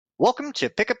Welcome to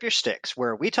Pick Up Your Sticks,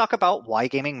 where we talk about why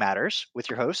gaming matters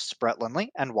with your hosts, Brett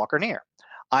Lindley and Walker Neer.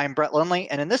 I'm Brett Lindley,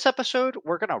 and in this episode,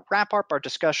 we're going to wrap up our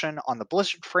discussion on the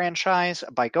Blizzard franchise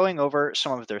by going over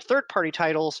some of their third party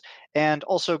titles and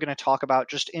also going to talk about,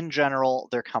 just in general,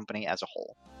 their company as a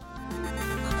whole.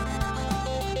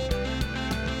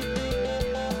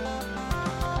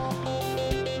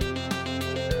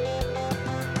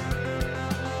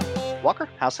 Walker,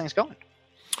 how's things going?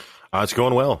 It's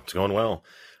going well. It's going well.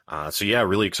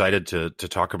 Really excited to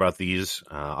talk about these.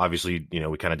 Obviously,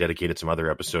 we kind of dedicated some other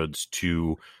episodes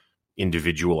to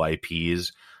individual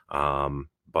IPs.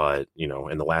 But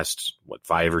in the last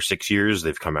 5 or 6 years,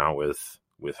 they've come out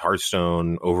with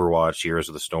Hearthstone, Overwatch, Heroes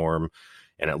of the Storm,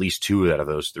 and at least 2 out of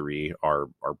those 3 are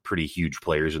pretty huge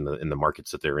players in the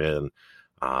markets that they're in.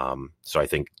 So I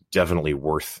think definitely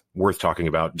worth talking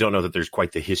about. Don't know that there's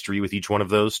quite the history with each one of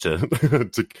those to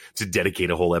to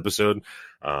dedicate a whole episode.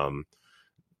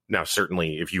 Now,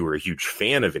 certainly, if you were a huge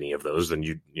fan of any of those,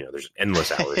 then there's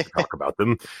endless hours to talk about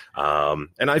them.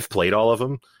 And I've played all of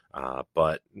them,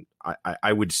 but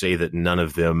I would say that none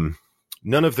of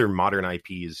their modern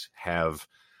IPs have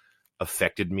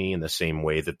affected me in the same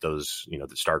way that those,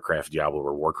 the StarCraft, Diablo,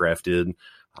 or Warcraft did.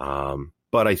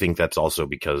 But I think that's also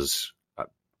because,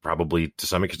 probably to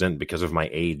some extent, because of my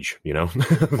age.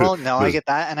 Well, no, I get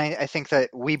that, and I think that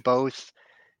we both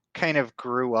kind of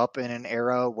grew up in an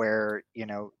era where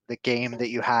the game that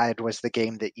you had was the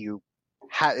game that you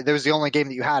had. It was the only game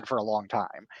that you had for a long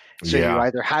time, so you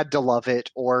either had to love it,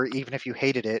 or even if you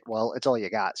hated it, well, it's all you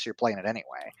got, so you're playing it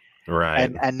anyway.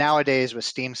 Right. And nowadays with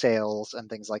Steam sales and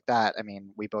things like that, I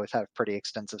mean, we both have pretty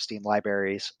extensive Steam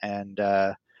libraries, and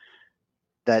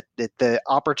that the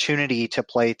opportunity to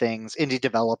play things, indie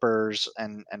developers,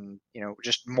 and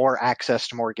just more access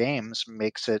to more games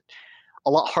makes it a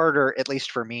lot harder, at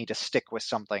least for me, to stick with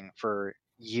something for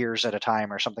years at a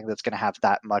time, or something that's going to have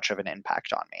that much of an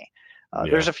impact on me.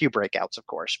 There's a few breakouts, of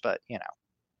course, but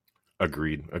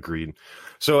Agreed.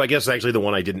 So I guess actually the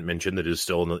one I didn't mention that is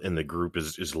still in the group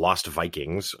is Lost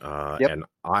Vikings. Yep. And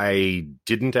I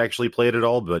didn't actually play it at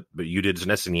all, but you did. It's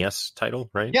an SNES title,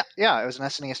 right? Yeah, it was an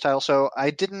SNES title. So I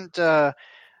didn't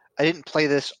play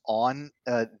this on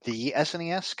the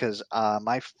SNES because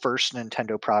my first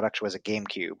Nintendo product was a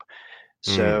GameCube.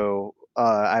 So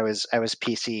I was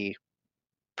PC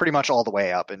pretty much all the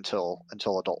way up until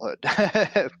adulthood.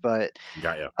 But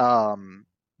got you.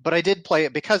 But I did play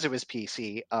it because it was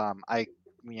PC. I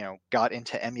got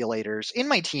into emulators in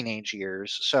my teenage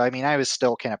years. So I mean, I was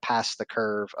still kind of past the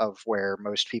curve of where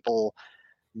most people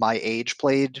my age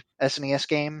played SNES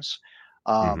games.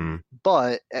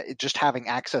 But just having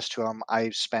access to them, I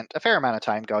spent a fair amount of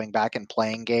time going back and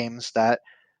playing games that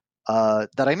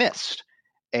I missed.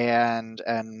 And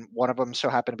one of them so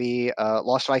happened to be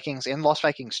Lost Vikings and Lost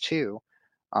Vikings 2,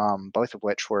 both of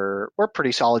which were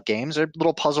pretty solid games. They're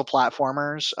little puzzle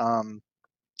platformers,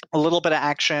 a little bit of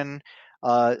action,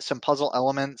 some puzzle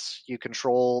elements. You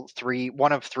control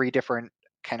one of three different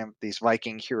kind of these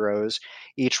Viking heroes.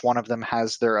 Each one of them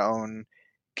has their own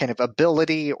kind of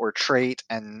ability or trait,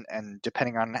 and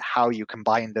depending on how you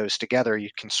combine those together, you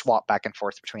can swap back and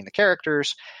forth between the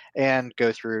characters and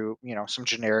go through some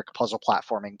generic puzzle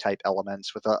platforming type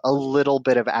elements with a little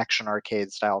bit of action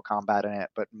arcade style combat in it,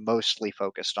 but mostly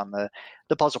focused on the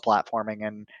puzzle platforming.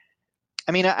 And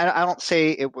I mean, I don't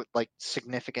say it would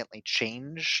significantly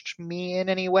changed me in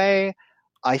any way.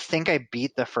 I think I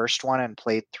beat the first one and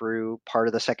played through part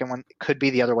of the second one. It could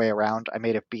be the other way around. I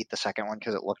may have beat the second one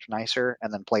because it looked nicer,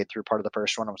 and then played through part of the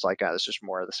first one and was like, this is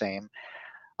more of the same.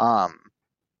 But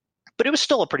it was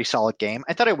still a pretty solid game.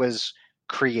 I thought it was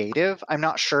creative. I'm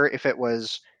not sure if it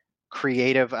was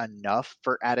creative enough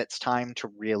at its time to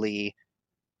really,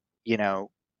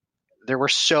 there were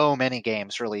so many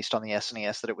games released on the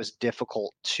SNES that it was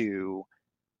difficult to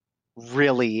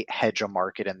really hedge a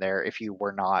market in there if you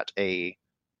were not a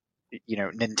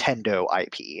Nintendo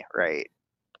IP, right?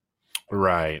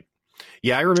 Right.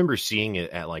 Yeah, I remember seeing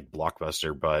it at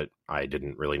Blockbuster, but I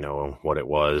didn't really know what it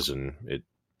was, and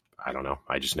I don't know.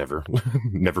 I just never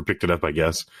picked it up, I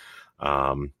guess.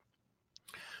 But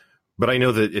I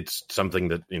know that it's something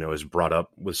that, is brought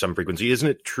up with some frequency. Isn't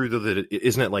it true, though, that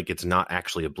isn't it it's not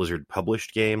actually a Blizzard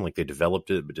published game? They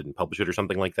developed it but didn't publish it or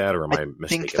something like that? Or am I mistaken? I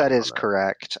think that is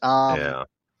correct. Yeah.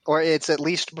 Or it's at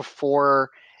least before.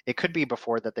 It could be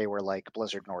before that they were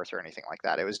Blizzard North or anything like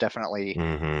that. It was definitely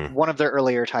one of their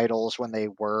earlier titles when they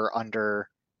were under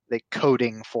the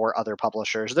coding for other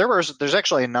publishers. There's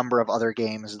actually a number of other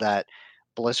games that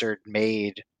Blizzard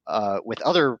made with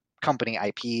other company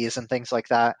IPs and things like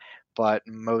that. but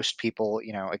most people,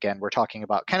 again, we're talking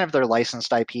about kind of their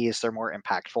licensed IPs, they're more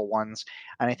impactful ones.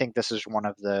 And I think this is one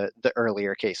of the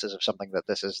earlier cases of something that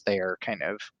this is their kind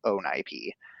of own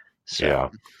IP. Yeah,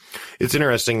 So it's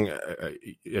interesting,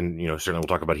 and certainly we'll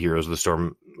talk about Heroes of the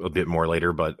Storm a bit more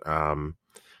later. But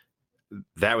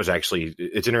that was actually,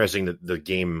 it's interesting that the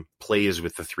game plays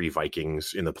with the three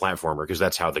Vikings in the platformer, because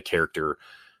that's how the character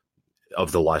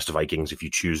of the Lost Vikings, if you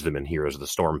choose them in Heroes of the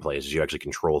Storm, plays. Is you actually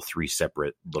control three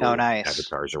separate little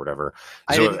avatars or whatever.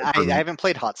 I haven't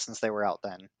played HOTS since they were out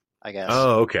then, I guess.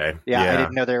 Oh, okay. Yeah, I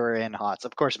didn't know they were in HOTS.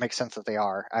 Of course, it makes sense that they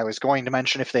are. I was going to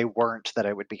mention if they weren't, that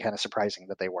it would be kind of surprising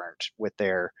that they weren't, with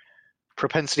their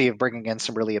propensity of bringing in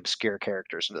some really obscure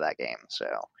characters into that game. So,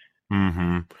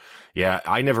 yeah,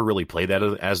 I never really played that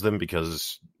as them,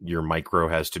 because your micro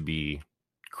has to be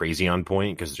crazy on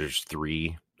point, because there's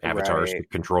three avatars to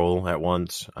control at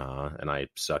once, and I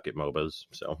suck at MOBAs,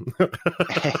 so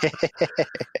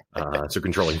so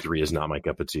controlling three is not my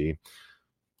cup of tea.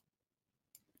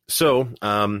 So,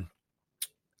 I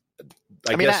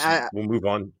guess we'll move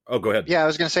on. Oh, go ahead. Yeah, I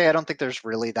was going to say, I don't think there's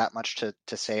really that much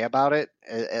to say about it,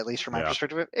 at least from my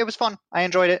perspective. It was fun. I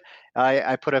enjoyed it.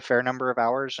 I put a fair number of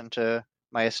hours into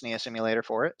my SNES emulator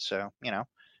for it, so,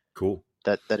 cool.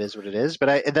 That is what it is.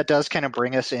 But that does kind of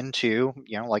bring us into,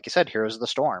 like you said, Heroes of the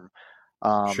Storm.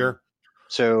 Sure.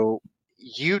 So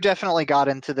you definitely got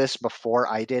into this before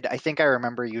I did. I think I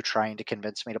remember you trying to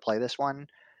convince me to play this one.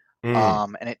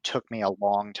 And it took me a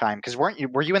long time, because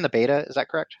were you in the beta? Is that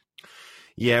correct?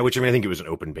 Yeah, which, I mean, I think it was an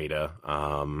open beta.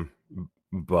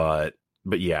 But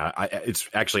yeah,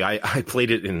 I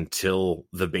played it until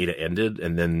the beta ended,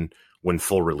 and then when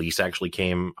full release actually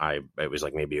came, it was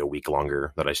like maybe a week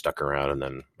longer that I stuck around,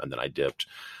 and then I dipped.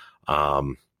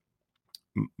 MOBAs,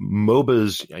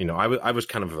 I was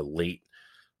kind of a late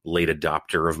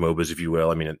adopter of MOBAs, if you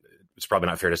will. I mean, it's probably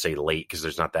not fair to say late, because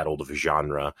there's not that old of a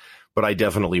genre, but I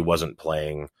definitely wasn't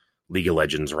playing League of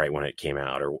Legends right when it came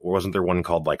out. Or wasn't there one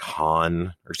called like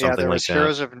Han or something like that? Yeah, there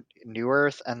was Heroes of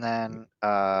Newerth, and then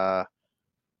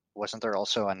wasn't there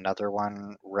also another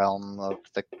one, Realm of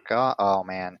the God? Oh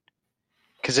man,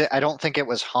 because I don't think it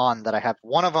was Han that I have.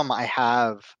 One of them I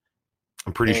have.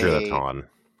 I'm pretty sure that's Han.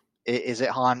 Is it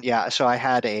Han? Yeah. So I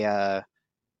had a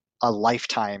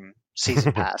lifetime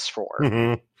season pass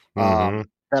for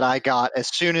that I got as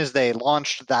soon as they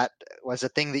launched. That was a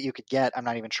thing that you could get. I'm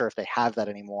not even sure if they have that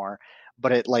anymore,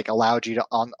 but it like allowed you to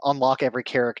unlock every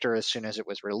character as soon as it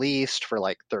was released for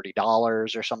like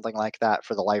 $30 or something like that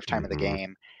for the lifetime of the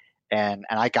game. And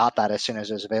I got that as soon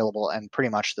as it was available, and pretty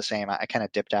much the same. I kind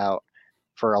of dipped out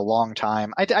for a long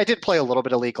time. I did play a little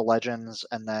bit of League of Legends,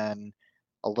 and then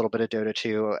a little bit of Dota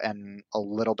 2, and a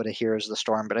little bit of Heroes of the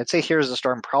Storm. But I'd say Heroes of the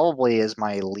Storm probably is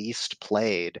my least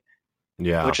played.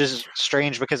 Yeah. Which is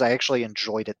strange, because I actually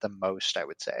enjoyed it the most, I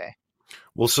would say.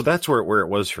 Well, so that's where it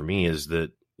was for me, is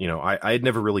that, I had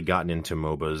never really gotten into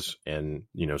MOBAs, and,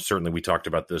 certainly we talked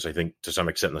about this, I think, to some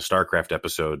extent in the StarCraft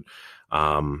episode,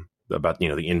 about,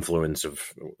 the influence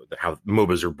of how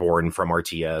MOBAs are born from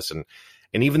RTS.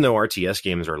 And even though RTS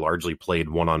games are largely played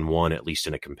one-on-one, at least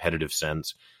in a competitive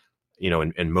sense, and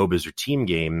MOBAs are team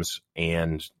games,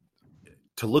 and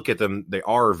to look at them, they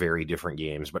are very different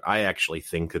games, but I actually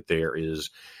think that there is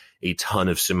a ton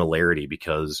of similarity,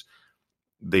 because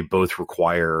they both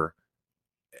require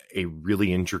a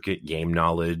really intricate game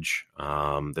knowledge.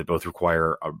 They both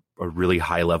require a really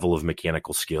high level of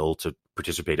mechanical skill to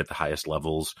participate at the highest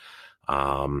levels.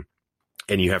 And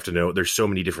you have to know, there's so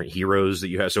many different heroes that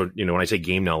you have. So, when I say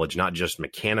game knowledge, not just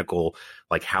mechanical,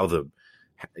 like how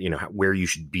where you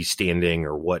should be standing,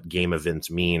 or what game events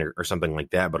mean, or something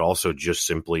like that, but also just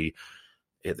simply,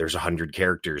 there's 100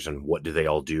 characters, and what do they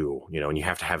all do? And you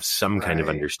have to have some kind of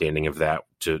understanding of that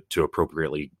to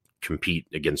appropriately compete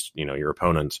against, your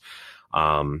opponents.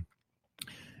 I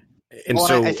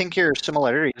think your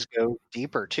similarities go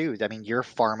deeper too. I mean, you're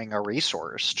farming a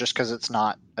resource. Just because it's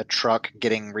not a truck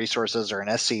getting resources or an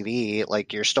SCV,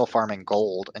 like, you're still farming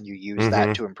gold, and you use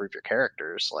that to improve your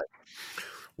characters. Like,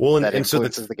 that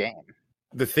influences the game.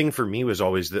 The thing for me was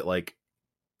always that, like,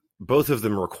 both of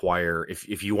them require,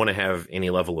 if you want to have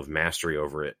any level of mastery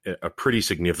over it, a pretty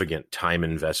significant time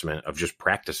investment of just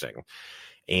practicing.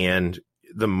 And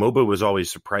the MOBA was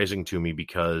always surprising to me,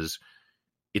 because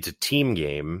it's a team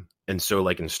game. And so,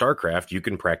 like in StarCraft, you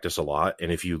can practice a lot,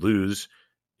 and if you lose,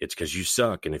 it's because you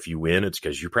suck. And if you win, it's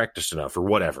because you practiced enough, or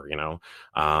whatever,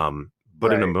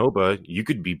 but in a MOBA, you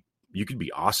could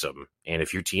be awesome. And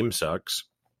if your team sucks,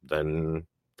 then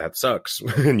that sucks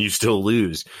and you still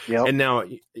lose. Yep. And now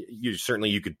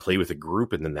you could play with a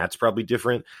group, and then that's probably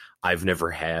different. I've never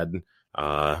had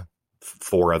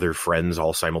four other friends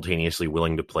all simultaneously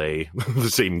willing to play the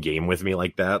same game with me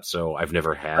like that. So I've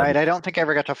never had. Right, I don't think I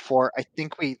ever got to 4. I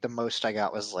think the most I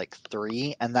got was like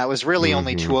 3, and that was really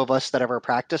only Mhm. 2 of us that ever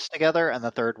practiced together, and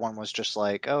the third one was just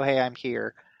like, oh, hey, I'm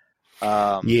here.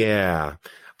 Yeah.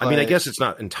 I mean, I But guess it's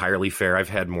not entirely fair. I've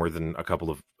had more than a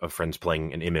couple of friends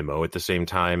playing an MMO at the same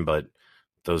time, but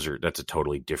that's a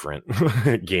totally different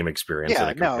game experience than yeah,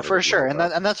 a no, for competitive sure, and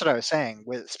MOBA. that's what I was saying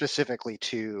with specifically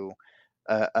to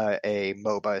a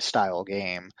MOBA style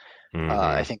game.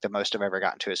 I Hmm. think the most I've ever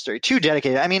gotten to is 3. Too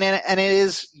dedicated. I mean, and it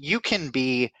is you can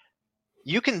be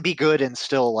good and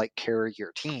still like carry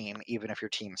your team even if your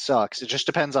team sucks. It just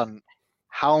depends on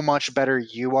how much better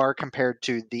you are compared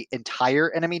to the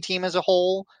entire enemy team as a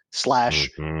whole slash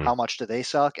Hmm. how much do they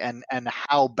suck and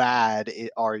how bad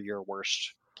are your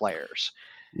worst players.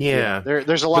 Yeah.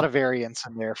 There's a lot But of variance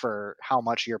in there for how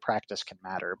much your practice can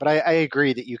matter, but I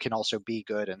agree that you can also be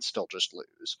good and still just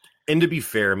lose. and to be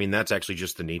fair, I mean that's actually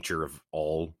just the nature of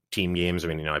all team games. I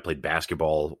mean, I played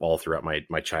basketball all throughout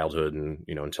my childhood and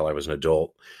until I was an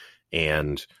adult.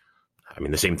 And I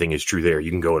mean, the same thing is true there.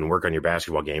 You can go and work on your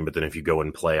basketball game, but then if you go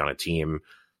and play on a team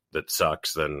that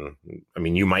sucks, then I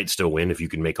mean, you might still win if you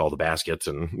can make all the baskets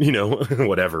and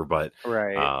whatever. But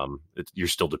Right. you're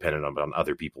still dependent on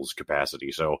other people's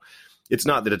capacity. So it's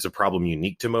not that it's a problem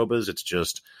unique to MOBAs. It's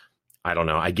just I don't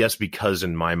know. I guess because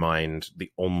in my mind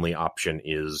the only option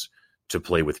is to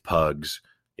play with pugs.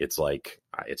 It's like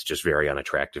it's just very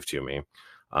unattractive to me.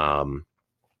 Um,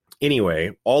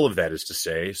 Anyway, all of that is to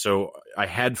say, so I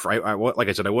had, like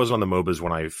I said, I was on the MOBAs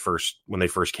when they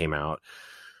first came out,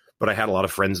 but I had a lot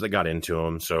of friends that got into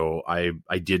them. So I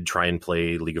did try and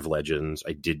play League of Legends.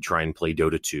 I did try and play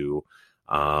Dota 2,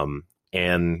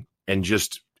 and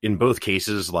just in both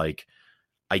cases, like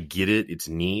I get it, it's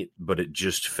neat, but it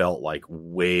just felt like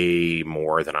way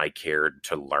more than I cared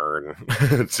to learn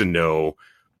to know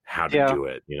how to Yeah. do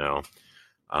it.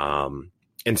 Um,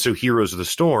 and so Heroes of the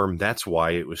Storm, that's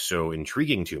why it was so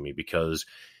intriguing to me because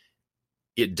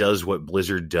it does what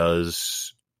Blizzard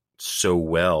does so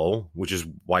well, which is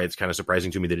why it's kind of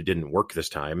surprising to me that it didn't work this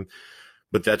time.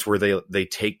 But that's where they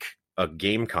take a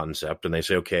game concept and they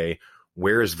say, okay,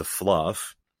 where is the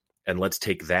fluff? And let's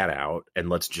take that out and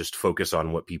let's just focus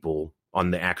on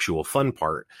on the actual fun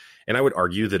part. And I would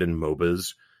argue that in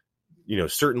MOBAs,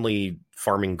 certainly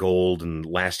farming gold and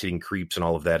last hitting creeps and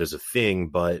all of that is a thing,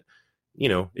 but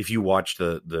if you watch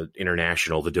the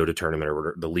international, the Dota tournament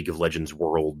or the League of Legends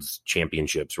Worlds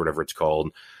Championships, or whatever it's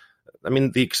called, I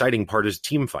mean, the exciting part is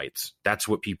team fights. That's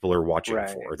what people are watching Right.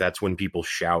 for. That's when people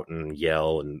shout and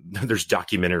yell, and there's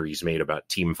documentaries made about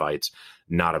team fights,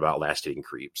 not about last hitting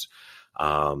creeps.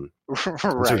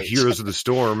 And so Right. Heroes of the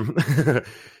Storm,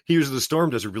 Heroes of the Storm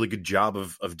does a really good job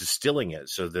of distilling it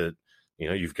so that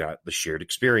you've got the shared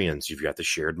experience, you've got the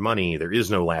shared money. There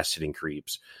is no last hitting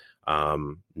creeps.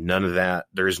 None of that.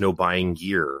 There is no buying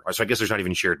gear. So I guess there's not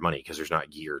even shared money because there's not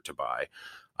gear to buy.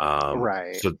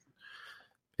 Right. So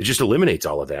it just eliminates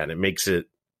all of that and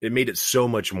it made it so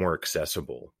much more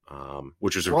accessible,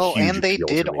 which is a Well, huge and they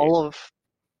appeal to did me.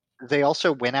 they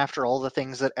also went after all the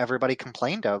things that everybody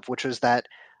complained of, which was that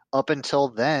up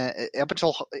until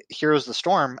Heroes of the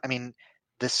Storm, I mean,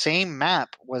 the same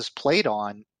map was played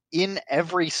on in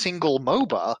every single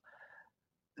MOBA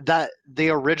that the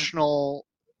original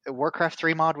Warcraft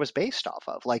 3 mod was based off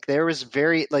of. Like there was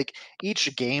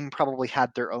each game probably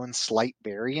had their own slight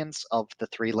variance of the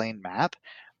 3-lane map,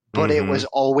 but it Mm-hmm. was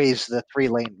always the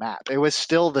 3-lane map. It was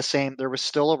still the same. There was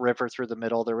still a river through the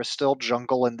middle. There was still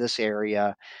jungle in this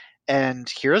area. And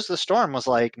Heroes of the Storm was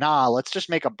like, nah, let's just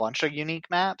make a bunch of unique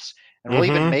maps. And we'll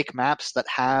even Mm-hmm. make maps that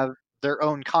have their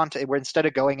own content where instead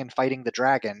of going and fighting the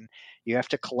dragon, you have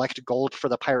to collect gold for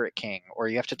the Pirate King, or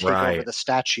you have to take over Right. the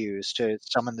statues to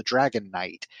summon the Dragon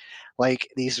Knight. Like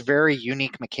these very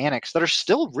unique mechanics that are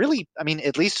still really, I mean,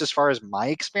 at least as far as my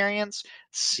experience,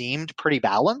 seemed pretty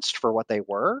balanced for what they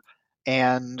were.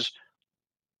 And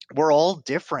we're all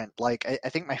different. Like I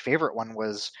think my favorite one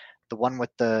was the one with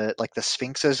the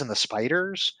sphinxes and the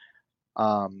spiders.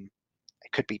 Um, I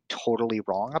could be totally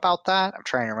wrong about that. I'm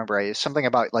trying to remember. Something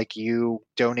about like you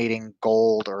donating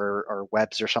gold or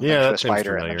webs or something Yeah, to a that seems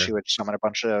spider, and then she familiar. would summon a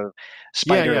bunch of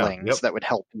Yeah, yeah. spiderlings Yep. that would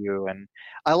help you. And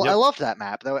I Yep. loved that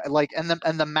map though. Like and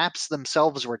the maps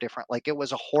themselves were different. Like it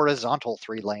was a horizontal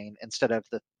 3-lane instead of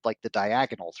the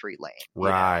diagonal 3-lane.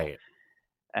 Right.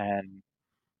 And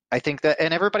I think that,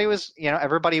 and everybody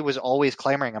was always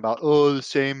clamoring about, oh, the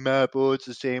same map, oh, it's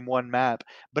the same one map.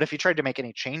 But if you tried to make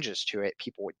any changes to it,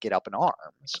 people would get up in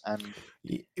arms. And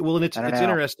Well, and it's I don't it's know.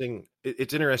 interesting.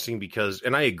 It's interesting because,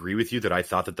 and I agree with you that I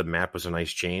thought that the map was a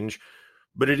nice change,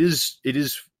 but it is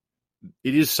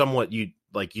somewhat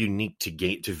like unique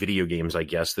to video games, I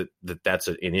guess, that's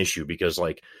an issue, because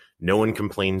like no one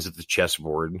complains that the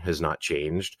chessboard has not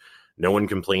changed. No one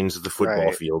complains that the football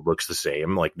Right. field looks the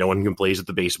same. Like no one complains that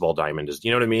the baseball diamond is,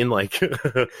 you know what I mean? Like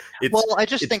Well, I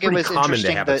just it's think it pretty was common to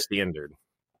interesting have a that standard.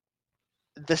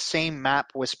 the same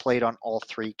map was played on all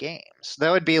three games.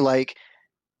 That would be like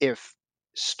if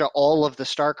all of the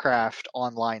StarCraft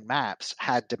online maps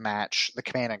had to match the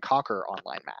Command and Conquer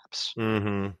online maps.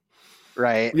 Mm-hmm.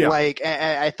 Right. Yeah. Like,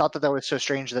 I thought that was so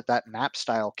strange that that map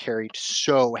style carried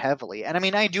so heavily. And I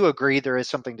mean, I do agree there is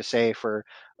something to say for,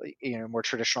 more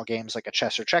traditional games like a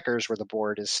chess or checkers where the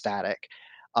board is static.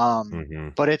 Mm-hmm.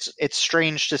 But it's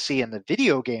strange to see in the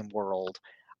video game world.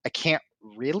 I can't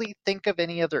really think of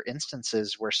any other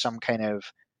instances where some kind of,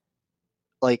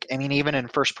 like, I mean, even in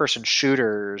first person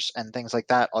shooters and things like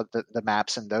that, the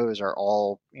maps in those are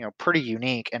all, pretty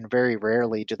unique, and very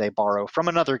rarely do they borrow from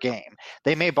another game.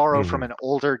 They may borrow from Mm-hmm. an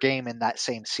older game in that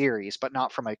same series, but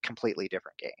not from a completely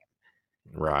different game.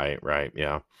 Right.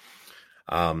 Yeah.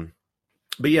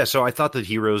 But yeah, so I thought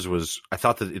that I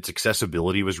thought that its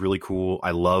accessibility was really cool. I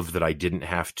love that I didn't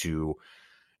have to,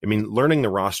 I mean, learning the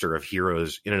roster of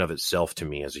heroes in and of itself to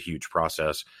me is a huge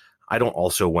process. I don't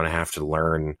also want to have to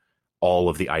learn all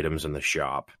of the items in the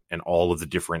shop and all of the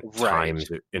different times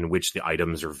in which the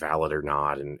items are valid or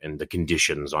not, and the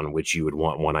conditions on which you would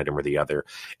want one item or the other.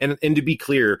 And to be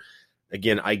clear,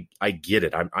 again, I get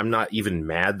it. I'm not even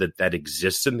mad that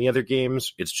exists in the other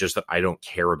games. It's just that I don't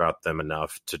care about them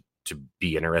enough to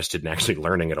be interested in actually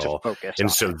learning it all.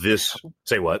 And so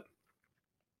say what?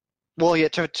 Well, yeah,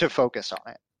 to focus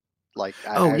on it. Like,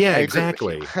 yeah,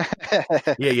 exactly.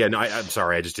 Yeah. No, I'm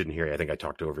sorry. I just didn't hear you. I think I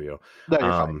talked over you. No, you're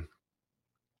fine.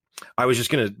 I was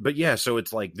just but yeah, so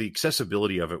it's like the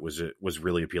accessibility of it was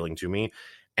really appealing to me.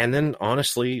 And then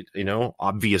honestly,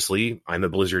 obviously I'm a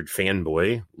Blizzard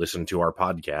fanboy. Listen to our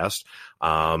podcast.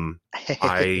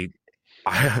 I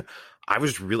thought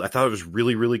it was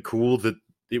really, really cool that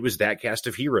it was that cast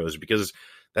of heroes, because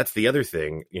that's the other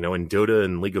thing, in Dota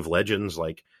and League of Legends,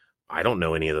 like I don't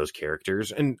know any of those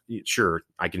characters, and sure,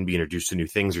 I can be introduced to new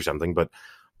things or something, but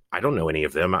I don't know any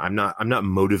of them. I'm not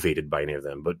motivated by any of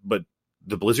them, but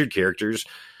the Blizzard characters,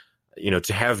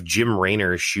 to have Jim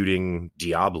Raynor shooting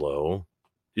Diablo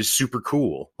is super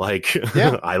cool. Like,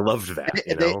 yeah. I loved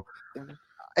that,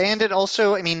 And it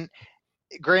also, I mean,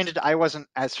 granted, I wasn't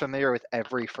as familiar with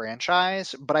every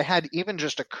franchise, but I had even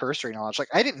just a cursory knowledge. Like,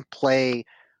 I didn't play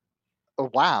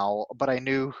WoW, but I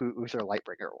knew who Uther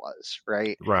Lightbringer was,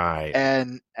 right? Right.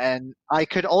 And I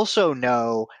could also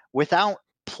know, without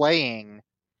playing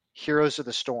Heroes of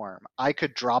the Storm, I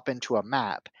could drop into a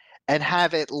map and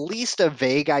have at least a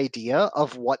vague idea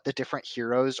of what the different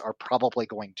heroes are probably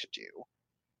going to do,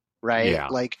 right? Yeah.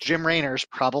 Like, Jim Raynor's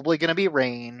probably going to be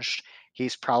ranged.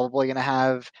 He's probably going to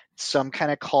have some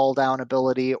kind of call down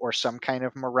ability or some kind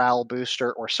of morale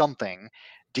booster or something.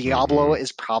 Diablo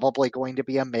is probably going to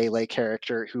be a melee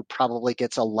character who probably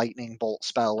gets a lightning bolt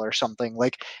spell or something.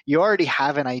 Like, you already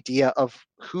have an idea of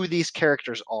who these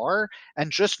characters are, and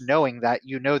just knowing that,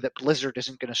 that Blizzard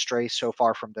isn't going to stray so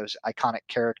far from those iconic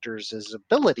characters'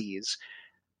 abilities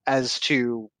as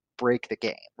to break the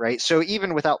game, right? So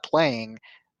even without playing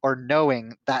or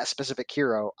knowing that specific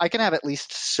hero, I can have at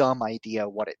least some idea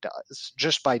what it does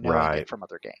just by knowing it from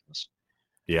other games.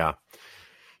 Yeah.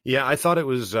 I thought it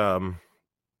was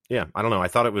yeah, I don't know. I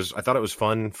thought it was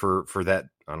fun for that.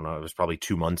 I don't know. It was probably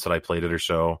 2 months that I played it or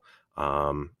so.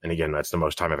 And again, that's the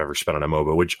most time I've ever spent on a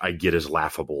MOBA, which I get is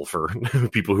laughable for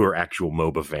people who are actual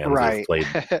MOBA fans that have played,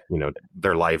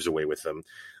 their lives away with them.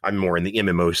 I'm more in the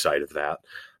MMO side of that.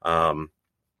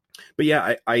 But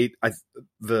yeah, I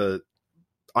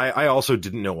also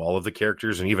didn't know all of the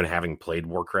characters, and even having played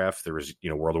Warcraft, there was,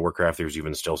 World of Warcraft, there's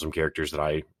even still some characters that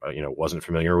I, wasn't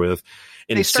familiar with.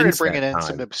 And they started bringing in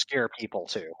some obscure people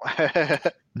too.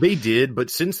 They did, but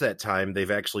since that time,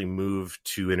 they've actually moved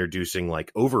to introducing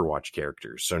like Overwatch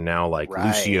characters. So now like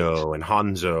Lucio and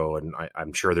Hanzo, and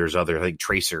I'm sure there's other, I think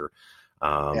Tracer,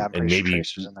 and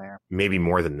maybe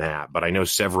more than that, but I know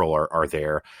several are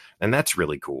there, and that's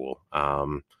really cool.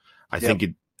 I think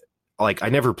I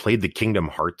never played the Kingdom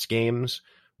Hearts games,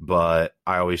 but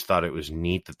I always thought it was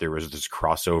neat that there was this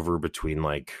crossover between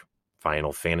like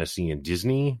Final Fantasy and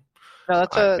Disney. No,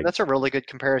 that's a really good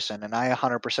comparison, and I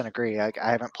 100% agree. I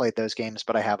haven't played those games,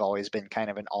 but I have always been kind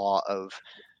of in awe of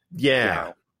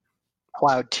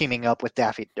Cloud teaming up with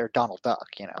Daffy or Donald Duck.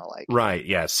 Right,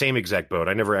 yeah, same exact boat.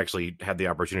 I never actually had the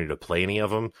opportunity to play any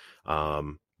of them.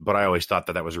 But I always thought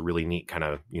that was a really neat kind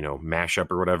of,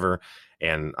 mashup or whatever.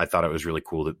 And I thought it was really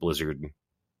cool that Blizzard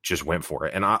just went for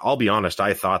it. And I'll be honest,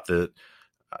 I thought that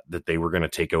they were going to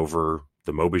take over,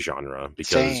 the MOBA genre because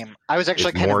Same. I was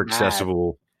actually it's kind more of mad.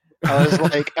 accessible. I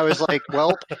was like,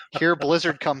 well, here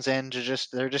Blizzard comes in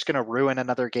they're just going to ruin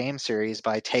another game series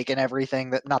by taking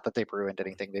everything not that they've ruined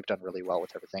anything. They've done really well with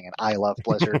everything, and I love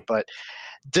Blizzard, but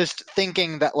just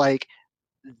thinking that like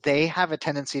they have a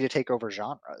tendency to take over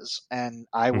genres, and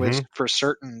I was for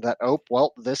certain that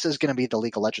this is going to be the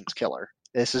League of Legends killer.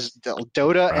 This is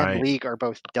Dota and League are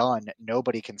both done.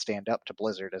 Nobody can stand up to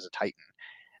Blizzard as a Titan,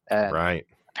 and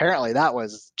apparently that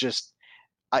was just.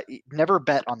 I never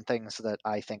bet on things that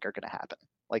I think are going to happen.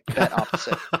 Like bet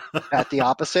opposite, bet the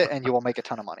opposite, and you will make a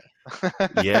ton of money.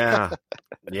 Yeah.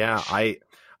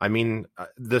 I mean,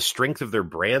 the strength of their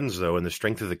brands, though, and the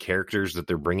strength of the characters that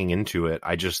they're bringing into it,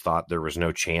 I just thought there was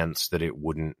no chance that it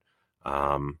wouldn't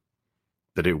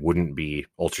be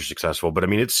ultra successful. But I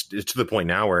mean, it's to the point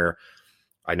now where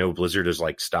I know Blizzard has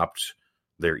like stopped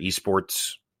their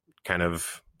esports kind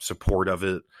of support of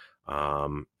it.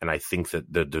 And I think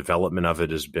that the development of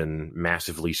it has been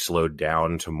massively slowed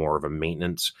down to more of a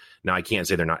maintenance. Now, I can't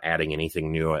say they're not adding anything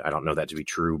new. I don't know that to be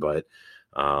true, but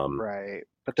right.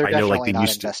 But they're definitely not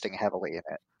investing heavily in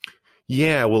it.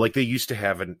 Yeah, well, like they used to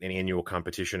have an annual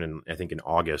competition, I think in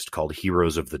August, called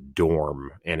Heroes of the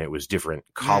Dorm, and it was different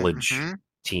college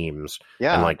teams.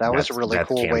 Yeah, and like that was a really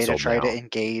cool way to try to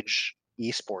engage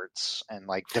esports and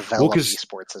like develop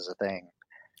esports as a thing.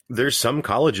 There's some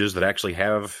colleges that actually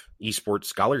have esports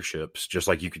scholarships, just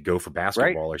like you could go for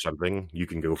basketball or something. You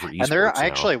can go for esports. I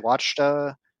actually watched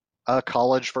a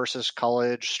college versus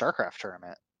college StarCraft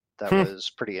tournament that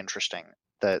was pretty interesting.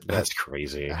 That's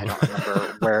crazy. I don't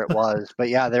remember where it was, but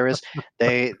yeah, there was.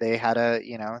 They had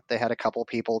a couple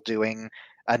people doing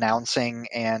announcing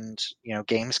and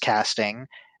games casting,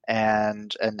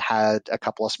 and had a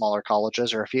couple of smaller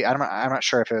colleges or a few. I'm not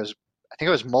sure if it was. I think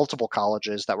it was multiple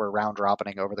colleges that were round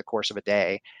robining over the course of a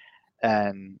day,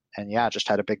 and yeah, just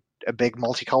had a big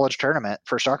multi-college tournament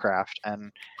for StarCraft,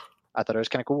 and I thought it was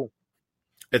kind of cool.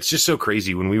 It's just so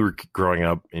crazy when we were growing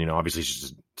up. Obviously, it's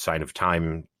just a sign of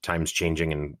times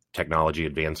changing and technology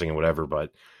advancing and whatever.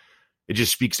 But it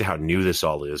just speaks to how new this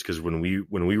all is. Because when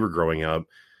we were growing up,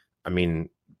 I mean,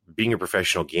 being a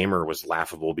professional gamer was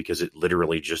laughable because it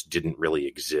literally just didn't really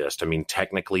exist. I mean,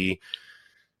 technically.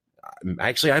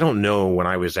 Actually, I don't know when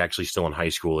I was actually still in high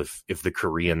school if the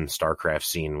Korean StarCraft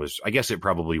scene was. I guess it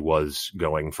probably was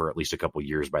going for at least a couple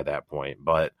years by that point,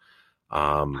 but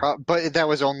that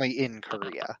was only in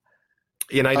Korea.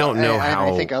 And I don't know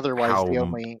how. I think otherwise the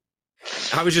only.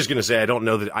 I was just going to say I don't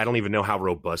know that. I don't even know how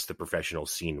robust the professional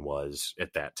scene was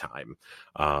at that time.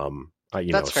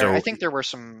 That's fair. So, I think there were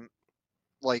some.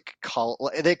 Like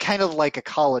they kind of like a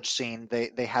college scene.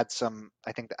 They had some,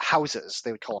 I think, houses.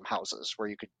 They would call them houses where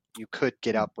you could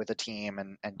get up with a team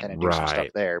and kind of do some stuff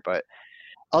there. But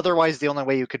otherwise, the only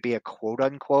way you could be a quote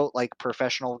unquote like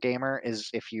professional gamer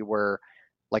is if you were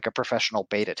like a professional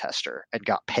beta tester and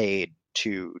got paid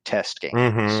to test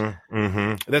games.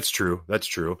 That's true.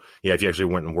 Yeah, if you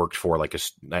actually went and worked for like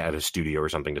at a studio or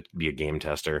something to be a game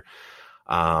tester,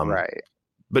 right?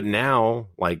 But now,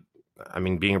 like. I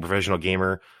mean, being a professional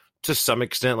gamer to some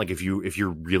extent, like if you're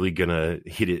really gonna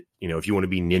hit it, if you want to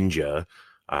be Ninja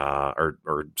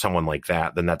or someone like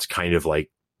that, then that's kind of like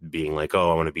being like,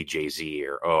 oh, I want to be Jay-Z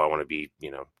or oh, I want to be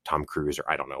Tom Cruise or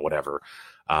I don't know, whatever.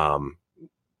 Kind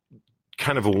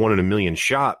of a 1 in a million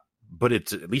shot, but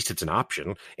at least it's an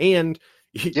option, and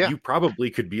you probably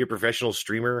could be a professional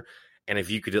streamer. And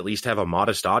if you could at least have a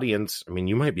modest audience, I mean,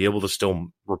 you might be able to still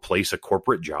replace a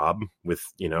corporate job with,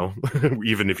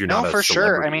 even if you're not. No, for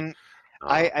sure. I mean,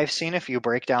 I've seen a few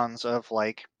breakdowns of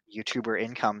like YouTuber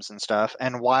incomes and stuff.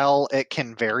 And while it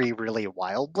can vary really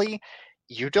wildly,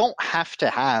 you don't have to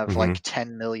have like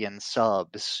 10 million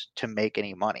subs to make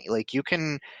any money. Like you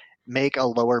can make a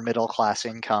lower middle class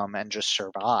income and just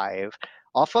survive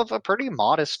off of a pretty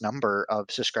modest number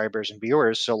of subscribers and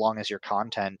viewers, so long as your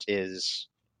content is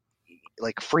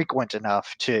like frequent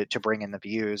enough to bring in the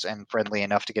views and friendly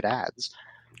enough to get ads.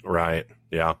 Right.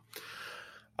 Yeah.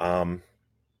 But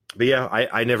yeah,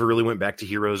 I never really went back to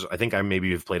Heroes. I think I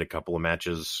maybe have played a couple of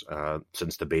matches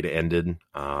since the beta ended.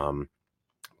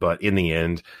 But in the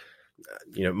end,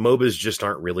 MOBAs just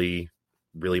aren't really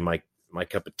my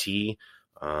cup of tea.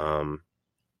 And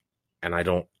I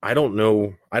don't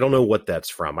know what that's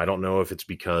from. I don't know if it's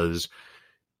because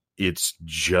it's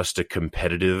just a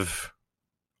competitive.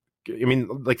 I mean,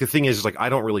 like the thing is like I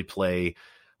don't really play.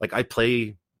 Like I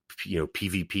play,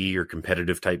 PvP or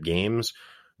competitive type games,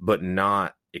 but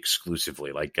not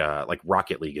exclusively. Like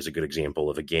Rocket League is a good example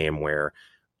of a game where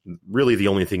really the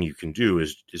only thing you can do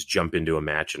is jump into a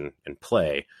match and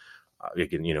play.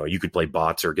 You could play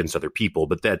bots or against other people,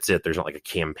 but that's it. There's not like a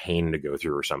campaign to go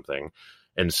through or something.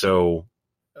 And so,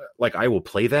 like, I will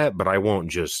play that, but I won't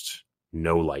just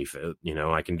no life it.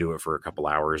 I can do it for a couple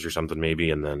hours or something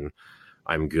maybe, and then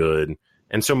I'm good.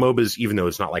 And so MOBAs, even though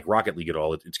it's not like Rocket League at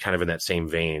all, it's kind of in that same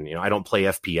vein. I don't play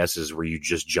FPSs where you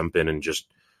just jump in and just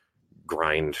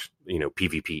grind,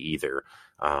 PvP either.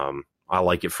 I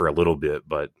like it for a little bit,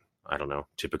 but I don't know.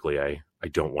 Typically, I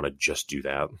don't want to just do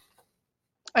that.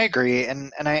 I agree,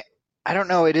 and I don't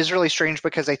know. It is really strange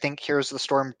because I think Heroes of the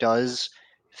Storm does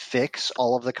fix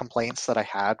all of the complaints that I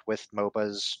had with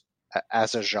MOBAs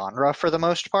as a genre for the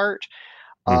most part.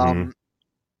 Mm-hmm.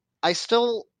 I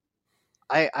still,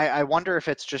 I wonder if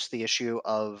it's just the issue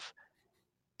of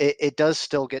it does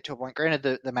still get to a point.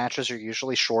 Granted, the matches are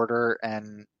usually shorter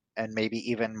and maybe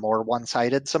even more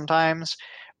one-sided sometimes,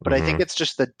 but I think Mm-hmm. it's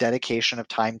just the dedication of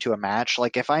time to a match.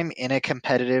 Like if I'm in a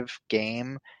competitive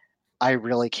game, I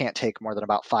really can't take more than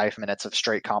about 5 minutes of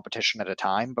straight competition at a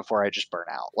time before I just burn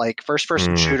out. Like first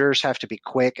person Mm, shooters have to be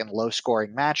quick and low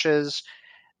scoring matches,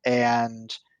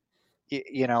 and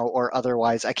or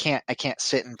otherwise I can't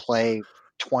sit and play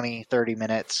 20, 30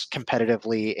 minutes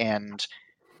competitively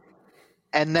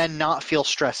and then not feel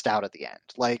stressed out at the end.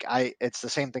 Like it's the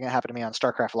same thing that happened to me on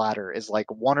StarCraft Ladder is like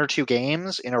one or two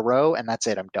games in a row and that's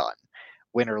it, I'm done.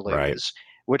 Win or right. lose.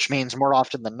 Which means more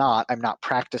often than not, I'm not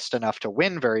practiced enough to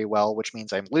win very well, which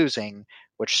means I'm losing,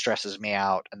 which stresses me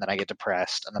out, and then I get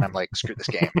depressed, and then I'm like, screw this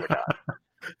game, we're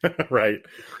done. Right.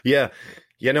 Yeah.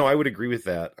 Yeah, no, I would agree with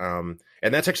that. And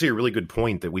that's actually a really good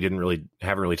point that we haven't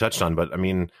really touched on. But I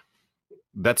mean,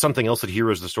 that's something else that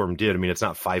Heroes of the Storm did. I mean, it's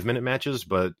not 5 minute matches,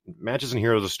 but matches in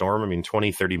Heroes of the Storm, I mean,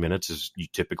 20, 30 minutes is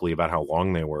typically about how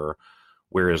long they were.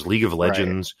 Whereas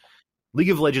Right. League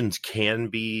of Legends can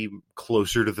be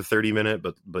closer to the 30-minute,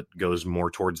 but goes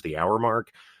more towards the hour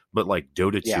mark. But like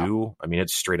Dota Yeah. 2, I mean,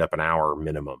 it's straight up an hour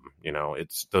minimum.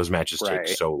 It's those matches take Right.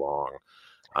 so long.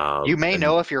 You may And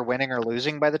know if you're winning or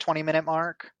losing by the 20-minute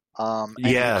mark, and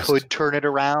you yes, could turn it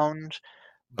around,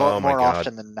 but oh my more God.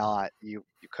 often than not, you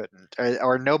couldn't,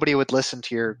 or nobody would listen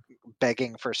to your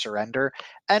begging for surrender.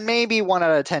 And maybe 1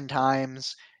 out of 10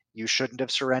 times you shouldn't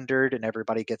have surrendered, and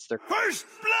everybody gets their First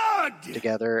blood!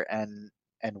 together and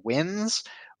wins.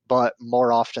 But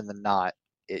more often than not,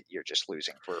 you're just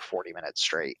losing for 40 minutes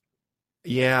straight.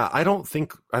 Yeah, I don't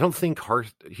think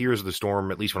Heroes of the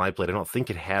Storm, at least when I played, I don't think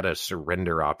it had a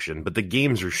surrender option, but the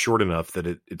games are short enough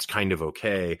that it's kind of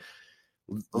okay.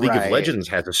 League of Right. Legends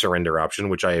has a surrender option,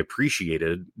 which I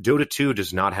appreciated. Dota 2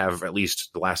 does not have, at least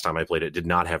the last time I played it, did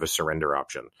not have a surrender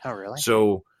option. Oh, really?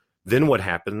 So then what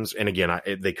happens? And again,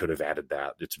 they could have added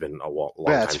that. It's been a Yeah,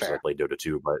 long that's time since I fair. played Dota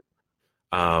 2,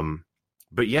 um,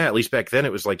 but yeah, at least back then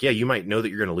it was like, yeah, you might know that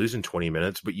you're going to lose in 20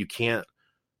 minutes, but you can't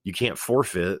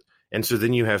forfeit. And so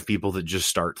then you have people that just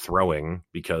start throwing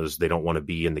because they don't want to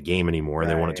be in the game anymore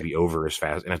and they want it to Right. be over as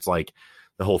fast. And it's like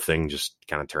the whole thing just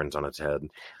kind of turns on its head.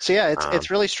 So yeah, Um, it's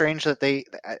really strange that they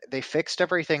fixed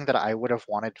everything that I would have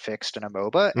wanted fixed in a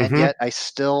MOBA, and mhm. yet I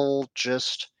still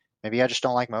just maybe I just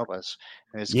don't like MOBAs.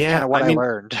 It's kind Yeah, of what I I mean,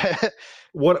 learned.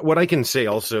 what I can say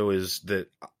also is that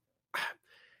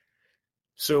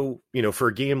so for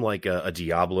a game like a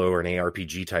Diablo or an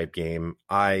ARPG type game,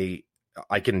 I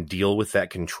can deal with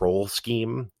that control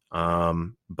scheme.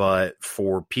 But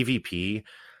for PvP,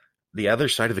 the other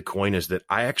side of the coin is that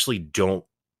I actually don't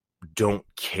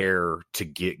care to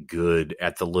get good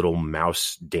at the little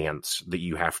mouse dance that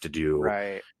you have to do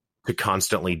Right. to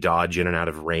constantly dodge in and out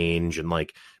of range. And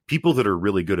like people that are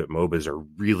really good at MOBAs are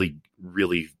really,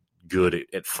 really good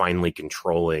at finally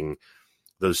controlling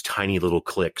those tiny little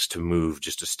clicks to move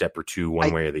just a step or two one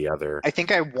I way or the other. I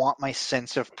think I want my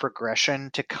sense of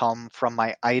progression to come from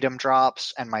my item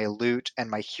drops and my loot and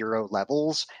my hero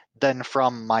levels than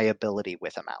from my ability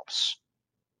with a mouse.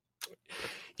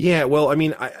 Yeah, well, I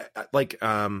mean, I like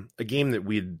a game that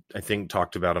we'd I think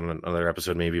talked about on another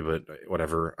episode maybe, but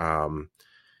whatever.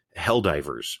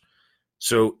 Helldivers.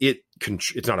 So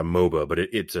it's not a MOBA, but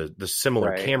it's the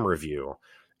similar Right. camera view,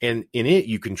 and in it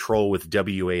you control with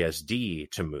WASD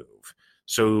to move.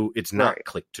 So it's not Right.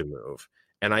 click to move,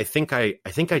 and I think I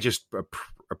just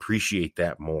appreciate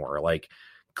that more. Like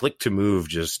click to move,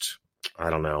 just I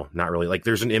don't know, not really. Like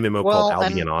there's an MMO called Well,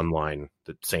 and Albion Online,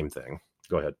 the same thing.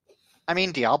 Go ahead. I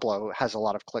mean, Diablo has a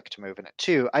lot of click to move in it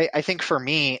too. I think for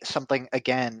me, something like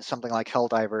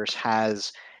Helldivers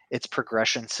has its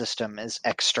progression system is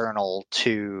external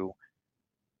to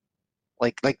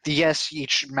yes,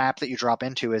 each map that you drop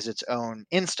into is its own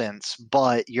instance,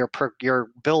 but you're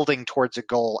building towards a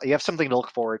goal. You have something to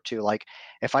look forward to. Like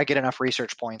if I get enough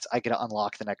research points, I get to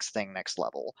unlock the next thing, next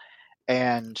level.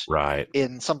 And Right.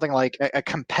 in something like a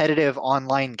competitive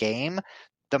online game,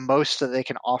 the most that they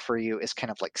can offer you is kind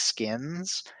of like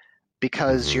skins,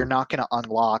 because you're Hmm. not going to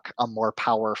unlock a more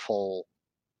powerful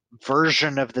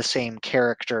version of the same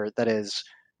character that is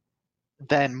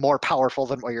then more powerful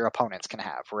than what your opponents can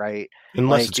have, right?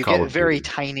 Unless Like it's you Call get of very Duty.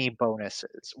 tiny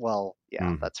bonuses. Well, yeah,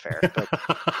 Mm. that's fair, but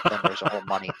then there's a whole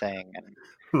money thing, and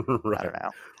I Right. don't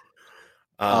know.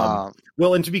 Um, Um,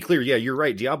 well, and to be clear, yeah, you're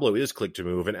right. Diablo is click to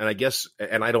move, and I guess,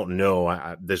 and I don't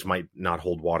know, this might not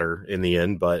hold water in the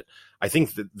end, but I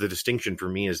think that the distinction for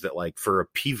me is that, like, for a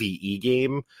PVE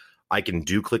game, I can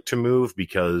do click to move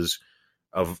because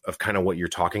of kind of what you're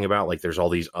talking about. Like, there's all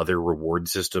these other reward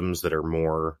systems that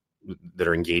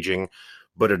are engaging,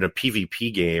 but in a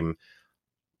PvP game,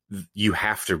 you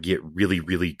have to get really,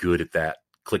 really good at that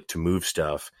click to move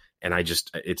stuff. And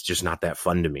it's just not that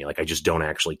fun to me. Like, I just don't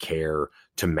actually care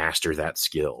to master that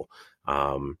skill.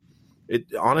 It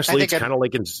I honestly, think it's kind of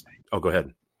like oh, go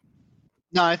ahead.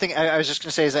 no, I think I was just going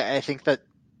to say is that I think that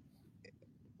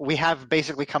we have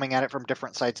basically coming at it from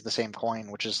different sides of the same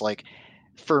coin, which is like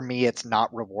for me, it's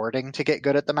not rewarding to get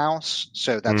good at the mouse,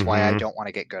 so that's why I Mm-hmm. don't want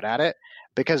to get good at it.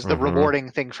 Because the Mm-hmm.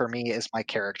 rewarding thing for me is my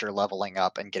character leveling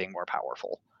up and getting more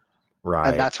powerful.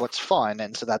 And Right. that's what's fun,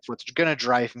 and so that's what's going to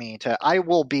drive me to I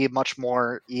will be much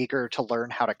more eager to learn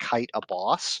how to kite a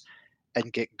boss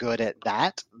and get good at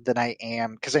that than I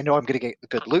am because I know I'm going to get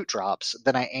good loot drops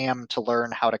than I am to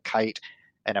learn how to kite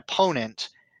an opponent,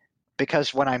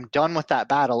 because when I'm done with that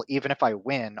battle, even if I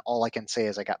win, all I can say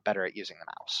is I got better at using the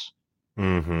mouse.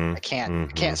 Mm-hmm. I can't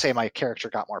Mm-hmm. say my character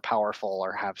got more powerful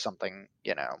or have something,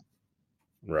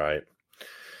 Right.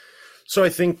 So I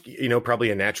think,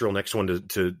 probably a natural next one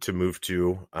to move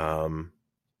to,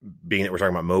 being that we're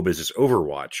talking about MOBAs, is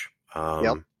Overwatch.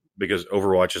 Yep, Because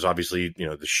Overwatch is obviously,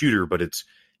 the shooter, but it's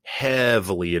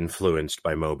heavily influenced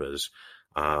by MOBAs.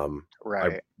 I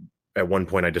right. At one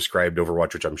point I described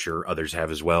Overwatch, which I'm sure others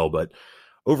have as well, but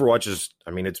Overwatch is,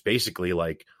 I mean, it's basically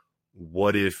like,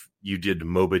 what if you did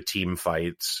MOBA team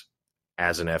fights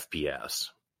as an FPS?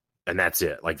 And that's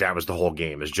it. Like, that was the whole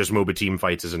game, is just MOBA team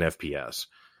fights as an FPS.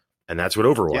 And that's what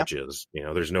Yeah. Overwatch is.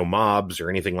 There's no mobs or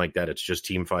anything like that. It's just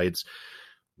team fights,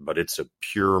 but it's a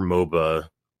pure MOBA,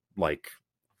 like,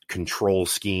 control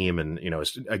scheme. And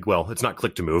it's not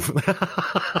click to move.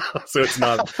 So it's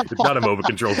not a MOBA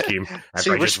control scheme So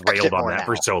after you I just respect railed it on more that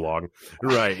for now. so long.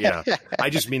 Right. Yeah. I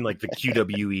just mean, like, the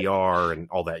QWER and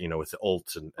all that, with the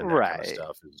ult and that kind of Right.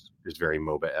 stuff is very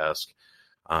MOBA-esque.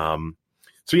 um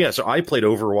so I played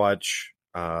Overwatch.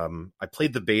 I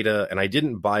played the beta, and I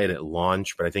didn't buy it at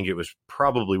launch, but I think it was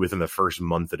probably within the first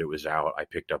month that it was out, I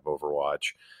picked up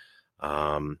Overwatch.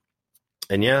 Um,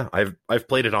 and yeah, I've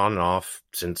played it on and off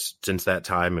since that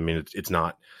time. I mean, it's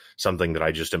not something that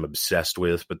I just am obsessed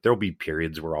with, but there'll be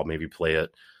periods where I'll maybe play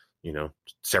it,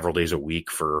 several days a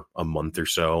week for a month or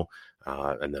so.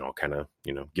 And then I'll kind of,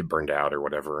 get burned out or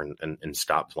whatever, and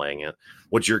stop playing it.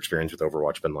 What's your experience with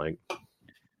Overwatch been like?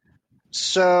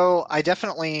 So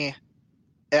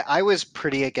I was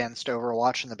pretty against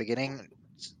Overwatch in the beginning,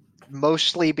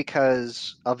 mostly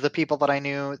because of the people that I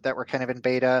knew that were kind of in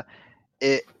beta.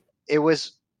 It it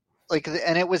was like,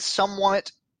 and it was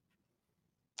somewhat,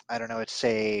 I don't know, it's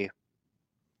say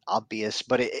obvious,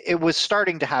 but it was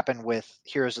starting to happen with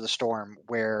Heroes of the Storm,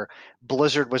 where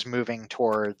Blizzard was moving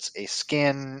towards a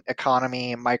skin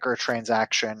economy,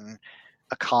 microtransaction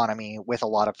economy with a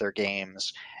lot of their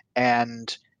games.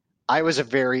 And I was a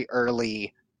very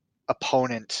early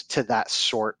opponent to that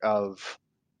sort of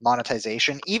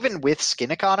monetization, even with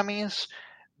skin economies,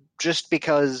 just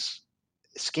because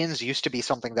skins used to be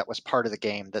something that was part of the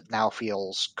game that now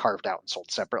feels carved out and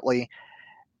sold separately.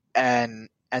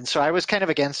 And so I was kind of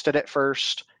against it at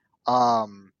first.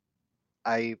 Um,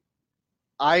 I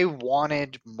I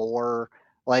wanted more.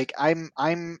 Like I'm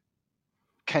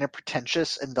kind of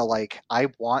pretentious in the, like, I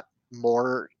want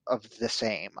more of the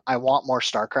same. I want more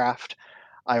StarCraft.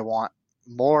 I want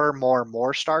more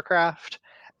StarCraft,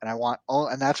 and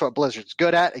and that's what Blizzard's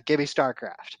good at. Give me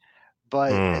StarCraft.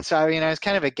 But Mm, so I mean, I was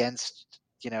kind of against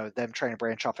them trying to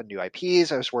branch off of new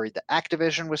IPs. I was worried that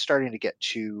Activision was starting to get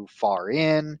too far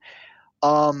in.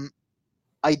 Um,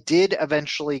 I did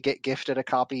eventually get gifted a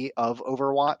copy of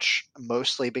Overwatch,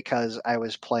 mostly because I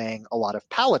was playing a lot of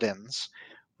Paladins,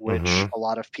 which mm-hmm. a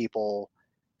lot of people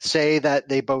say that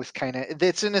they both kind of,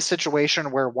 it's in a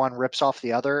situation where one rips off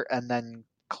the other and then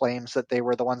claims that they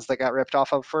were the ones that got ripped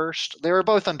off of first. They were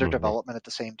both under Mm-hmm. development at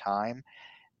the same time.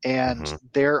 And Mm-hmm.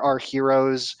 there are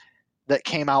heroes that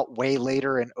came out way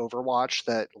later in Overwatch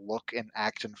that look and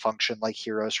act and function like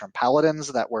heroes from Paladins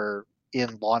that were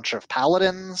in launch of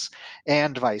Paladins,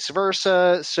 and vice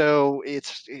versa. So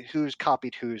it's who's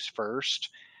copied who's first.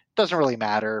 Doesn't really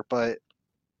matter, but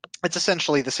it's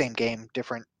essentially the same game,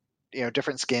 different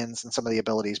different skins and some of the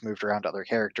abilities moved around to other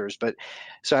characters. But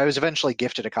so I was eventually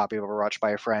gifted a copy of Overwatch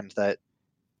by a friend that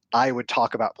I would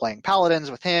talk about playing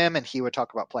Paladins with him, and he would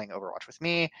talk about playing Overwatch with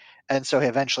me. And so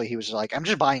eventually he was like, "I'm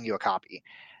just buying you a copy."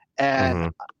 And Hmm.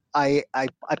 I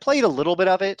played a little bit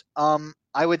of it.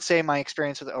 I would say my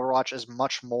experience with Overwatch is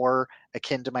much more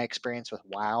akin to my experience with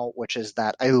WoW, which is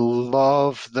that I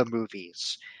love the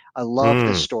movies. I love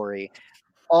the Mm. story.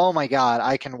 Oh my God,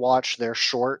 I can watch their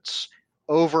shorts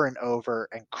over and over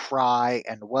and cry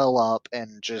and well up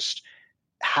and just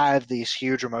have these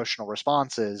huge emotional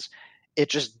responses. It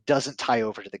just doesn't tie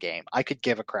over to the game. I could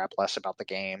give a crap less about the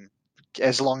game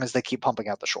as long as they keep pumping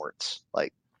out the shorts,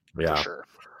 like for Yeah. sure.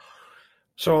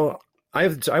 So I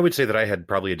would say that I had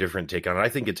probably a different take on it. I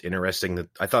think it's interesting that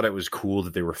I thought it was cool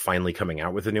that they were finally coming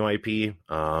out with a new IP.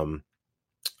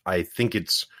 I think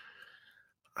it's,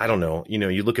 I don't know,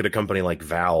 you look at a company like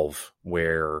Valve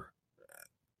where,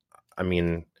 I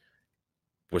mean,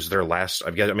 was their last,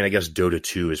 I guess Dota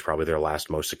 2 is probably their last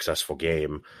most successful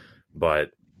game,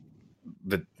 but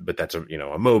that's a, a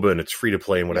MOBA and it's free to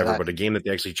play and Yeah, whatever, that but a game that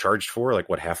they actually charged for, like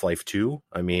what, Half-Life 2?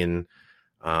 I mean,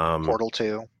 um, Portal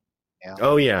 2. Yeah.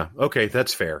 oh yeah, okay,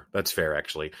 that's fair. That's fair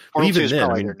actually. But Portal 2 even is then,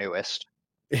 I probably their mean, newest.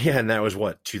 yeah, and that was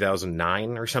what,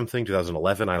 2009 or something,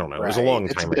 2011, I don't know. It was a Right. long It's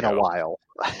time been a ago. while.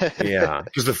 Yeah,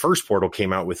 because the first Portal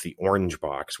came out with the orange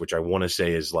box, which I want to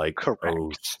say is like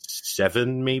oh Correct.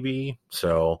 07 maybe.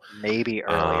 So, Maybe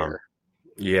um, earlier.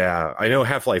 yeah, I know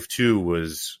Half-Life 2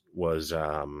 was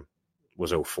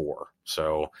oh 04.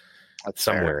 So That's fair.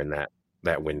 somewhere in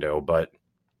that window, but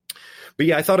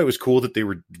yeah, I thought it was cool that they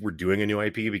were doing a new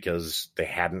IP because they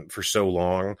hadn't for so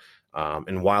long.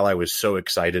 And while I was so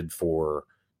excited for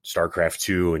StarCraft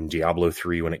 2 and Diablo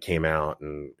 3 when it came out,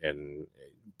 and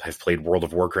have played World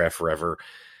of Warcraft forever,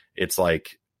 it's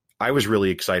like I was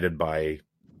really excited by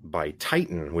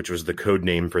Titan, which was the code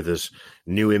name for this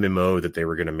new MMO that they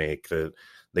were going to make, that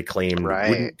they claimed Right.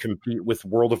 wouldn't compete with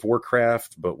World of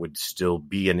Warcraft but would still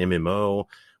be an MMO,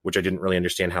 which I didn't really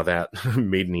understand how that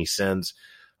made any sense.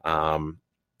 Um,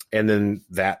 and then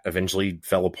that eventually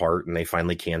fell apart and they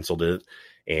finally canceled it.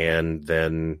 And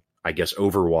then I guess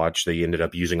Overwatch, they ended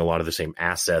up using a lot of the same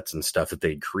assets and stuff that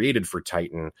they'd created for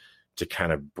Titan to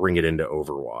kind of bring it into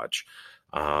Overwatch.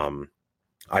 Um,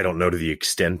 I don't know to the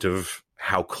extent of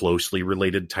how closely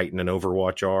related Titan and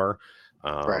Overwatch are,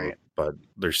 Right. but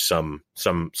there's some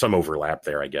overlap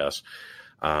there, I guess.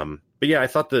 But yeah, I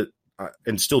thought that,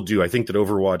 and still do. I think that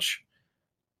Overwatch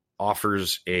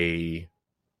offers a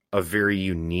very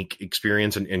unique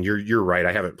experience, and you're right.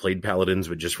 I haven't played Paladins,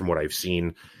 but just from what I've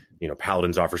seen,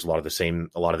 Paladins offers a lot of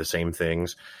the same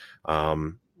things.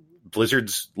 Um,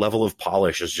 Blizzard's level of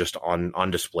polish is just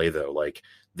on display though. Like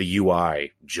the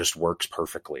UI just works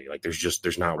perfectly. Like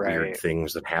there's not weird Right.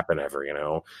 things that happen ever.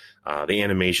 The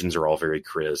animations are all very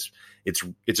crisp.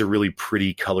 It's a really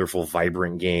pretty, colorful,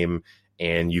 vibrant game,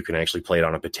 and you can actually play it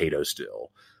on a potato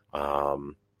still.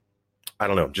 Um, I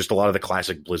don't know, just a lot of the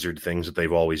classic Blizzard things that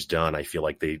they've always done. I feel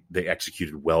like they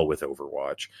executed well with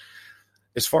Overwatch.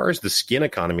 As far as the skin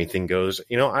economy thing goes,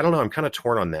 I don't know. I'm kind of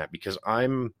torn on that because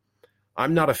I'm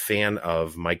not a fan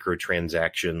of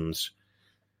microtransactions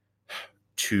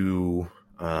to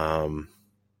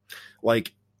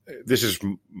like this is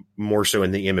more so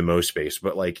in the MMO space,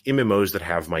 but like MMOs that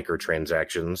have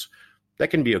microtransactions, that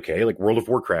can be okay. Like World of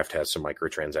Warcraft has some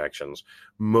microtransactions.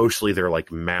 Mostly they're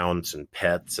like mounts and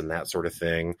pets and that sort of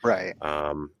thing. Right.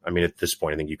 I mean, at this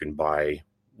point, I think you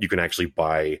can actually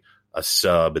buy a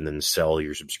sub and then sell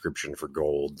your subscription for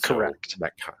gold. So Correct.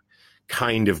 that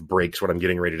kind of breaks what I'm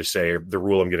getting ready to say, the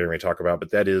rule I'm getting ready to talk about.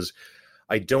 But that is,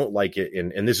 I don't like it.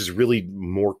 And this is really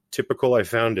more typical I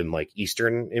found in like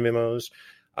Eastern MMOs,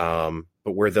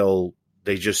 but where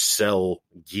they just sell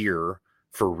gear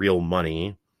for real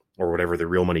money or whatever the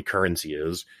real money currency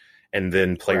is. And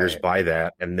then players Right. buy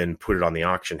that and then put it on the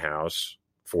auction house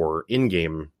for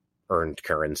in-game earned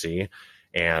currency.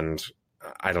 And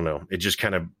I don't know, it just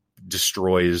kind of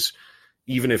destroys,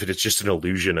 even if it's just an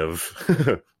illusion of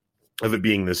of it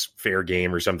being this fair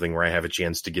game or something where I have a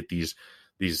chance to get these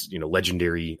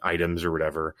legendary items or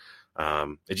whatever.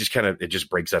 It just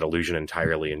breaks that illusion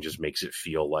entirely and just makes it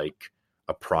feel like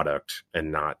a product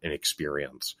and not an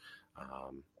experience.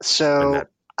 And So that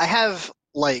I have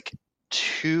like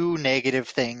two negative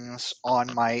things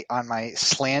on my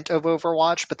slant of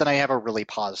Overwatch, but then I have a really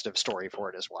positive story for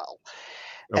it as well.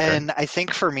 okay, And I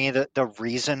think for me that the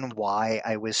reason why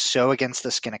I was so against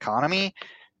the skin economy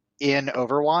in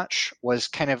Overwatch was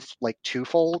kind of like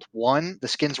twofold. One, the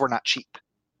skins were not cheap.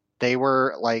 They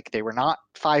were not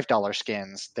 $5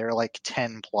 skins. They're like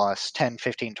 10 plus, 10,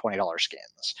 15, $20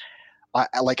 skins.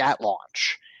 Like at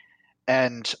launch.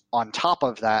 And on top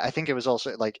of that, I think it was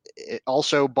also like it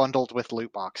also bundled with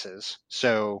loot boxes,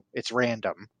 so it's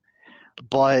random.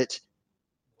 But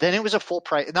then it was a full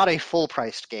price, not a full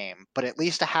priced game, but at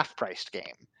least a half priced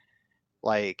game.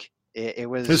 Like it It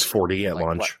was was 40 at like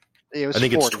what? launch. It I was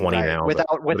think it's 40, 20 right? now, but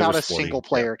it Without was a 40. single Yeah.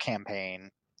 player campaign.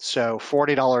 So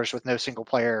 $40 with no single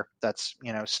player, that's,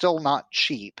 still not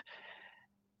cheap.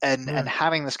 And Yeah.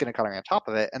 having the skin economy on top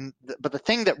of it. But the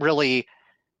thing that really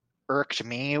irked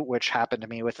me, which happened to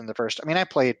me within the first, I mean, I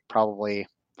played probably,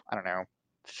 I don't know,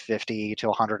 50 to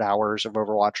 100 hours of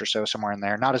Overwatch or so, somewhere in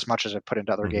there. Not as much as I put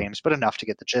into other Mhm. games, but enough to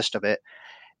get the gist of it.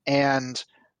 And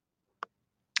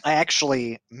I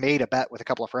actually made a bet with a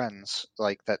couple of friends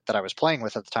like that I was playing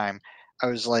with at the time. I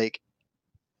was like,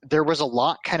 there was a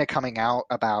lot kind of coming out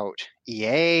about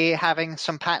EA having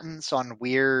some patents on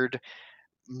weird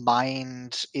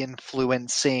mind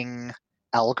influencing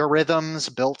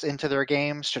algorithms built into their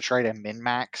games to try to min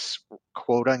max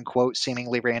quote unquote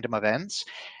seemingly random events.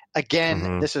 Again,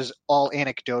 Mhm. this is all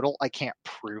anecdotal. I can't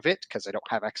prove it because I don't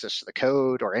have access to the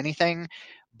code or anything.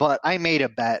 But I made a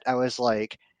bet. I was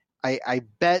like, I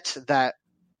bet that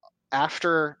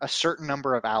after a certain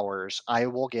number of hours, I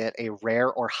will get a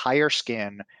rare or higher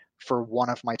skin for one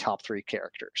of my top three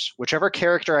characters. Whichever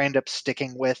character I end up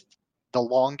sticking with the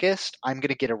longest, I'm going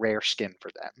to get a rare skin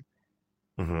for them.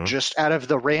 Mhm. Just out of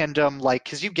the random, like,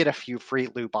 because you get a few free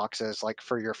loot boxes, like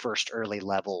for your first early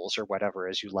levels or whatever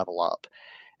as you level up.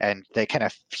 And they kind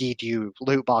of feed you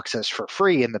loot boxes for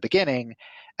free in the beginning,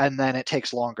 and then it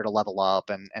takes longer to level up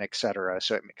and et cetera.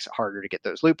 So it makes it harder to get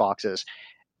those loot boxes.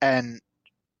 And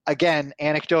again,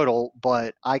 anecdotal,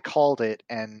 but I called it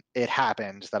and it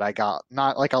happened that I got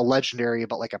not like a legendary,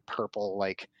 but like a purple,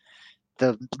 like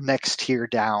the next tier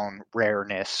down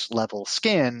rareness level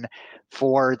skin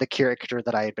for the character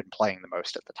that I had been playing the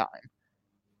most at the time.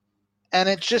 And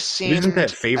it just But isn't that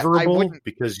seemed I favorable wouldn't.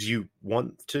 because you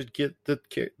want to get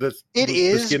It the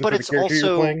is, skin but for the character you're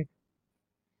playing?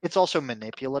 it's also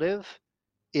manipulative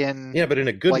in Yeah, but in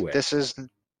a good like way. this is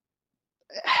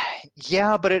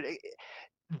yeah, but it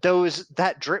those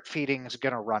that drip feeding is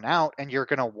going to run out and you're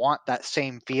going to want that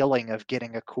same feeling of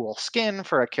getting a cool skin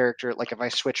for a character. Like if I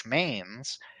switch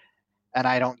mains and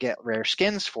I don't get rare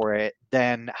skins for it,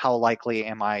 then how likely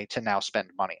am I to now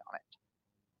spend money on it?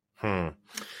 Hmm.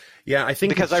 Yeah, I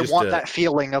think Because it's I just want a that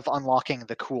feeling of unlocking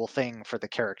the cool thing for the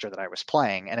character that I was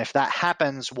playing. And if that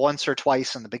happens once or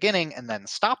twice in the beginning and then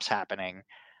stops happening,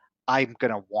 I'm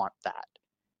going to want that.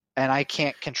 And I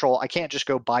can't just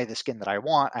go buy the skin that I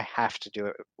want. I have to do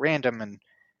it random. And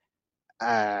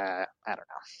I don't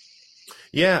know.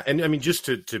 yeah, and I mean just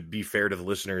to be fair to the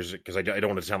listeners, because I don't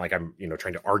want to sound like I'm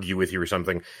trying to argue with you or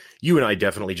something. You and I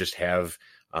definitely just have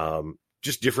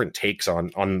just different takes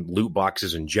on loot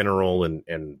boxes in general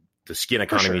and the skin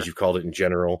For economy as sure. you've called it in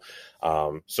general.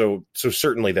 So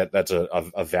certainly that's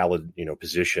a valid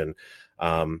position.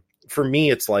 For me,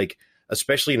 it's like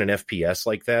especially in an FPS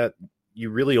like that, you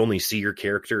really only see your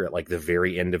character at like the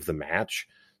very end of the match.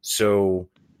 So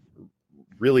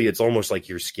really it's almost like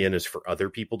your skin is for other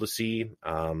people to see.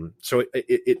 So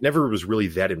it never was really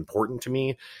that important to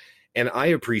me. And I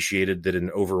appreciated that in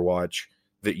Overwatch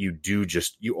that you do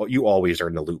just, you always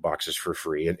earn the loot boxes for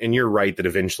free. And you're right that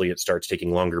eventually it starts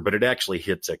taking longer, but it actually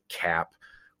hits a cap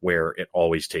where it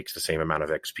always takes the same amount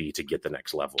of XP to get the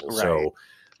next level. Right. So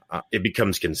it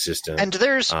becomes consistent.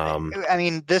 And I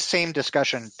mean, this same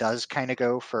discussion does kind of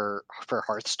go for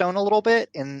Hearthstone a little bit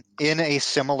in a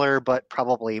similar but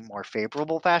probably more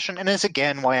favorable fashion. And it's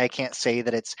again why I can't say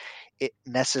that it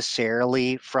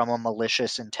necessarily from a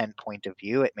malicious intent point of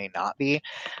view. It may not be,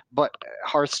 but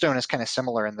Hearthstone is kind of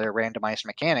similar in their randomized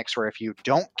mechanics, where if you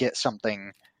don't get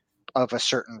something of a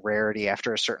certain rarity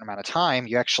after a certain amount of time,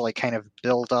 you actually kind of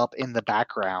build up in the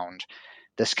background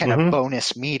this kind of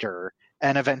bonus meter,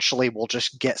 and eventually we'll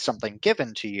just get something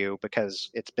given to you because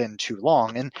it's been too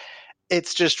long. And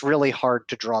it's just really hard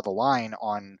to draw the line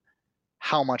on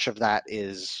how much of that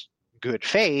is good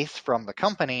faith from the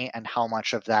company and how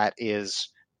much of that is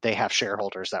they have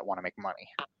shareholders that want to make money.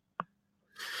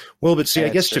 Well, but see, And I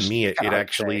guess to just me, it hard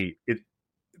to say. actually,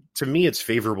 to me, it's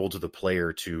favorable to the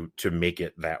player to make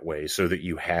it that way so that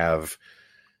you have,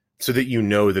 so that you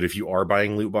know that if you are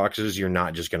buying loot boxes, you're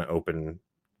not just going to open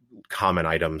common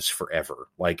items forever.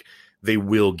 Like they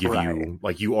will give Right. you,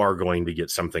 like you are going to get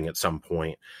something at some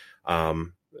point.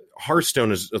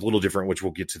 Hearthstone is a little different, which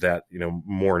we'll get to that,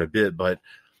 more in a bit. But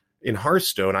in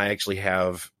Hearthstone, I actually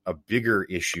have a bigger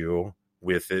issue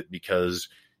with it because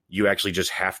you actually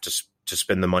just have to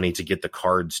spend the money to get the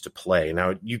cards to play.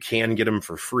 Now you can get them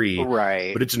for free,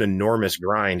 Right. but it's an enormous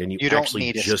grind and you don't actually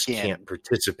need a just skin. can't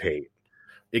participate.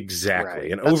 Exactly.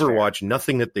 Right. And That's fair. Overwatch,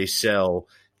 nothing that they sell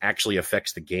actually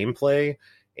affects the gameplay,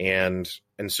 and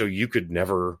so you could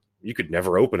never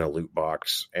open a loot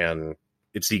box, and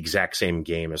it's the exact same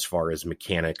game as far as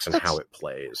mechanics and how That's it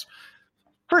plays.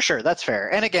 for sure. That's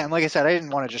fair. And again, like I said, I didn't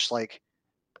want to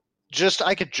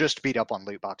I could just beat up on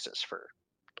loot boxes for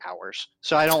hours.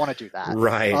 So I don't want to do that.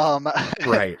 Right.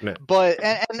 Right. But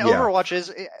Yeah.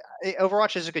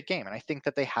 Overwatch is a good game, and I think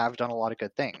that they have done a lot of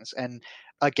good things. And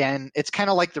again, it's kind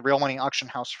of like the real money auction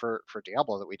house for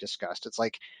Diablo that we discussed. It's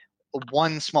like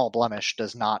one small blemish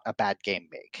does not a bad game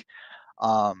make.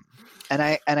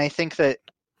 And I think that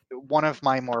one of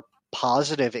my more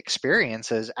positive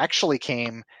experiences actually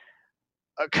came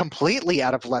completely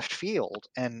out of left field,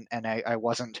 and I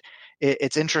wasn't.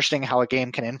 It's interesting how a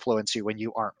game can influence you when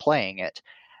you aren't playing it,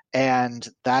 and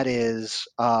that is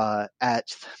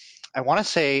at I want to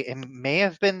say it may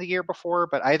have been the year before,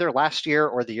 but either last year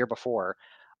or the year before,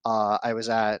 I was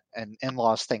at an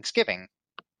in-laws Thanksgiving,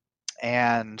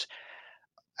 and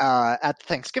at the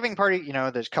Thanksgiving party,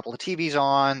 there's a couple of TVs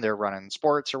on, they're running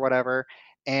sports or whatever,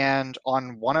 and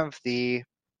on one of the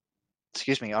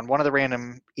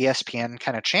random ESPN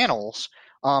kind of channels.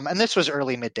 And this was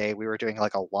early midday. We were doing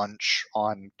like a lunch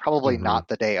on probably Mm-hmm. not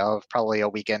the day of, probably a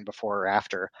weekend before or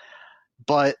after.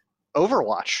 But there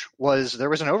was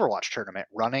an Overwatch tournament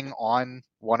running on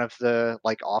one of the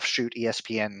like offshoot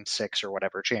ESPN 6 or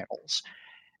whatever channels.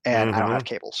 And I don't have Mm-hmm.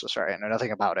 cable, so sorry, I know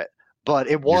nothing about it. But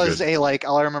it You're was good.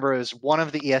 all I remember was one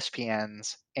of the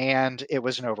ESPNs, and it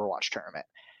was an Overwatch tournament.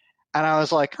 And I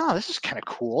was like, oh, this is kind of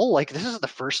cool. Like, this is the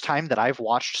first time that I've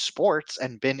watched sports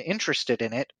and been interested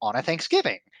in it on a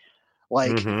Thanksgiving.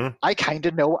 Like, Mm-hmm. I kind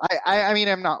of know. I mean,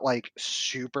 I'm not like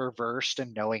super versed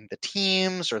in knowing the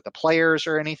teams or the players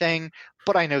or anything,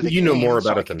 but I know the You know more game, so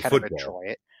about I it can than kind of football.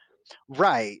 enjoy it.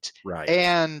 Right. Right.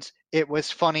 And it was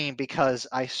funny because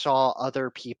I saw other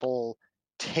people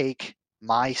take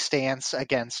my stance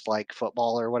against like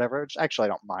football or whatever. Actually, I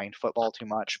don't mind football too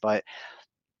much, but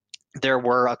there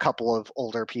were a couple of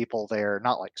older people there,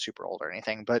 not like super old or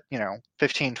anything, but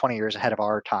 15, 20 years ahead of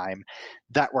our time,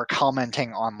 that were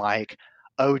commenting on like,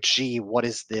 oh gee, what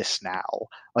is this now?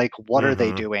 Like, what are they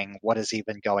Mm-hmm. doing? What is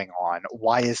even going on?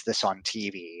 Why is this on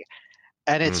TV?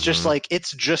 And it's just Mm-hmm. like,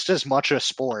 it's just as much a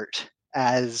sport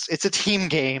as it's a team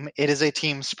game. It is a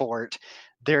team sport.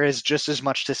 There is just as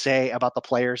much to say about the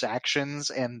players' actions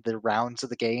and the rounds of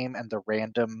the game and the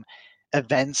random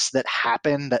events that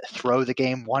happen that throw the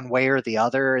game one way or the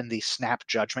other, and these snap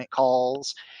judgment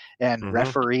calls and Mm-hmm.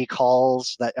 referee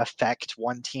calls that affect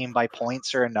one team by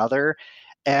points or another.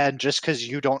 And just because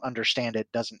you don't understand it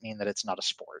doesn't mean that it's not a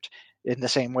sport. In the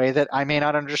same way that I may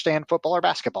not understand football or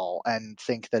basketball and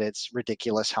think that it's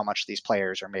ridiculous how much these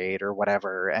players are made or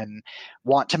whatever, and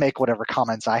want to make whatever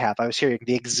comments I have. I was hearing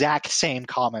the exact same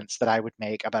comments that I would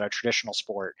make about a traditional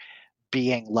sport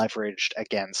being leveraged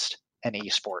against an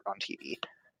esport on TV.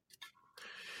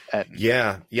 And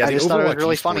Yeah. Yeah. I The just thought it was Overwatch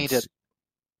really funny to. esports.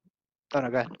 Oh, no,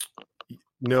 go ahead.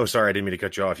 No, sorry, I didn't mean to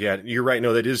cut you off. Yeah, you're right.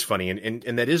 No, that is funny,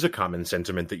 and that is a common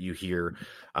sentiment that you hear,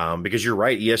 because you're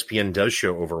right. ESPN does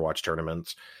show Overwatch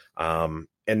tournaments, and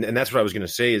that's what I was going to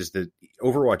say is that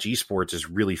Overwatch esports is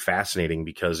really fascinating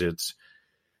because it's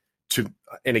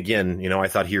and again, I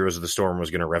thought Heroes of the Storm was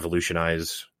going to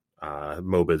revolutionize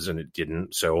MOBAs, and it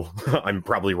didn't. So I'm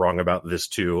probably wrong about this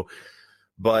too,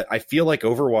 but I feel like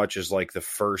Overwatch is like the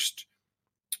first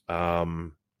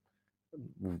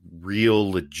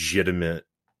real legitimate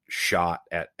shot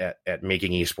at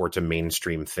making esports a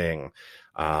mainstream thing.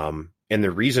 And the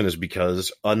reason is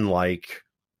because unlike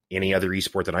any other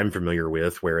esport that I'm familiar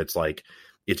with, where it's like,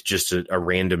 it's just a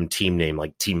random team name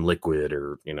like Team Liquid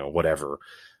or, whatever.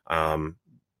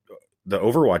 The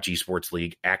Overwatch Esports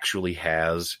League actually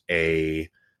has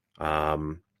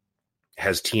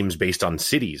has teams based on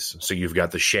cities. So you've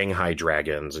got the Shanghai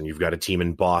Dragons, and you've got a team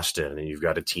in Boston, and you've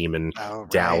got a team in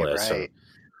Dallas. Right.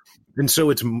 And so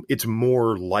it's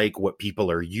more like what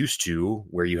people are used to,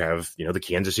 where you have, the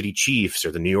Kansas City Chiefs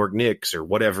or the New York Knicks or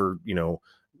whatever,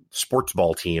 sports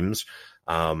ball teams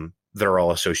that are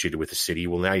all associated with the city.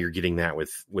 Well, now you're getting that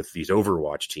with these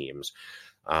Overwatch teams.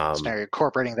 So now you're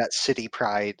incorporating that city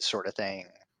pride sort of thing.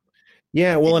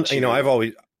 Yeah, well, and I've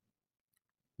always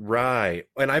right,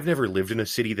 and I've never lived in a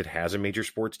city that has a major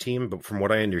sports team, but from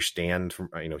what I understand from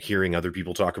hearing other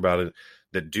people talk about it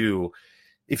that do,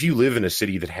 if you live in a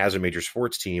city that has a major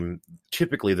sports team,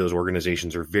 typically those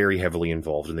organizations are very heavily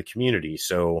involved in the community.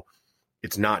 So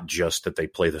it's not just that they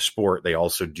play the sport; they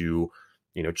also do,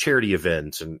 charity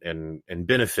events and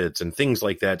benefits and things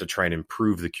like that to try and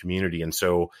improve the community. And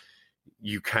so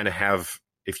you kind of have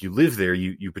if you live there,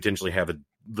 you potentially have a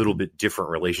little bit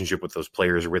different relationship with those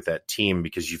players or with that team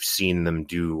because you've seen them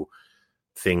do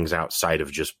things outside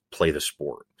of just play the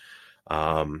sport.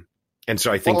 And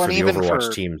so I think for the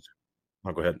Overwatch teams,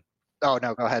 go ahead. Oh,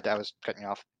 no, go ahead. I was cutting you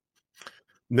off.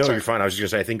 No, Sorry. You're fine. I was just going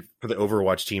to say, I think for the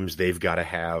Overwatch teams, they've got to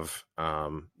have,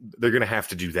 they're going to have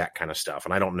to do that kind of stuff.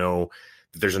 And I don't know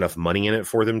that there's enough money in it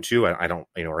for them to, I don't,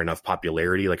 or enough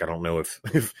popularity. Like, I don't know if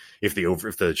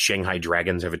the Shanghai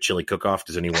Dragons have a chili cook-off,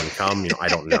 does anyone come? I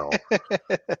don't know.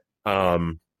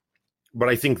 But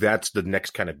I think that's the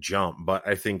next kind of jump. But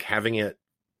I think having it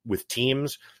with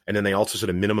teams, and then they also set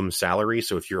a minimum salary.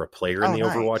 So if you're a player in the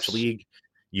Overwatch League,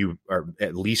 you are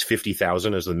at least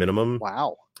 50,000 as the minimum.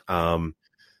 Wow.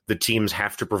 The teams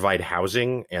have to provide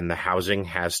housing, and the housing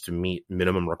has to meet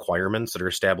minimum requirements that are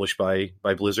established by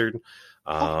Blizzard.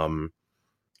 And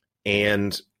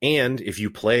if you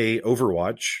play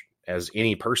Overwatch as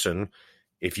any person,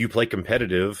 if you play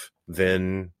competitive,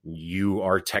 then you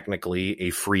are technically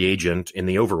a free agent in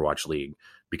the Overwatch League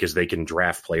because they can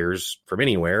draft players from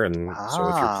anywhere. And so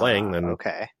if you're playing, then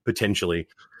potentially.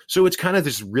 So it's kind of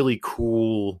this really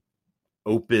cool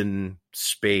open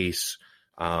space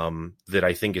that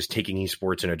I think is taking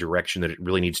esports in a direction that it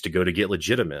really needs to go to get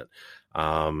legitimate.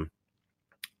 I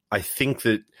think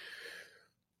that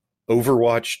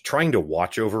Overwatch, trying to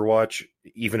watch Overwatch,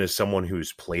 even as someone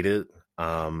who's played it,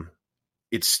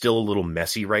 it's still a little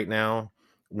messy right now.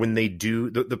 When they do,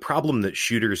 the problem that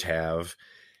shooters have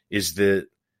is that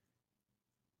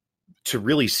to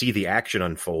really see the action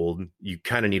unfold, you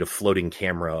kind of need a floating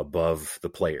camera above the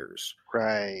players.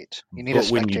 Right. You need a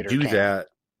spectator when you do that,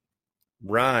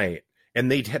 right.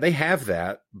 And they have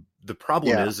that. The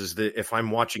problem is that if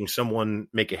I'm watching someone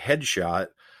make a headshot,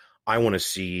 I want to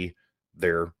see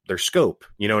their scope,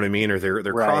 you know what I mean? Or their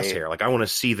crosshair. Like, I want to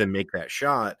see them make that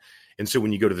shot. And so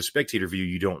when you go to the spectator view,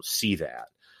 you don't see that.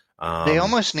 They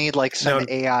almost need like some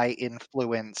AI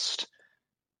influenced,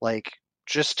 like,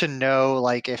 just to know,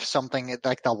 like, if something,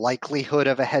 like the likelihood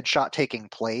of a headshot taking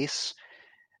place,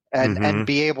 and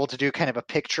be able to do kind of a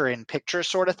picture in picture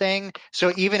sort of thing.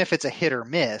 So even if it's a hit or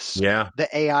miss, the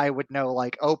AI would know,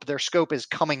 like, oh, their scope is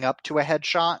coming up to a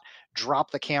headshot,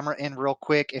 drop the camera in real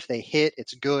quick. If they hit,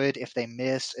 it's good. If they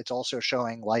miss, it's also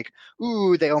showing like,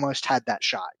 ooh, they almost had that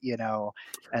shot,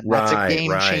 and that's a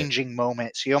game changing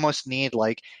moment. So you almost need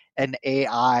like an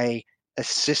AI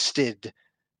assisted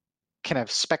kind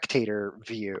of spectator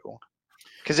view.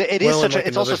 Because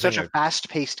it's also such a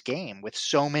fast-paced game with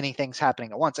so many things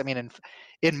happening at once. I mean,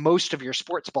 in most of your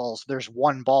sports balls, there's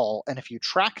one ball, and if you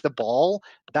track the ball,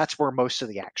 that's where most of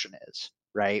the action is,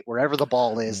 right? Wherever the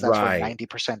ball is, that's where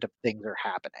 90% of things are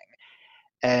happening.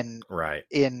 And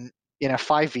in a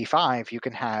 5v5, you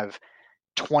can have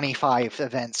 25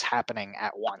 events happening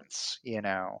at once,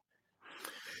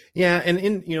 Yeah, and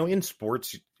in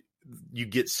sports, you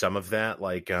get some of that,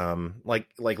 like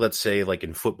let's say, like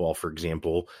in football, for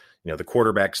example, the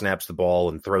quarterback snaps the ball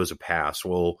and throws a pass.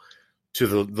 Well, to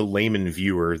the layman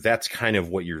viewer, that's kind of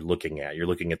what you're looking at. You're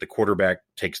looking at the quarterback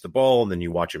takes the ball, and then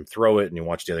you watch him throw it, and you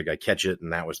watch the other guy catch it,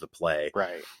 and that was the play.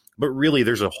 Right. But really,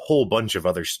 there's a whole bunch of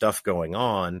other stuff going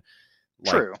on.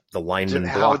 Like True. The lineman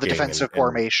blocking, how the defensive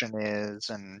formation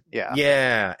is, and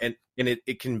and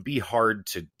it can be hard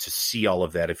to see all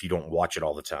of that if you don't watch it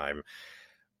all the time.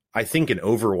 I think in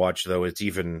Overwatch, though, it's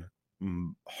even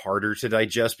harder to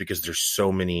digest because there's so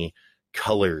many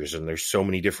colors and there's so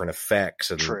many different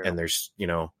effects, and there's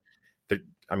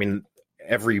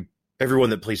everyone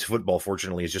that plays football,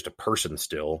 fortunately, is just a person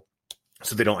still,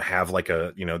 so they don't have like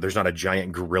there's not a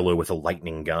giant gorilla with a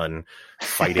lightning gun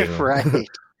fighting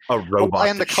a robot.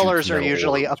 And the colors are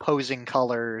usually opposing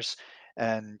colors,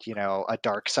 and a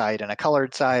dark side and a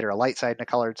colored side, or a light side and a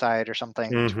colored side, or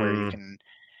something, where you can.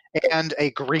 And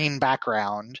a green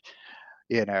background,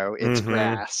 it's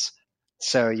grass.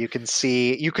 So you can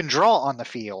draw on the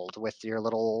field with your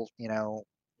little,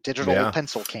 digital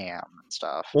pencil cam and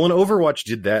stuff. Well, and Overwatch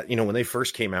did that, when they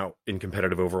first came out in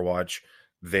competitive Overwatch,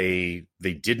 they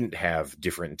didn't have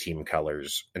different team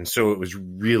colors. And so it was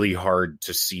really hard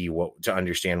to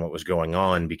understand what was going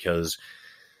on, because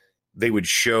they would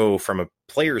show from a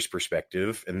player's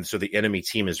perspective, and so the enemy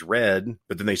team is red,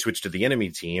 but then they switch to the enemy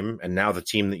team, and now the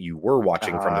team that you were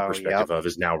watching from the perspective of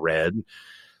is now red.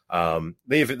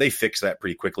 They fixed that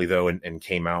pretty quickly, though, and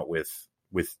came out with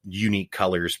unique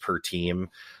colors per team,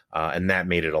 and that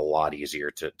made it a lot easier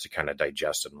to kind of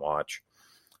digest and watch.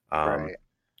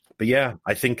 But yeah,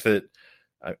 I think that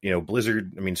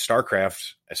Blizzard,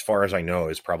 StarCraft, as far as I know,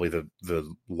 is probably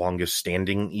the longest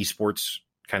standing esports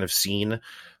kind of scene.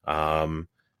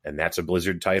 And that's a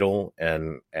Blizzard title.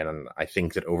 And I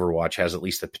think that Overwatch has at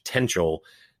least the potential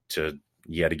to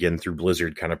yet again through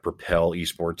Blizzard, kind of propel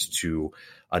esports to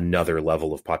another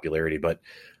level of popularity. But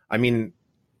I mean,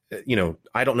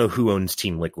 I don't know who owns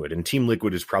Team Liquid, and Team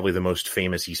Liquid is probably the most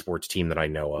famous esports team that I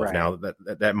know of. Right. Now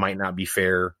that might not be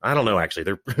fair. I don't know. Actually,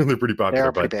 they're pretty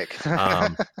popular. They're pretty big.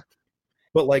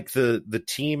 But like the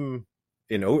team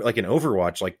in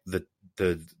Overwatch, like the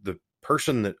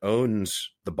person that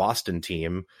owns the Boston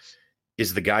team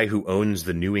is the guy who owns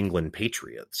the New England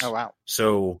Patriots. Oh wow!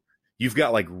 So you've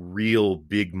got like real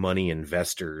big money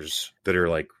investors that are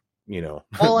like,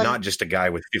 not just a guy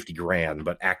with 50 grand,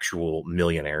 but actual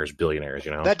millionaires, billionaires,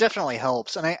 That definitely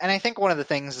helps. And I think one of the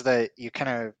things that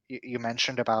you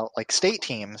mentioned about like state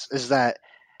teams is that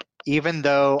even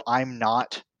though I'm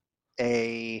not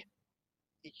a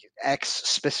X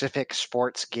specific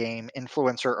sports game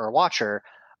influencer or watcher,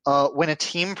 when a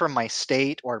team from my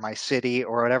state or my city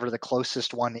or whatever the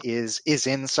closest one is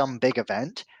in some big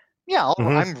event, yeah,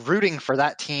 I'm rooting for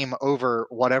that team over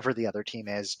whatever the other team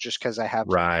is, just because I have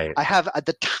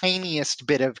the tiniest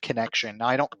bit of connection. Now,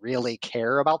 I don't really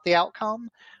care about the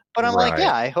outcome, but I'm like,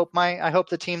 yeah, I hope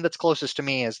the team that's closest to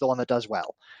me is the one that does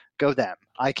well. Go them.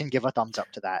 I can give a thumbs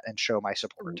up to that and show my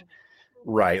support.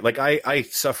 Right. Like I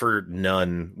suffer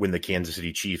none when the Kansas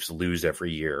City Chiefs lose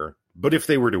every year, but if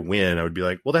they were to win, I would be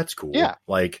like, well, that's cool. Yeah.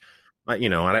 Like,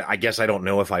 I guess I don't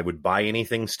know if I would buy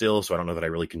anything still, so I don't know that I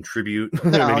really contribute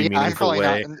in any meaningful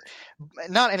way.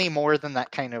 Not any more than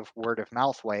that kind of word of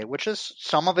mouth way, which is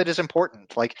some of it is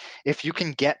important. Like if you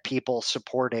can get people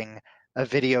supporting a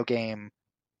video game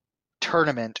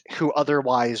tournament who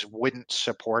otherwise wouldn't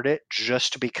support it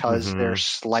just because they're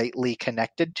slightly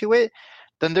connected to it,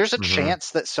 then there's a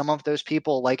chance that some of those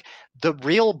people, like the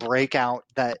real breakout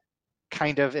that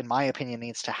kind of, in my opinion,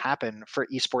 needs to happen for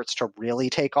esports to really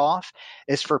take off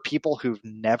is for people who've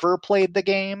never played the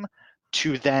game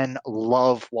to then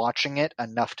love watching it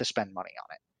enough to spend money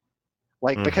on it.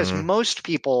 Like, because most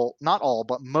people, not all,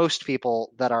 but most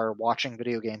people that are watching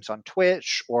video games on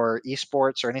Twitch or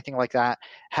esports or anything like that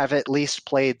have at least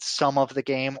played some of the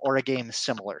game or a game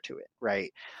similar to it,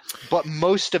 right? But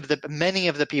many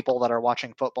of the people that are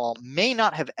watching football may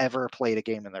not have ever played a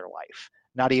game in their life,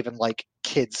 not even like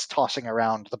kids tossing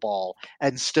around the ball,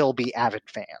 and still be avid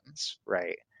fans,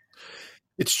 right?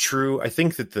 It's true. I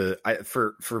think that the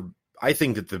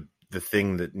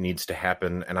thing that needs to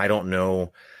happen, and I don't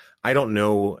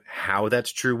know how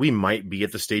that's true. We might be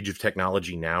at the stage of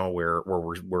technology now where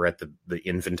we're at the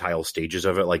infantile stages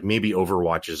of it. Like maybe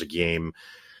Overwatch is a game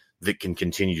that can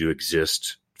continue to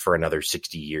exist for another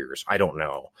 60 years. I don't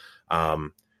know.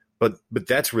 But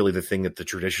that's really the thing that the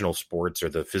traditional sports or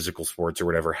the physical sports or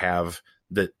whatever have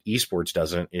that esports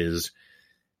doesn't, is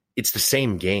it's the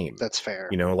same game. That's fair.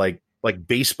 Like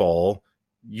baseball,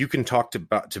 you can talk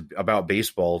about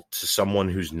baseball to someone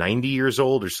who's 90 years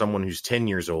old or someone who's 10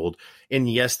 years old.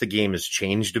 And yes, the game has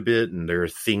changed a bit and there are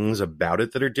things about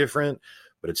it that are different,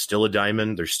 but it's still a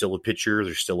diamond. There's still a pitcher.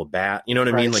 There's still a bat. You know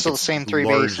what I mean? Like still the same three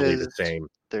bases. The same.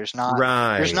 There's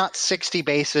not 60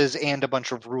 bases and a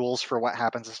bunch of rules for what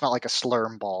happens. It's not like a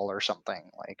slurm ball or something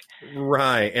like.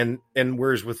 Right. And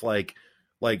whereas with like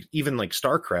even like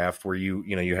StarCraft, where you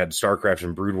had StarCraft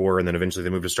and Brood War, and then eventually they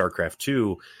moved to StarCraft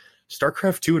 2.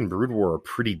 StarCraft 2 and Brood War are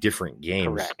pretty different games.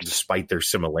 Correct. Despite their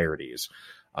similarities.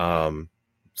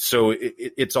 So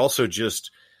it's also just,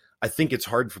 I think it's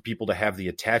hard for people to have the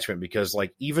attachment because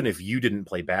like, even if you didn't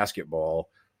play basketball,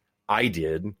 I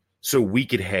did. So we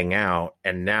could hang out,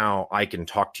 and now I can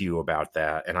talk to you about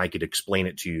that, and I could explain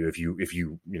it to you if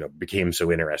you became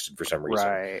so interested for some reason.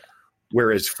 Right.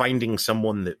 Whereas finding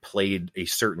someone that played a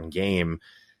certain game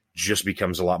just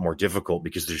becomes a lot more difficult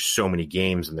because there's so many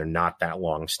games and they're not that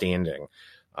long standing.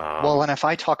 And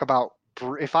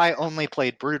if I only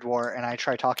played Brood War and I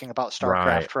try talking about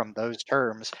StarCraft from those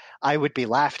terms, I would be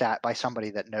laughed at by somebody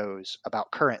that knows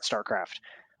about current StarCraft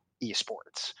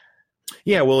esports.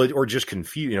 Yeah, well, or just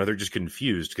confused. They're just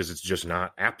confused because it's just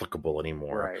not applicable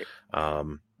anymore.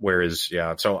 Right. Whereas,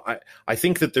 yeah. So I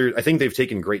think they've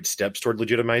taken great steps toward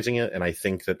legitimizing it, and I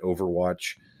think that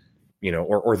Overwatch,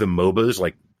 or the MOBAs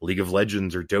like League of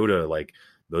Legends or Dota, like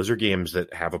those are games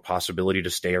that have a possibility to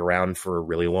stay around for a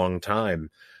really long time.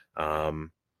 I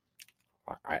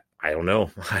don't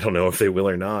know. I don't know if they will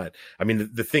or not. I mean,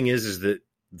 the thing is that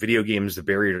video games, the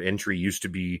barrier to entry used to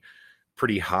be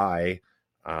pretty high.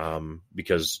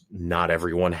 Because not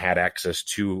everyone had access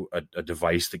to a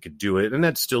device that could do it. And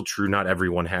that's still true. Not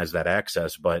everyone has that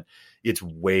access, but it's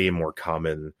way more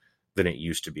common than it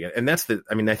used to be. And I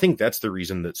think that's the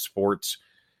reason that sports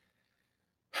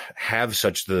have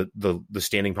such the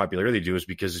standing popularity they do, is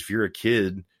because if you're a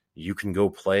kid, you can go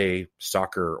play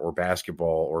soccer or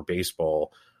basketball or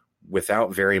baseball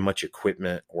without very much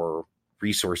equipment or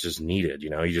resources needed.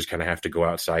 You just kind of have to go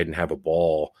outside and have a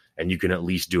ball, and you can at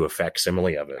least do a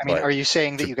facsimile of it. I mean, are you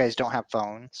saying that you guys don't have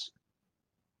phones?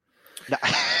 No.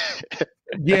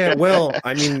 Yeah, well,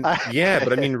 I mean, yeah,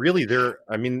 but I mean, really,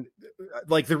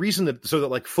 like the reason that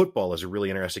like football is a really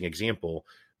interesting example,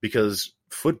 because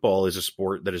football is a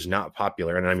sport that is not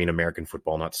popular, and I mean American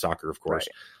football, not soccer, of course,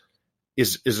 right,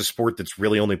 is a sport that's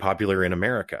really only popular in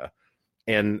America.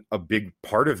 And a big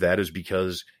part of that is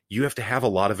because you have to have a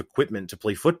lot of equipment to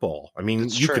play football. I mean,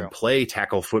 you could play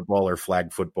tackle football or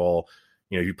flag football.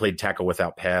 You played tackle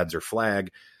without pads or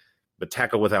flag, but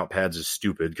tackle without pads is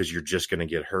stupid because you're just going to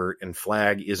get hurt, and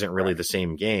flag isn't really the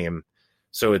same game.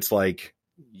 So it's like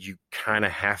you kind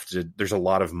of have to, there's a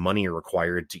lot of money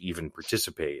required to even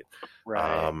participate.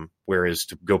 Right. Whereas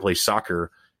to go play soccer,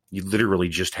 you literally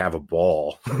just have a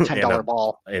ball. $10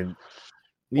 ball. And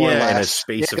in a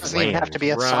space of land. It doesn't even have to be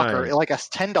a soccer. Like a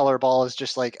 $10 ball is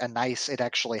just like it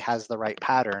actually has the right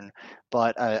pattern.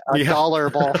 But a dollar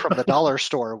ball from the dollar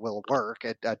store will work.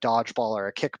 A dodgeball or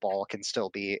a kickball can still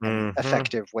be an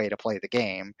effective way to play the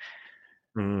game.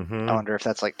 Mm-hmm. I wonder if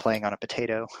that's like playing on a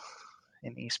potato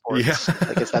in esports. Yeah.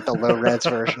 Like, is that the low res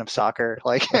version of soccer?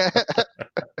 Like,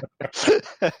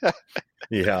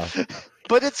 yeah.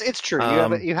 But it's true.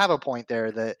 You have a point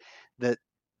there that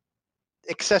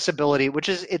accessibility, which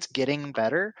is, it's getting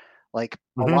better. Like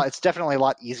it's definitely a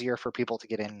lot easier for people to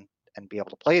get in and be able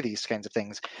to play these kinds of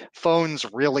things. Phones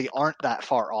really aren't that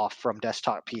far off from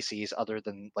desktop PCs, other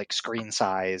than like screen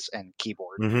size and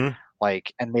keyboard,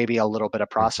 and maybe a little bit of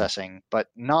processing, but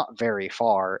not very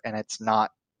far. And it's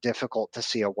not difficult to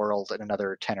see a world in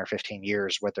another 10 or 15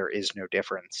 years where there is no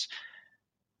difference.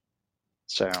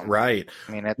 So, right.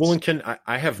 I mean, and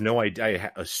I have no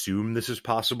idea. I assume this is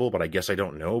possible, but I guess I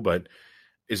don't know. But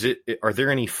are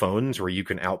there any phones where you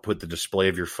can output the display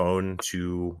of your phone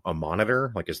to a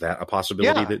monitor? Like, is that a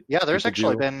possibility? Yeah, there's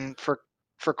actually been for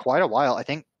quite a while. I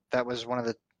think that was one of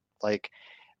the, like,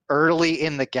 early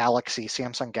in the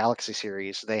Samsung Galaxy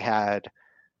series, they had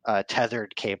a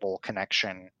tethered cable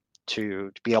connection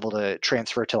to be able to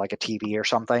transfer to like a TV or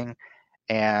something.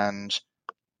 And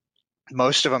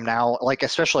most of them now, like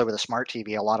especially with a smart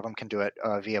TV, a lot of them can do it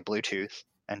via Bluetooth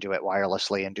and do it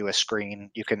wirelessly and do a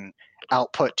screen. You can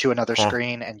output to another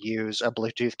screen and use a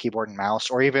Bluetooth keyboard and mouse,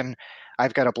 or even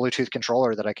I've got a Bluetooth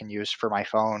controller that I can use for my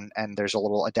phone, and there's a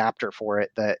little adapter for it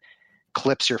that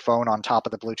clips your phone on top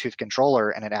of the Bluetooth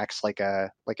controller, and it acts like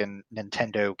a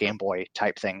Nintendo Game Boy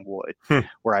type thing would,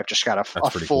 where I've just got a full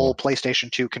cool PlayStation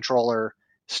 2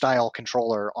 style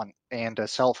controller on and a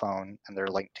cell phone, and they're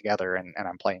linked together, and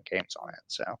I'm playing games on it.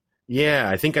 So yeah,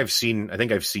 I think I've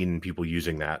seen people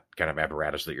using that kind of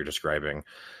apparatus that you're describing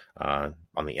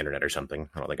on the internet or something.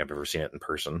 I don't think I've ever seen it in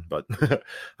person, but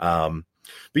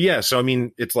yeah. So I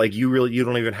mean, it's like you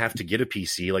don't even have to get a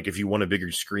PC. Like if you want a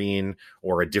bigger screen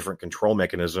or a different control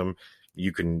mechanism,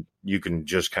 you can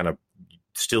just kind of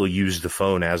still use the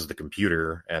phone as the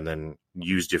computer, and then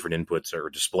use different inputs or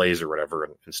displays or whatever,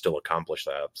 and still accomplish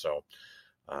that. So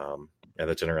yeah,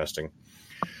 that's interesting.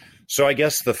 So I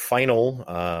guess the final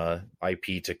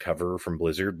IP to cover from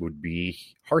Blizzard would be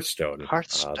Hearthstone.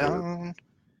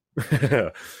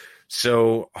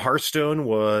 So Hearthstone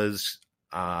was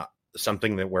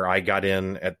something where I got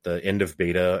in at the end of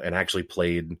beta and actually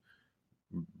played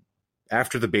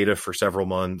after the beta for several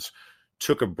months,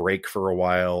 took a break for a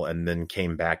while, and then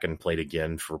came back and played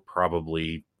again for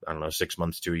probably, 6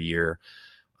 months to a year.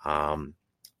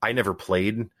 I never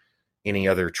played any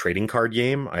other trading card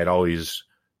game. I'd always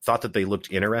thought that they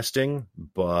looked interesting,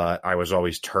 but I was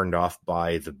always turned off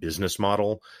by the business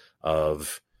model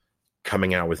of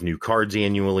coming out with new cards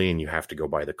annually, and you have to go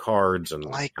buy the cards, and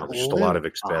just a lot of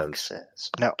expense.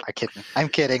 Boxes. No, I'm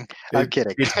kidding.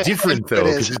 It's different though,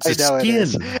 because it's a skin.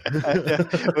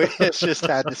 It's just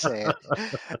had to say it.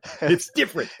 It's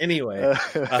different anyway.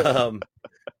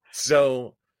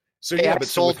 So hey, I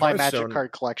sold my Magic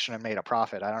card collection and made a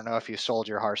profit. I don't know if you sold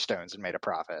your Hearthstones and made a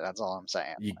profit. That's all I'm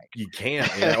saying. You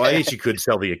can't. Well, I guess you could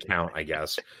sell the account, I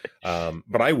guess.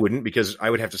 But I wouldn't, because I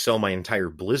would have to sell my entire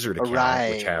Blizzard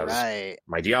account, which has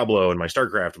my Diablo and my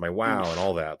StarCraft and my WoW and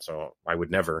all that. So I would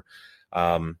never.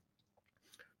 But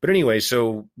anyway,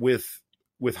 so with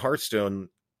Hearthstone,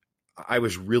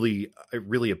 it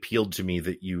really appealed to me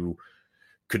that you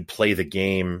could play the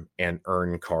game and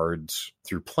earn cards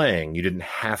through playing. You didn't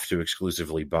have to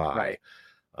exclusively buy.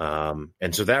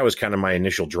 And so that was kind of my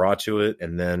initial draw to it.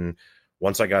 And then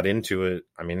once I got into it,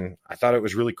 I mean, I thought it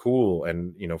was really cool.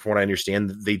 And, from what I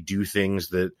understand, they do things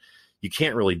that you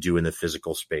can't really do in the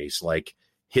physical space, like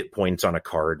hit points on a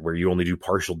card where you only do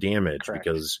partial damage. Correct.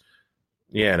 Because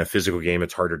Yeah, in a physical game,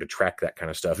 it's harder to track that kind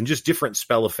of stuff, and just different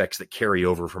spell effects that carry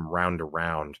over from round to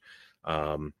round.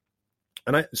 Um,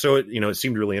 and so it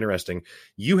seemed really interesting.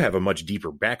 You have a much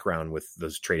deeper background with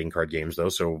those trading card games, though.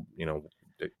 So,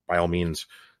 by all means,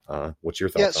 what's your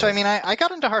Yeah, thoughts so on I it? mean, I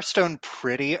got into Hearthstone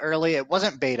pretty early. It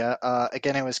wasn't beta.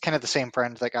 Again, it was kind of the same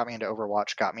friend that got me into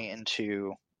Overwatch, got me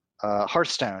into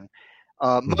Hearthstone.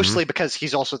 Mm-hmm. Mostly because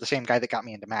he's also the same guy that got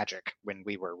me into Magic when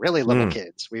we were really little Mm.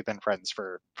 kids. We've been friends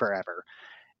for forever.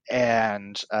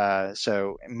 And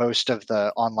so most of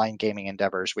the online gaming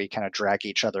endeavors, we kind of drag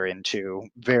each other into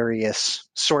various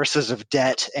sources of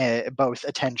debt, both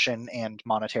attention and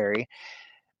monetary.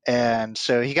 And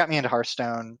so he got me into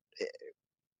Hearthstone.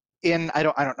 I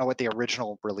don't know what the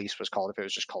original release was called, if it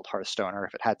was just called Hearthstone or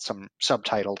if it had some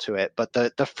subtitle to it. But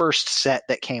the first set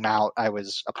that came out, I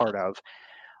was a part of,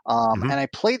 Mm-hmm. and I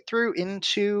played through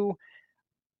into.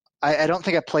 I don't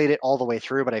think I played it all the way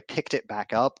through, but I picked it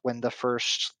back up when the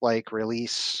first like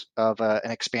release of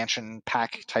an expansion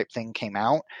pack type thing came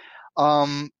out.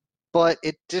 Um, but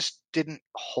it just didn't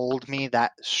hold me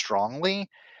that strongly.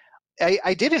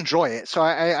 I did enjoy it, so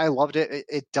I loved it.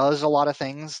 It does a lot of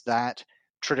things that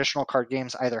traditional card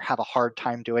games either have a hard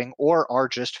time doing or are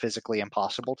just physically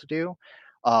impossible to do.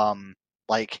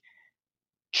 Like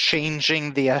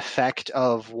changing the effect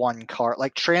of one card,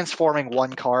 like transforming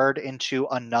one card into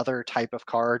another type of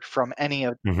card from any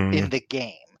of Mm-hmm. in the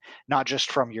game, not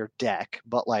just from your deck,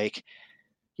 but like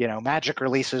Magic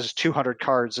releases 200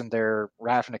 cards in their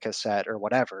Ravnica set or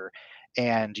whatever,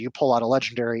 and you pull out a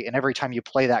legendary, and every time you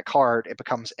play that card, it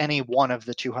becomes any one of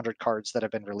the 200 cards that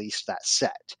have been released that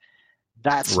set.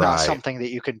 That's not Right. something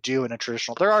that you can do in a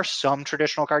traditional. There are some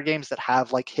traditional card games that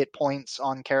have like hit points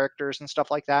on characters and stuff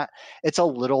like that. It's a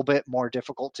little bit more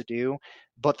difficult to do,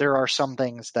 but there are some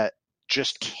things that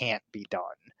just can't be done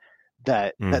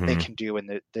that they Mm-hmm. can do in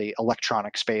the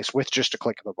electronic space with just a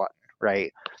click of a button,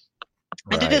 right?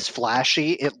 And it Right. is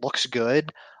flashy. It looks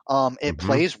good. It Mm-hmm.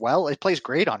 plays well. It plays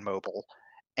great on mobile.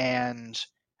 And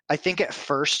I think at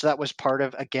first that was part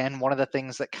of, again, one of the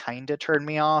things that kind of turned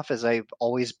me off is I've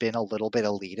always been a little bit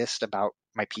elitist about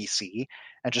my PC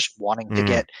and just wanting to Mm.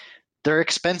 get they're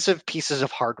expensive pieces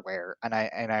of hardware, and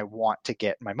I want to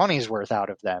get my money's worth out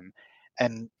of them.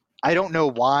 And I don't know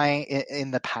why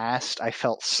in the past I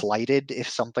felt slighted if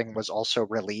something was also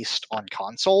released on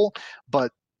console,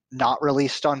 but not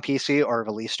released on PC or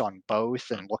released on both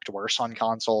and looked worse on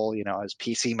console, as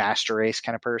PC master race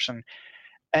kind of person.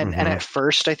 And Mm-hmm. at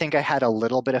first I think I had a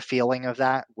little bit of feeling of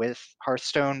that with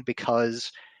Hearthstone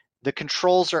because the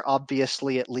controls are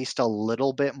obviously at least a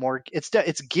little bit more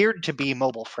it's geared to be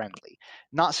mobile friendly.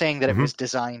 Not saying that it Mm-hmm. was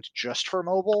designed just for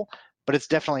mobile, but it's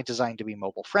definitely designed to be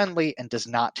mobile friendly and does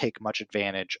not take much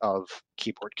advantage of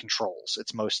keyboard controls.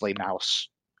 It's mostly mouse,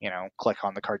 click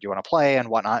on the card you want to play and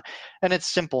whatnot. And it's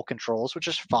simple controls, which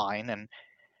is fine. And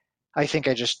I think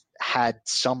I just had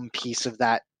some piece of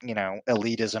that,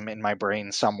 elitism in my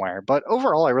brain somewhere. But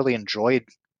overall, I really enjoyed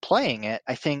playing it.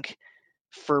 I think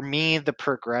for me, the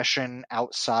progression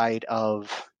outside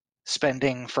of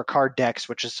spending for card decks,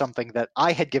 which is something that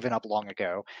I had given up long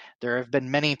ago, there have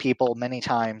been many people, many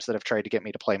times that have tried to get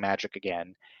me to play Magic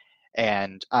again.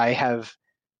 And I have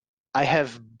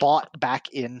bought back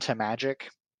into Magic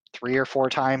 3 or 4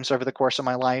 times over the course of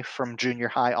my life from junior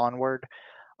high onward,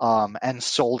 and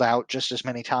sold out just as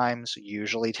many times,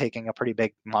 usually taking a pretty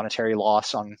big monetary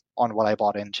loss on what I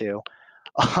bought into.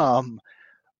 Um,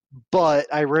 but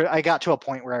I got to a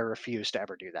point where I refused to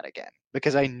ever do that again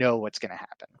because I know what's going to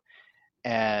happen.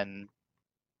 And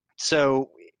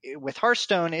so with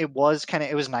Hearthstone, it was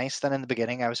nice that in the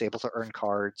beginning I was able to earn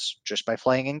cards just by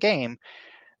playing in game,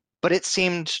 but it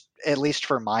seemed, at least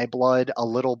for my blood, a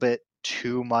little bit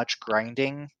too much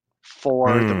grinding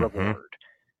for the Mm-hmm. reward.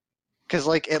 Because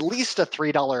like at least a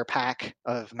 $3 pack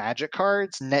of Magic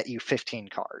cards net you 15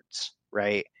 cards,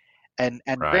 right? And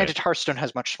Right. granted, Hearthstone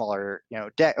has much smaller,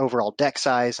 deck overall deck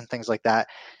size and things like that.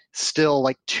 Still,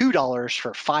 like $2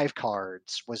 for 5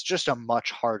 cards was just a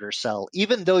much harder sell,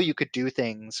 even though you could do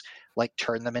things like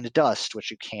turn them into dust,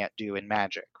 which you can't do in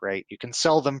Magic, right? You can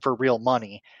sell them for real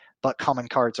money, but common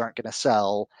cards aren't going to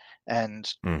sell,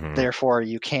 and Mm-hmm. therefore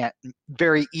you can't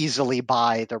very easily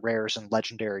buy the rares and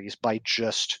legendaries by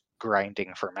just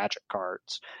grinding for Magic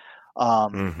cards.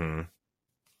 Um, Mm-hmm.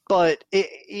 but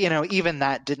even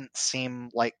that didn't seem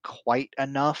like quite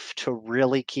enough to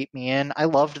really keep me in. I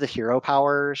loved the hero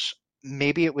powers.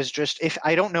 Maybe it was just, if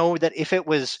I don't know that if it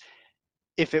was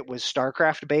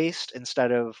StarCraft based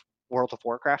instead of World of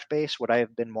Warcraft based, would I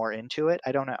have been more into it?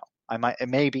 I don't know. I might, it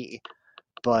may be,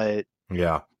 but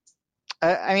Yeah.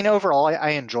 I mean, overall,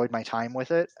 I enjoyed my time with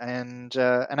it, and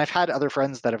I've had other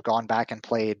friends that have gone back and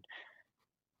played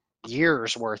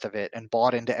years worth of it and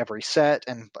bought into every set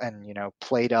and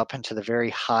played up into the very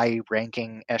high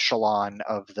ranking echelon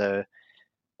of the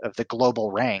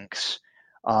global ranks.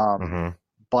 Mm-hmm.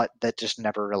 But that just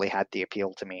never really had the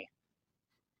appeal to me.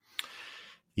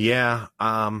 Yeah.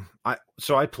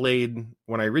 I played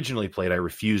when I originally played, I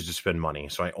refused to spend money.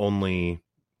 So I only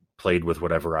played with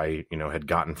whatever I, had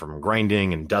gotten from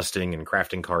grinding and dusting and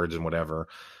crafting cards and whatever.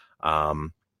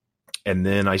 And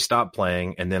then I stopped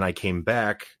playing, and then I came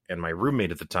back, and my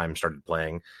roommate at the time started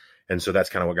playing. And so that's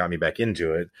kind of what got me back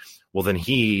into it. Well, then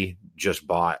he just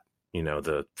bought,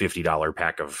 the $50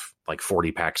 pack of like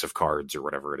 40 packs of cards or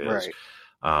whatever it is.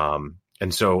 Right.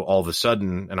 And so all of a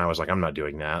sudden, and I was like, I'm not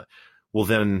doing that. Well,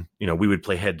 then, we would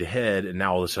play head to head, and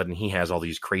now all of a sudden he has all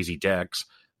these crazy decks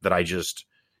that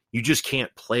you just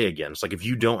can't play against. Like if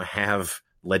you don't have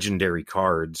legendary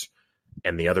cards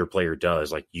and the other player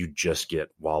does, like you just get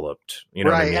walloped. You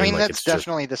know right. what I mean? I mean, like, that's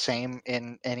definitely the same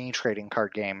in any trading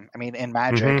card game. I mean, in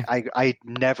Magic, Mm-hmm. I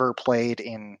never played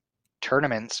in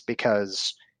tournaments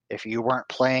because if you weren't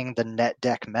playing the net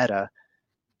deck meta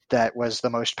that was the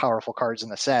most powerful cards in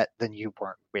the set, then you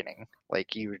weren't winning.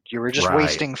 Like you were just Right.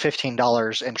 wasting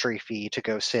 $15 entry fee to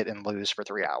go sit and lose for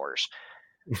 3 hours.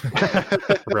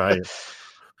 Right.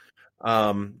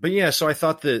 But yeah, so I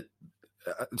thought that,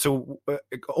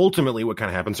 ultimately what kind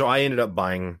of happened. So I ended up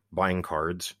buying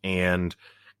cards and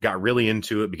got really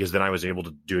into it because then I was able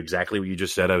to do exactly what you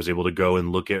just said. I was able to go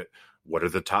and look at what are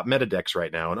the top meta decks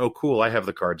right now. And, oh, cool, I have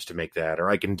the cards to make that,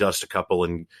 or I can dust a couple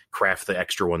and craft the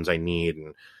extra ones I need.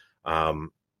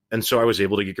 And so I was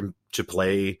able to get to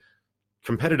play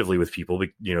competitively with people,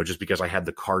 just because I had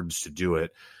the cards to do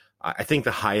it. I think the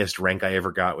highest rank I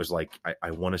ever got was like, I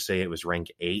want to say it was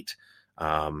rank 8,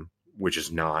 which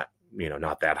is not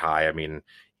that high. I mean,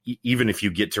 even if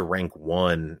you get to rank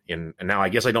 1 and now I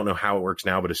guess I don't know how it works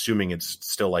now, but assuming it's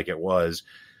still like it was,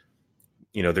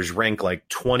 there's rank like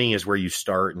 20 is where you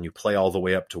start and you play all the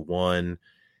way up to 1.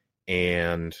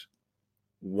 And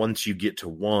once you get to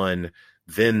 1,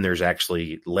 then there's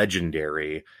actually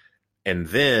legendary. And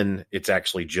then it's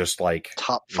actually just like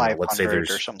top 500, let's say there's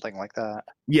or something like that.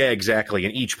 Yeah, exactly.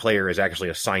 And each player is actually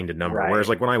assigned a number. Right. Whereas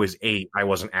like when I was 8, I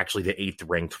wasn't actually the 8th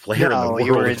ranked player in the world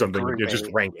you were or in something. group It's just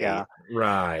 8. rank 8.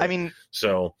 Right. I mean,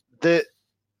 so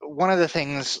one of the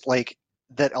things like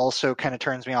that also kind of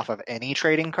turns me off of any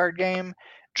trading card game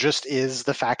just is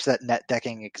the fact that net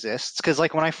decking exists. Because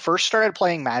like when I first started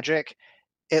playing Magic,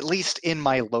 at least in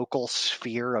my local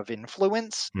sphere of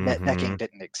influence, net decking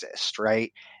didn't exist,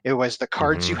 right? It was the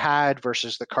cards you had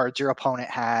versus the cards your opponent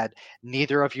had.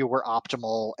 Neither of you were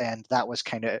optimal, and that was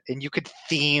and you could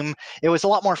theme. It was a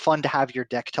lot more fun to have your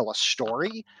deck tell a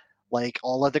story, like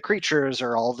all of the creatures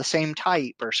are all the same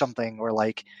type or something, or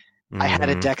like I had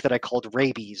a deck that I called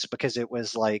Rabies because it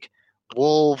was like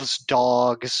wolves,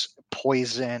 dogs,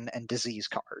 poison, and disease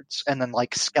cards, and then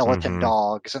like skeleton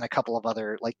dogs and a couple of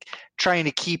other, like trying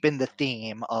to keep in the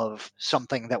theme of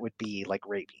something that would be like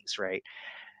rabies, right?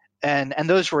 And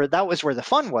that was where the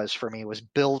fun was for me, was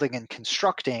building and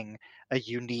constructing a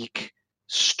unique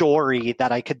story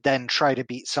that I could then try to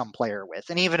beat some player with.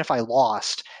 And even if I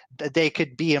lost, they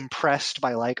could be impressed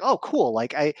by like, oh, cool,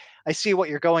 like I see what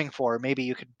you're going for. Maybe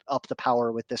you could up the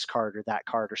power with this card or that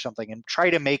card or something, and try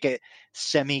to make it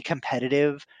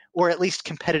semi-competitive, or at least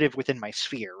competitive within my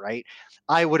sphere, right?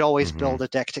 I would always build a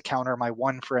deck to counter my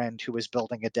one friend who was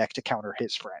building a deck to counter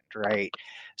his friend, right?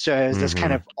 So it was this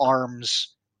kind of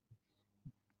arms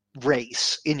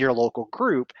race in your local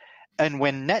group. And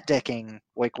when net decking,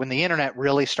 like when the internet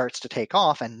really starts to take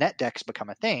off and net decks become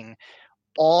a thing,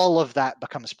 all of that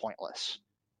becomes pointless.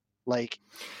 Like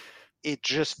it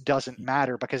just doesn't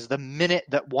matter, because the minute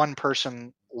that one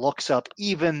person looks up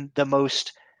even the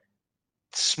most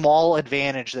small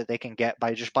advantage that they can get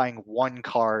by just buying one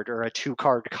card or a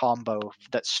 2-card combo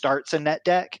that starts a net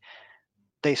deck,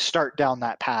 they start down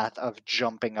that path of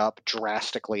jumping up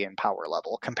drastically in power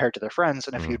level compared to their friends.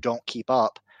 And if you don't keep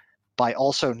up by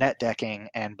also net decking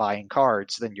and buying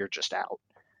cards, then you're just out.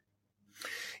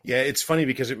 Yeah, it's funny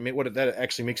because that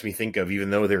actually makes me think of,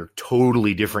 even though they're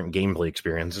totally different gameplay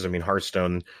experiences. I mean,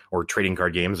 Hearthstone or trading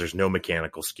card games, there's no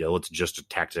mechanical skill. It's just a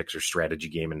tactics or strategy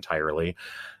game entirely.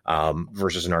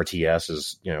 Versus an RTS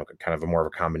is, kind of more of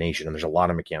a combination, and there's a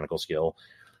lot of mechanical skill.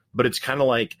 But it's kind of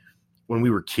like when we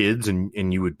were kids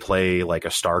and you would play like a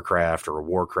StarCraft or a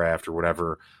Warcraft or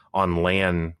whatever on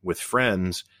LAN with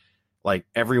friends, like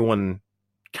everyone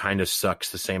kind of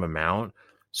sucks the same amount.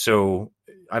 So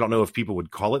I don't know if people would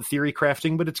call it theory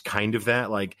crafting, but it's kind of that.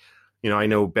 Like, I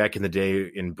know back in the day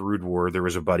in Brood War, there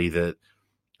was a buddy that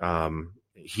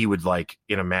he would, like,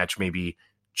 in a match maybe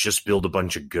just build a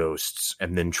bunch of ghosts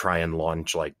and then try and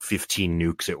launch like 15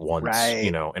 nukes at once, Right.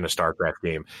 in a StarCraft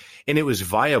game. And it was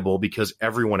viable because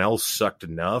everyone else sucked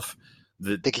enough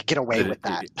that They could get away with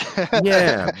that.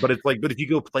 yeah, but it's like, but if you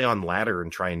go play on ladder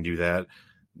and try and do that,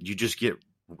 you just get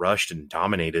rushed and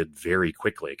dominated very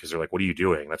quickly because they're like, "What are you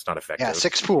doing? That's not effective." Yeah,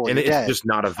 6 pool, and you're it's dead. just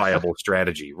not a viable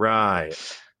strategy, right?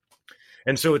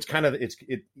 And so it's kind of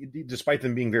despite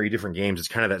them being very different games, it's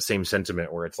kind of that same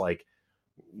sentiment where it's like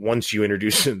once you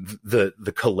introduce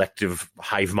the collective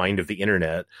hive mind of the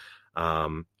internet,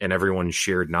 and everyone's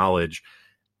shared knowledge,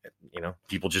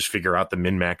 people just figure out the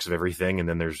min max of everything, and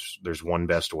then there's one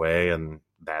best way, and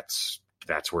that's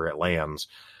where it lands,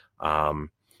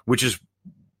 which is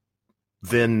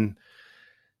then.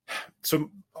 So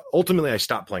ultimately, I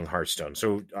stopped playing Hearthstone.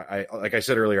 So I like I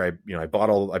said earlier, I bought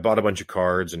a bunch of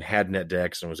cards and had net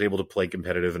decks and was able to play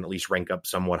competitive and at least rank up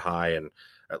somewhat high, and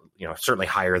certainly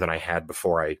higher than I had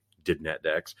before I did net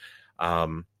decks.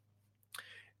 And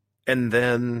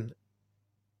then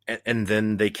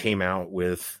they came out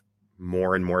with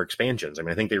more and more expansions. I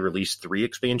mean, I think they released 3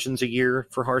 expansions a year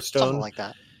for Hearthstone, Something like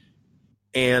that.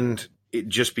 And it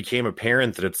just became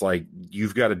apparent that it's like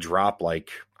you've got to drop like,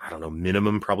 I don't know,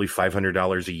 minimum probably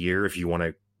 $500 a year if you want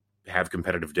to have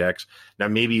competitive decks. Now,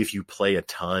 maybe if you play a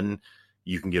ton,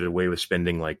 you can get away with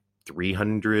spending like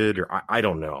 300, or I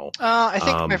don't know. I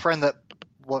think my friend that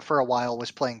for a while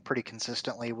was playing pretty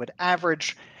consistently would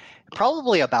average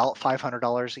probably about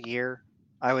 $500 a year,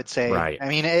 I would say. Right. I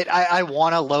mean, I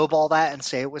want to lowball that and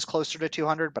say it was closer to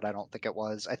 200, but I don't think it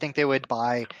was. I think they would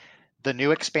buy the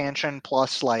new expansion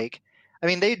plus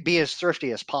they'd be as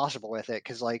thrifty as possible with it,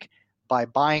 because by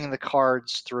buying the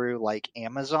cards through like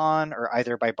Amazon, or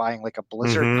either by buying like a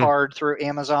Blizzard card through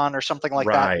Amazon or something like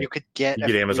that, you could get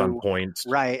Amazon points,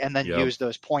 right, and then use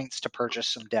those points to purchase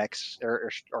some decks or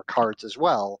cards as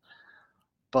well.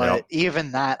 But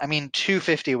even that, I mean,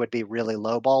 250 would be really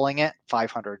lowballing it.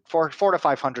 500, 400 to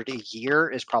 500 a year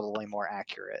is probably more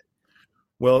accurate.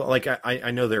 Well, like I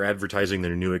know they're advertising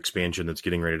their new expansion that's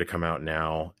getting ready to come out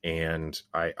now, and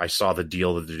I saw the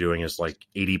deal that they're doing is like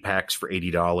 80 packs for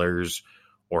 $80,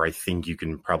 or I think you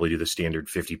can probably do the standard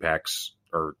 50 packs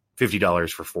or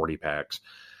 $50 for 40 packs.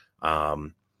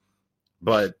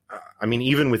 But I mean,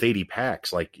 even with 80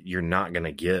 packs, like you're not going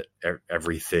to get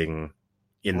everything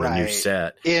in the new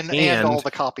set and all the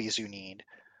copies you need.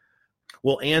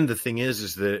 Well, and the thing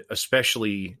is that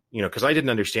especially, because I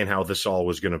didn't understand how this all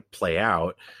was going to play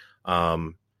out.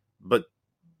 But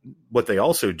what they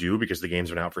also do, because the game's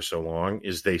been out for so long,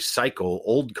 is they cycle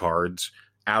old cards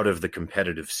out of the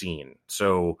competitive scene.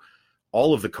 So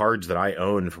all of the cards that I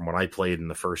own from when I played in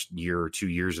the first year or 2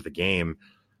 years of the game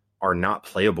are not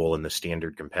playable in the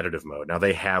standard competitive mode. Now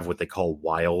they have what they call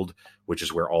wild, which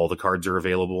is where all the cards are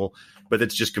available, but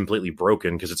it's just completely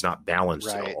broken because it's not balanced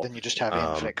at all. Then you just have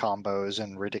infinite combos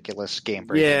and ridiculous game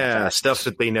breaking effects. Stuff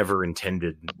that they never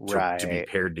intended to be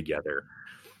paired together.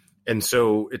 And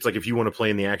so it's like, if you want to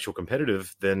play in the actual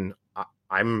competitive, then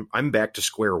I'm back to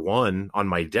square one on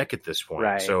my deck at this point.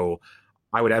 Right. So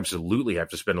I would absolutely have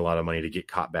to spend a lot of money to get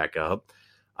caught back up.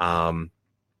 And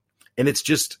it's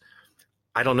just,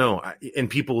 I don't know. And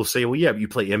people will say, well, yeah, you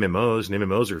play MMOs, and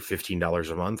MMOs are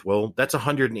 $15 a month. Well, that's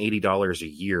 $180 a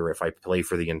year if I play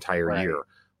for the entire year.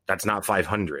 That's not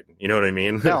 $500. You know what I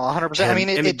mean? No, 100%. I mean,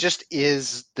 it just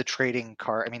is the trading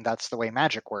card. I mean, that's the way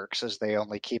Magic works, is they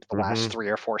only keep the last 3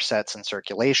 or 4 sets in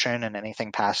circulation, and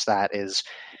anything past that is,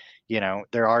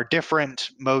 there are different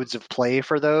modes of play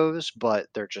for those, but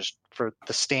they're just, for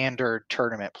the standard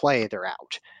tournament play, they're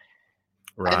out.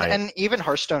 Right. And even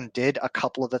Hearthstone did a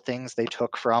couple of the things they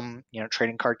took from,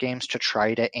 trading card games to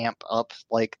try to amp up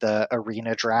like the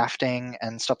arena drafting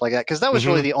and stuff like that. Because that was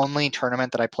really the only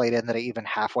tournament that I played in that I even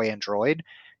halfway enjoyed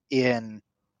in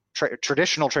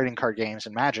traditional trading card games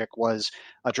and Magic, was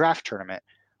a draft tournament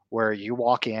where you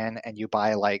walk in and you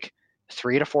buy like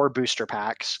 3 to 4 booster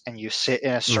packs, and you sit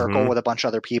in a circle with a bunch of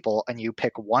other people, and you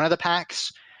pick one of the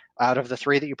packs out of the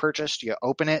 3 that you purchased. You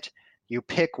open it, you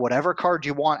pick whatever card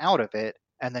you want out of it,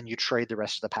 and then you trade the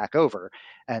rest of the pack over,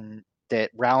 and that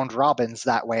round robins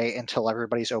that way until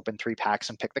everybody's opened 3 packs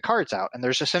and pick the cards out. And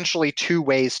there's essentially 2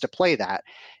 ways to play that,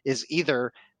 is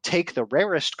either take the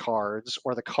rarest cards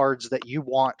or the cards that you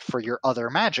want for your other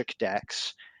Magic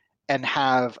decks and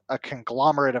have a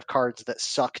conglomerate of cards that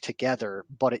suck together,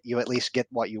 but you at least get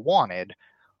what you wanted,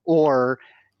 or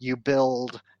you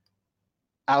build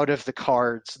out of the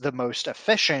cards the most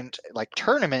efficient, like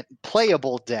tournament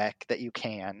playable deck that you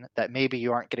can, that maybe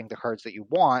you aren't getting the cards that you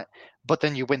want, but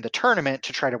then you win the tournament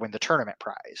to try to win the tournament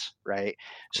prize, right?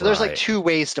 So there's like 2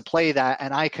 ways to play that,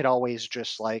 and I could always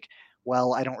just like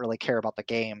well, I don't really care about the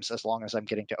games as long as I'm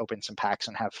getting to open some packs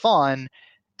and have fun.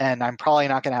 And I'm probably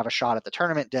not going to have a shot at the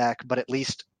tournament deck, but at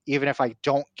least even if I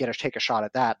don't get to take a shot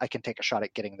at that, I can take a shot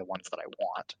at getting the ones that I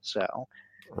want. So,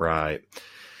 Right.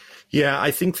 Yeah,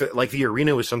 I think that like the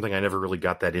arena was something I never really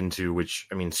got that into, which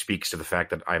I mean speaks to the fact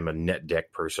that I'm a net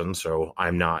deck person, so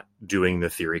I'm not doing the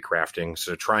theory crafting.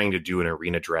 So trying to do an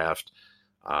arena draft,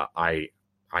 I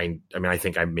mean I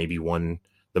think I maybe won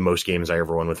the most games I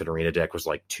ever won with an arena deck was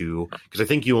like 2, because I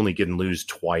think you only can lose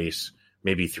twice,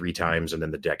 maybe 3 times, and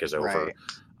then the deck is over.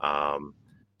 right.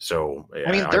 So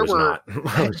I mean, I there was were not.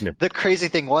 I was, the crazy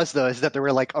thing was though is that there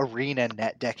were like arena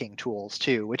net decking tools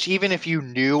too, which even if you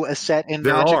knew a set in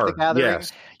there Magic the are, Gathering,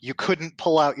 yes, you couldn't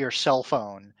pull out your cell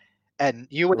phone, and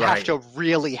you would have right. to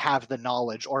really have the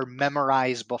knowledge or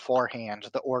memorize beforehand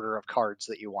the order of cards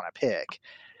that you want to pick.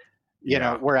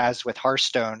 Yeah. Whereas with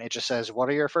Hearthstone, it just says, "What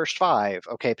are your first 5?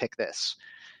 Okay, pick this."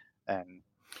 And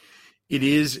It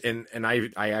is, and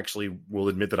I actually will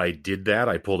admit that I did that.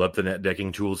 I pulled up the net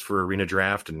decking tools for Arena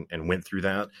Draft and went through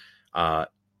that.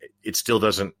 It still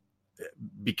doesn't,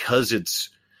 because it's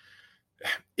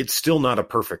still not a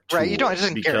perfect tool. right, it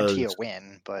doesn't guarantee a because,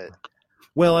 win, but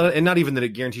well, and not even that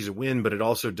it guarantees a win, but it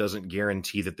also doesn't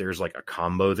guarantee that there's like a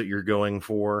combo that you're going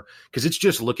for, because it's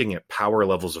just looking at power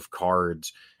levels of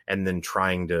cards and then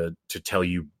trying to tell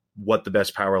you what the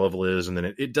best power level is, and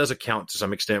then it does account to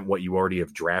some extent what you already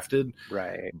have drafted,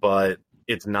 right, but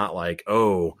it's not like,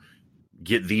 oh,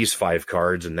 get these 5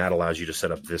 cards and that allows you to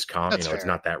set up this comp. that's fair. It's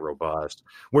not that robust.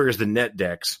 Whereas the net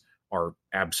decks are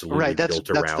absolutely right. That's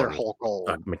built around their whole goal,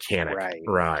 a mechanic,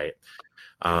 right.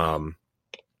 But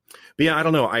yeah, I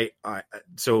don't know.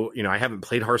 So I haven't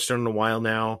played Hearthstone in a while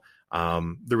now.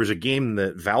 There was a game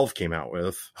that Valve came out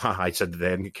with. I said that they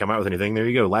hadn't come out with anything. There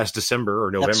you go. Last December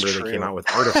or November, they came out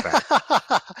with Artifact.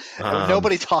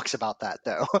 Nobody talks about that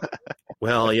though.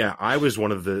 Well, yeah, I was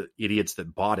one of the idiots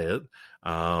that bought it,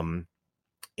 and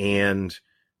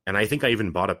I think I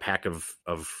even bought a pack of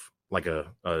like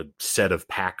a set of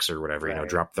packs or whatever. Right.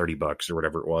 Dropped $30 or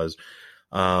whatever it was.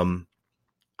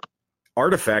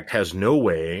 Artifact has no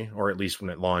way, or at least when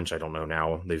it launched, I don't know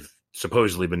now. They've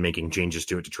supposedly been making changes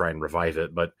to it to try and revive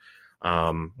it, but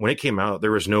when it came out,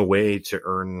 there was no way to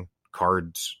earn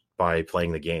cards by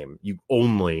playing the game. You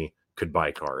only could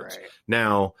buy cards. Right.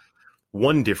 Now,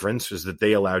 one difference is that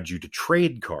they allowed you to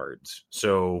trade cards,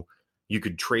 so you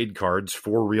could trade cards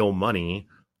for real money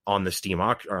on the Steam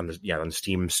on the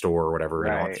Steam store or whatever,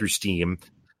 right. Through Steam,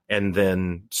 and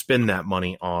then spend that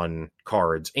money on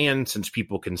cards. And since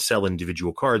people can sell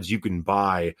individual cards, you can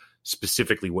buy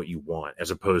specifically what you want,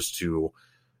 as opposed to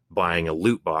buying a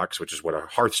loot box, which is what a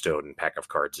Hearthstone pack of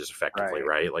cards is effectively,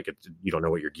 right? Like you don't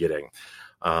know what you're getting.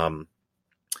 And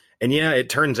yeah, it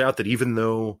turns out that even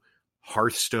though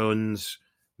Hearthstone's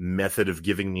method of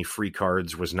giving me free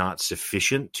cards was not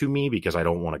sufficient to me, because I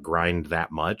don't want to grind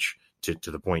that much to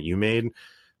the point you made,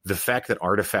 the fact that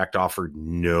Artifact offered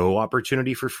no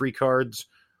opportunity for free cards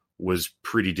was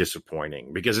pretty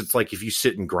disappointing, because it's like if you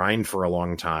sit and grind for a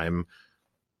long time,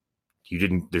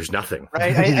 there's nothing.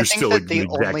 Right. I think that the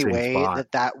only way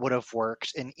that would have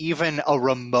worked, and even a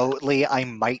remotely I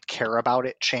might care about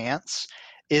it chance,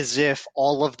 is if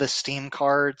all of the Steam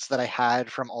cards that I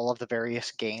had from all of the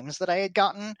various games that I had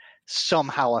gotten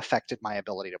somehow affected my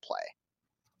ability to play.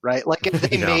 Right? Like if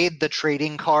they made the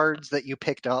trading cards that you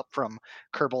picked up from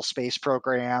Kerbal Space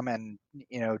Program and,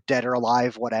 Dead or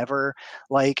Alive, whatever,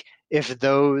 like if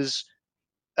those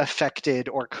affected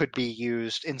or could be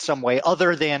used in some way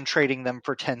other than trading them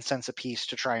for 10 cents a piece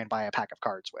to try and buy a pack of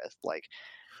cards with, like.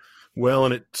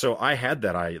 Well, so I had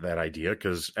that idea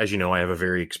because, as you know, I have a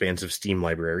very expansive Steam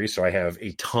library, so I have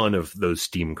a ton of those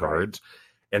Steam cards.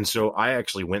 Right. And so I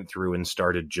actually went through and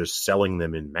started just selling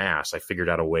them in mass. I figured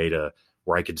out a way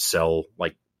where I could sell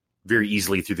like very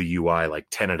easily through the UI, like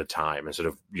 10 at a time instead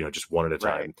of, just one at a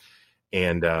time. Right.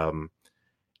 And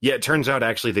yeah, it turns out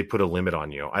actually they put a limit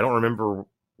on you. I don't remember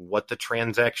what the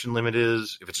transaction limit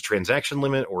is, if it's a transaction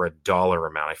limit or a dollar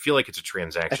amount. I feel like it's a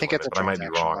transaction limit. I think it's a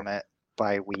transaction limit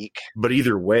by week. But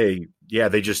either way, yeah,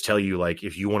 they just tell you, like,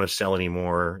 if you want to sell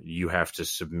anymore, you have to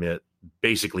submit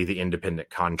basically the independent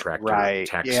contractor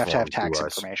tax. You have to have tax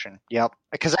information. Yep.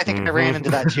 Because I think I ran into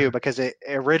that too, because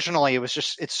originally it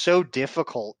was it's so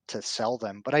difficult to sell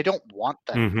them, but I don't want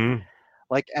them.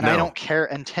 I don't care.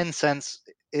 And 10 cents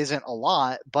isn't a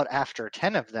lot, but after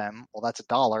 10 of them, well, that's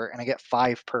 $1 and I get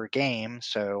 5 per game.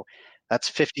 So that's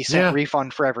 50-cent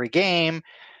refund for every game.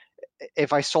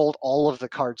 If I sold all of the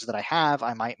cards that I have,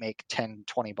 I might make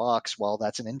 $10-$20. Well,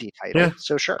 that's an indie title.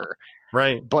 So sure.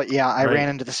 Right. But yeah, I ran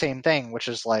into the same thing, which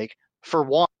is like, for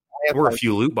one, have or a like,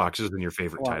 few loot boxes in your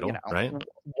favorite well, title, right?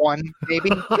 one,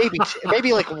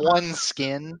 maybe like one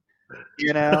skin,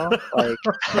 like,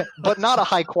 but not a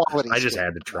high quality I just skin.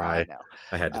 had to try. No,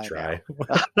 I had to I try.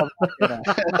 know.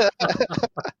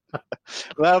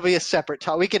 That'll be a separate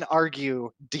talk. We can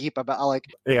argue deep about like.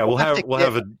 Yeah, we'll have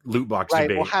a loot box right.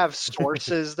 debate. We'll have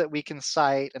sources that we can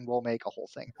cite, and we'll make a whole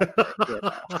thing.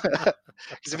 Because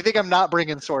if you think I'm not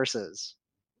bringing sources,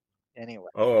 anyway.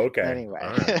 Oh, okay. Anyway.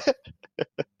 Right.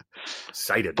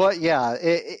 Cited. But yeah,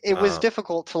 it was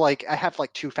difficult to like. I have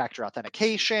like 2-factor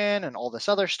authentication and all this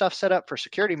other stuff set up for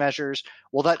security measures.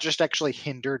 Well, that just actually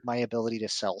hindered my ability to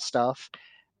sell stuff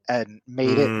and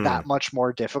made it that much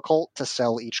more difficult to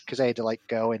sell each, because I had to like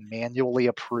go and manually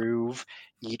approve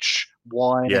each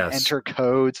one and enter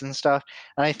codes and stuff.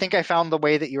 And I think I found the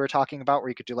way that you were talking about where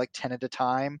you could do like 10 at a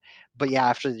time. But yeah,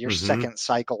 after your second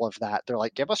cycle of that, they're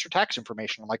like, give us your tax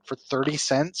information. I'm like, for 30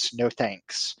 cents? No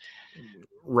thanks.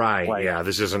 Right. Yeah.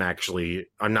 This isn't actually,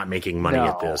 I'm not making money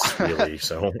at this really.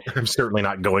 So I'm certainly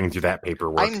not going through that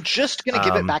paperwork. I'm just going to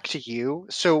give it back to you.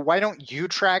 So why don't you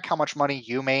track how much money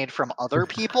you made from other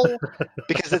people?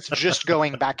 Because it's just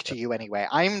going back to you anyway.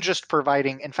 I'm just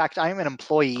providing, in fact, I'm an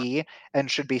employee and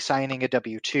should be signing a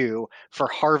W-2 for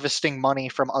harvesting money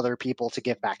from other people to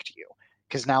give back to you.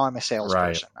 Because now I'm a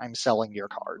salesperson. Right. I'm selling your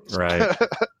cards. Right.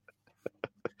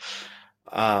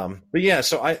 But yeah,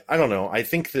 so I don't know. I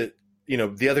think that,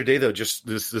 the other day though, just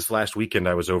this last weekend,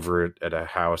 I was over at a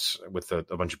house with a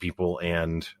bunch of people,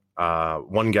 and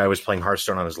one guy was playing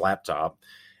Hearthstone on his laptop,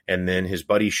 and then his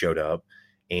buddy showed up,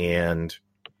 and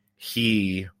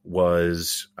he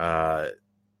was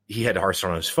he had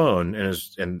Hearthstone on his phone,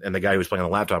 and the guy who was playing on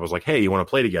the laptop was like, "Hey, you want to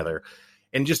play together?"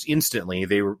 And just instantly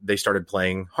they started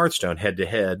playing Hearthstone head to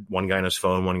head, one guy on his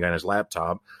phone, one guy on his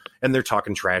laptop, and they're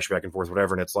talking trash back and forth,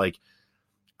 whatever. And it's like,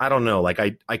 I don't know, like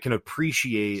I can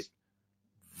appreciate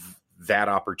that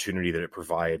opportunity that it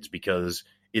provides, because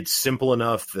it's simple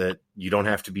enough that you don't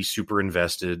have to be super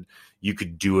invested. You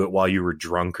could do it while you were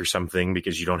drunk or something,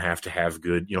 because you don't have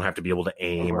to be able to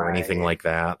aim or anything like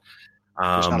that.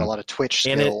 There's not a lot of Twitch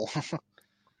skill.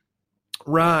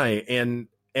 Right.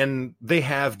 And they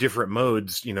have different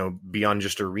modes, beyond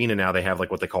just arena. Now they have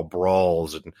like what they call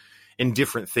brawls and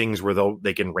different things where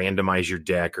they can randomize your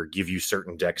deck or give you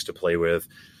certain decks to play with,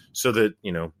 so that,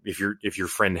 if your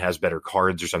friend has better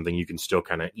cards or something, you can still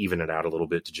kind of even it out a little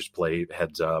bit to just play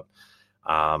heads up.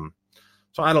 So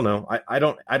I don't know. I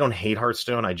don't hate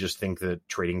Hearthstone. I just think that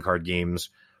trading card games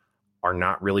are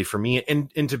not really for me.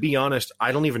 And to be honest,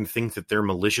 I don't even think that they're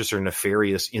malicious or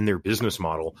nefarious in their business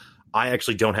model. I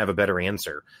actually don't have a better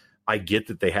answer. I get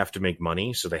that they have to make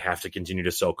money, so they have to continue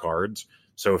to sell cards.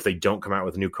 So if they don't come out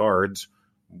with new cards,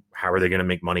 how are they going to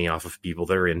make money off of people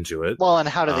that are into it? Well, and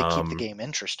how do they keep the game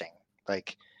interesting?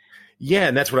 Yeah,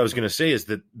 and that's what I was going to say, is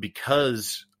that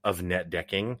because of net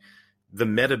decking, the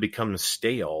meta becomes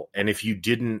stale. And if you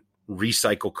didn't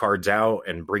recycle cards out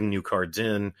and bring new cards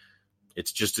in,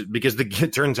 it's just because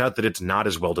it turns out that it's not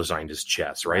as well designed as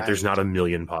chess, right? There's not a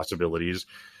million possibilities.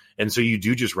 And so you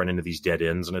do just run into these dead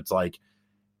ends, and it's like,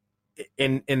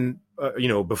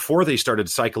 before they started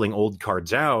cycling old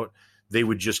cards out, they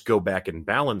would just go back and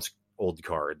balance old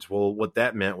cards. Well, what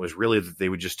that meant was really that they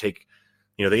would just take,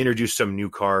 they introduced some new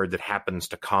card that happens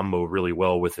to combo really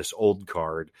well with this old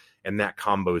card, and that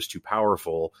combo is too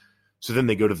powerful. So then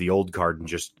they go to the old card and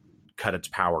just cut its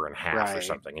power in half or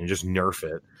something and just nerf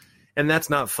it. And that's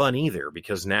not fun either,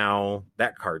 because now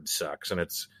that card sucks. And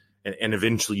and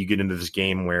eventually you get into this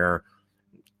game where,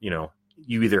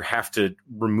 you either have to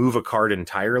remove a card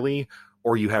entirely,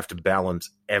 or you have to balance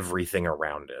everything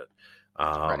around it.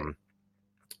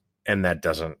 And that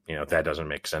doesn't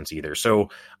make sense either. So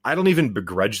I don't even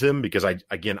begrudge them, because I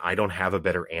don't have a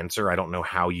better answer. I don't know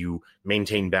how you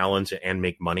maintain balance and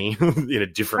make money in a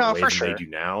different way than they do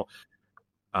now.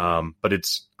 But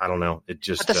I don't know. It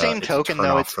just, at the same token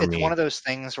though, it's one of those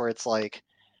things where it's like,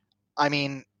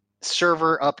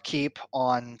 server upkeep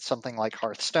on something like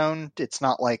Hearthstone, it's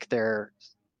not like they're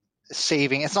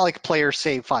saving. It's not like player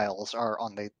save files are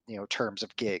on the terms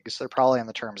of gigs. They're probably on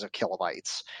the terms of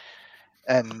kilobytes.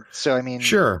 And so,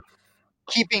 sure,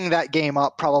 keeping that game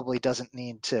up probably doesn't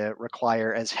need to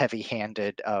require as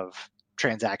heavy-handed of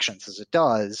transactions as it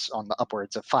does on the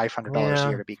upwards of $500 a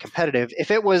year to be competitive. If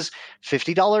it was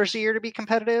 $50 a year to be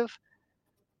competitive,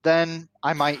 then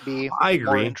I might be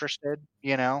more interested,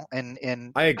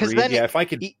 and I agree. Then if I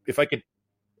could,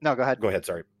 no, go ahead. Go ahead.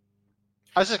 Sorry.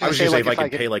 I was just going to say, if I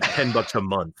could pay like $10 a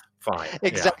month, fine.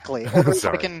 Exactly. Yeah. Or if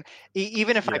I can,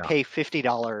 even if I pay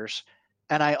 $50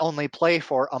 and I only play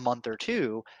for a month or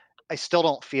two, I still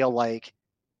don't feel like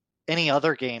any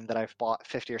other game that I've bought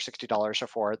 $50 or $60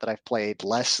 for that I've played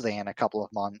less than a couple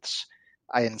of months,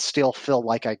 I still feel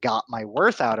like I got my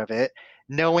worth out of it,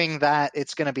 knowing that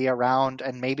it's going to be around,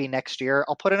 and maybe next year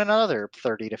I'll put in another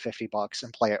 30 to $50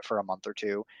 and play it for a month or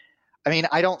two. I mean,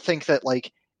 I don't think that,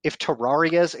 like, if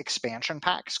Terraria's expansion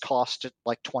packs cost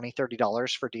like $20,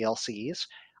 $30 for DLCs,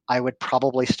 I would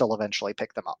probably still eventually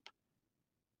pick them up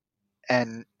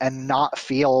and not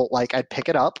feel like I'd pick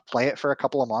it up, play it for a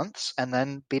couple of months, and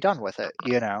then be done with it.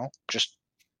 Just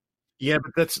Yeah,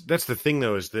 but that's the thing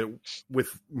though, is that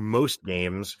with most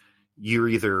games, you're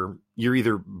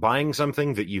either buying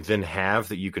something that you then have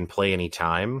that you can play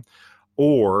anytime,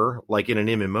 or like in an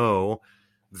MMO,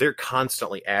 they're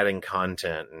constantly adding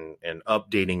content and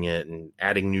updating it and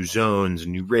adding new zones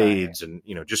and new raids, and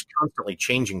just constantly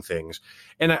changing things.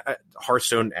 And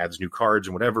Hearthstone adds new cards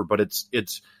and whatever, but it's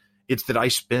that I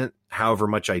spent however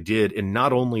much I did, and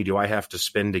not only do I have to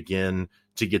spend again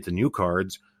to get the new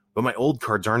cards, but my old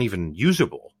cards aren't even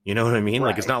usable. You know what I mean?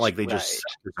 Like, it's not like they just set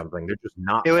or something. They're just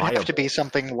not It would viable. have to be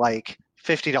something like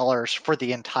 $50 for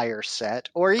the entire set,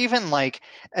 or even like,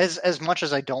 as much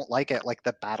as I don't like it, like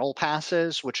the battle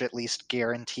passes, which at least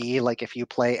guarantee, like, if you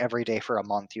play every day for a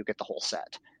month, you get the whole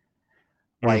set.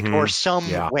 Like, or some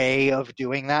way of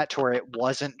doing that to where it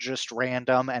wasn't just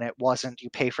random, and it wasn't you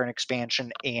pay for an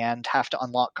expansion and have to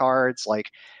unlock cards.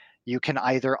 Like, you can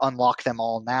either unlock them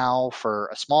all now for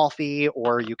a small fee,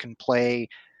 or you can play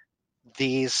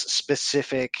these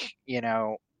specific,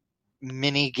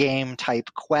 mini game type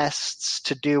quests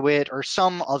to do it, or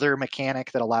some other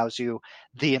mechanic that allows you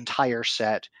the entire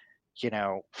set,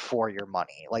 for your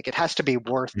money. Like, it has to be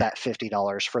worth that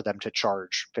 $50 for them to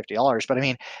charge $50. But I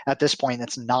mean, at this point,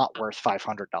 it's not worth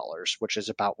 $500, which is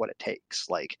about what it takes.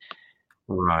 Like,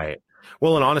 right.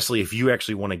 Well, and honestly, if you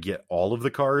actually want to get all of the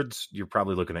cards, you're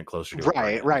probably looking at closer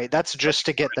to right. That's just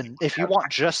to get if you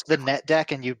want just the net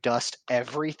deck and you dust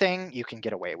everything, you can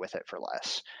get away with it for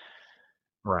less.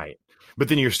 Right. But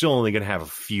then you're still only going to have a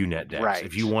few net decks. Right.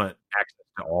 If you want access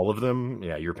to all of them,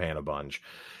 yeah, you're paying a bunch.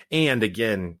 And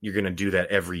again, you're going to do that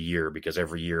every year, because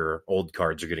every year old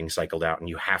cards are getting cycled out and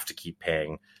you have to keep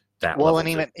paying that. Well, and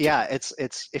even,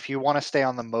 it's if you want to stay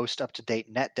on the most up-to-date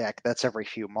net deck, that's every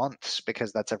few months,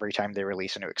 because that's every time they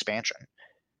release a new expansion.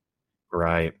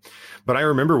 Right. But I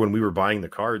remember when we were buying the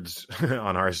cards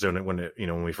on Hearthstone,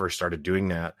 when we first started doing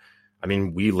that, I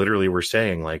mean, we literally were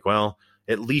saying, like, well,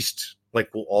 at least,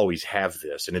 like, we'll always have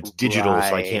this, and it's digital,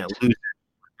 so I can't lose it.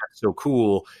 That's so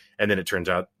cool. And then it turns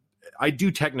out I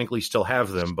do technically still have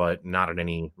them, but not in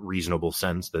any reasonable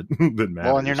sense that matters.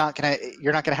 Well, and you're not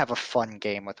gonna have a fun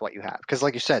game with what you have, because,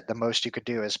 like you said, the most you could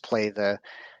do is play the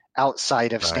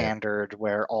outside of standard,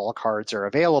 where all cards are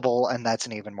available, and that's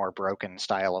an even more broken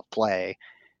style of play.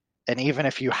 And even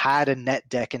if you had a net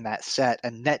deck in that set,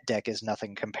 a net deck is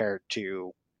nothing compared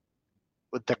to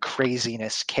the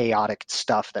craziness, chaotic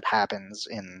stuff that happens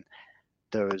in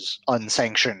those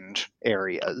unsanctioned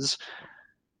areas.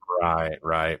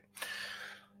 Right.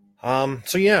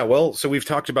 So we've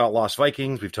talked about Lost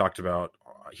Vikings, we've talked about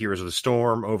Heroes of the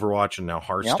Storm, Overwatch, and now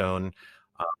Hearthstone. Yep.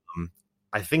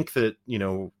 I think that,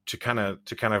 to kind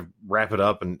of wrap it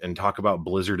up and talk about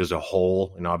Blizzard as a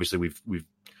whole, and obviously we've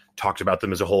talked about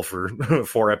them as a whole for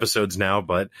 4 episodes now,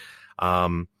 but I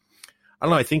don't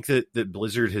know. I think that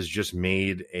Blizzard has just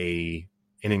made an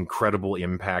incredible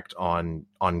impact on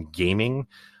gaming,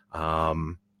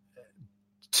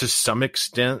 to some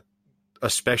extent,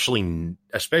 especially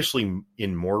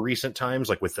in more recent times,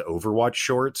 like with the Overwatch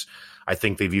shorts. I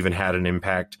think they've even had an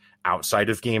impact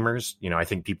outside of gamers. I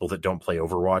think people that don't play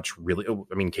Overwatch really,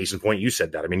 I mean, case in point, you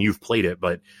said that. I mean, you've played it,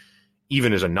 but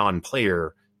even as a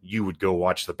non-player, you would go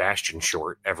watch the Bastion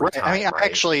short every time. I mean,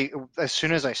 actually, as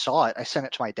soon as I saw it, I sent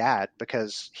it to my dad,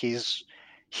 because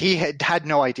he had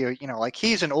no idea, like,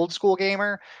 he's an old school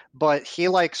gamer, but he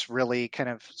likes really kind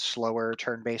of slower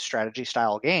turn-based strategy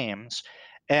style games,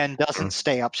 and doesn't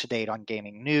stay up to date on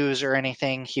gaming news or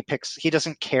anything. He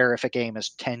doesn't care if a game is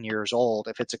 10 years old.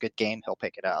 If it's a good game, he'll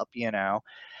pick it up,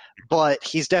 but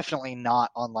he's definitely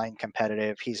not online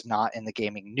competitive. He's not in the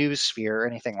gaming news sphere or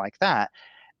anything like that.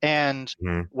 And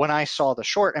when I saw the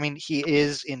short, I mean, he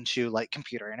is into, like,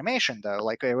 computer animation, though.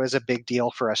 Like, it was a big deal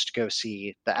for us to go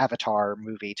see the Avatar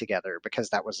movie together,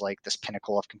 because that was like this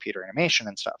pinnacle of computer animation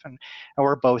and stuff. And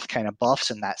we're both kind of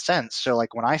buffs in that sense. So,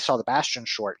 like, when I saw the Bastion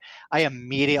short, I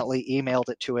immediately emailed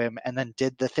it to him, and then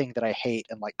did the thing that I hate,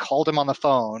 and, like, called him on the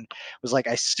phone. Was like,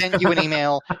 I sent you an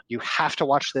email. You have to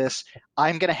watch this.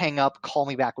 I'm going to hang up. Call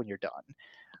me back when you're done.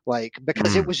 Like,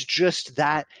 because it was just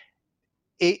that.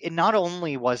 It not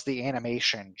only was the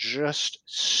animation just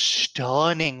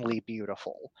stunningly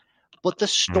beautiful, but the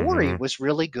story was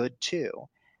really good too.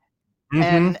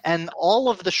 Mm-hmm. and all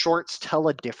of the shorts tell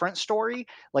a different story.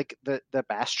 Like the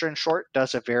Bastion short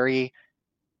does a very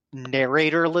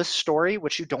narratorless story,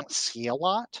 which you don't see a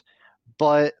lot.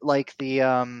 But like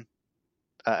the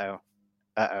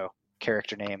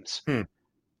character names. Hmm.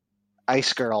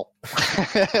 Ice Girl.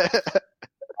 Ice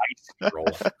Girl.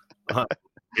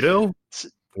 Widow?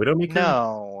 Widowmaker?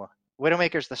 No,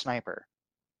 Widowmaker's the sniper.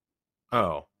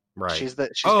 Oh, right. She's got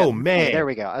Oh, May. May. There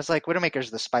we go. I was like,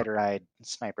 Widowmaker's the spider-eyed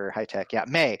sniper, high tech. Yeah,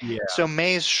 May. Yeah. So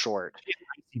May's short.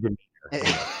 Demeanor.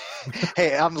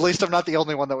 Hey, at least I'm not the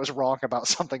only one that was wrong about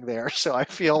something there, so I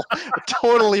feel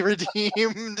totally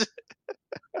redeemed.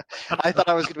 I thought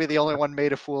I was going to be the only one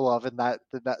made a fool of in that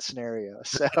scenario.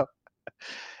 So,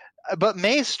 but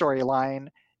May's storyline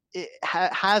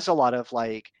has a lot of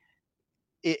like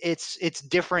it's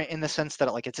different in the sense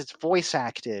that like it's voice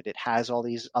acted. It has all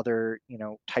these other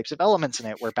types of elements in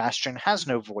it where Bastion has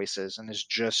no voices and is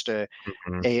just an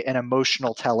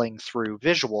emotional telling through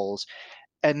visuals,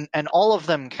 and all of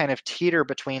them kind of teeter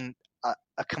between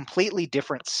a completely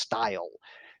different style.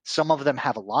 Some of them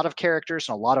have a lot of characters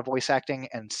and a lot of voice acting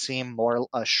and seem more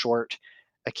short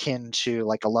akin to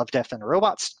like a Love, Death, and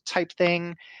Robots type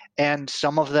thing, and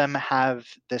some of them have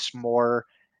this more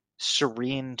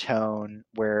serene tone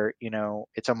where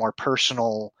it's a more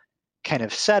personal kind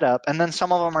of setup, and then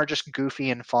some of them are just goofy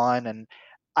and fun, and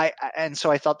so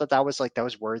I thought that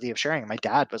was worthy of sharing. My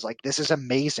dad was like, this is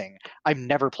amazing, I'm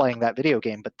never playing that video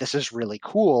game, but this is really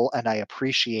cool and I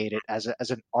appreciate it as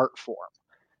an art form.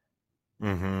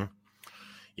 Mm-hmm.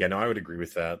 Yeah, no, I would agree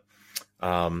with that.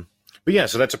 But yeah,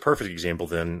 so that's a perfect example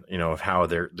then, of how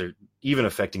they're even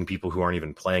affecting people who aren't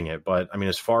even playing it. But I mean,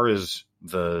 as far as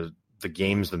the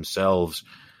games themselves,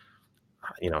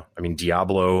 I mean,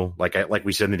 Diablo, like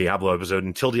we said in the Diablo episode,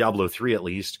 until Diablo 3 at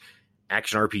least,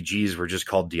 action RPGs were just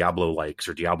called Diablo-likes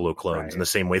or Diablo clones, right, in the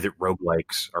same way that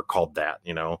roguelikes are called that,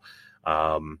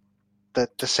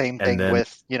 The same thing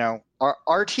with,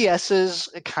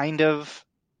 RTSs kind of,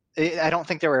 I don't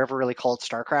think they were ever really called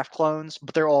StarCraft clones,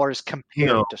 but they're always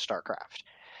compared to StarCraft.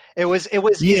 It was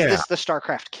is this the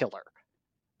StarCraft killer?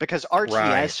 Because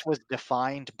RTS was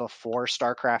defined before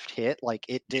StarCraft hit. Like,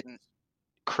 it didn't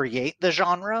create the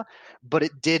genre, but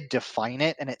it did define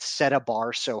it, and it set a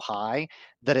bar so high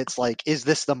that it's like, is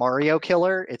this the Mario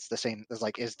killer? It's the same as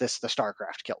like, is this the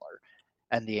StarCraft killer?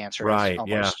 And the answer has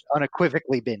almost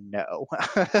unequivocally been no.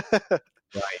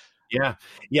 Right. Yeah.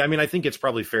 Yeah. I mean, I think it's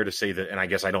probably fair to say that, and I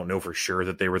guess I don't know for sure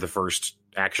that they were the first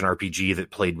action RPG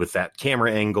that played with that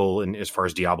camera angle and as far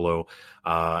as Diablo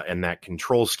and that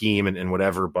control scheme and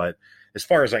whatever. But as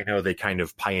far as I know, they kind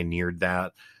of pioneered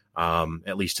that,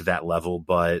 at least to that level.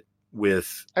 But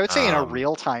with, I would say in a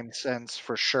real time sense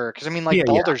for sure. Because I mean, like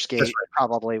Baldur's Gate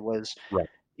probably was,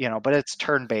 but it's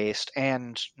turn based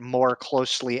and more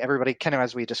closely, everybody kind of,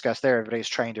 as we discussed there, everybody's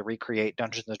trying to recreate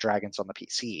Dungeons and Dragons on the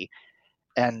PC.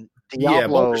 And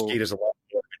Diablo, Baldur's Gate is a lot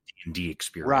more of a D&D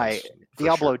experience. Right.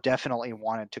 Diablo definitely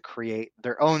wanted to create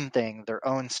their own thing, their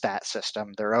own stat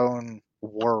system, their own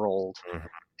world,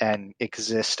 and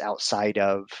exist outside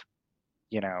of,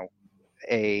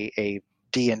 a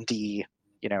D&D,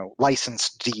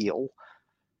 licensed deal.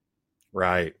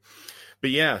 Right. But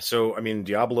yeah, so, I mean,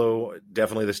 Diablo,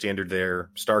 definitely the standard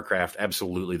there. StarCraft,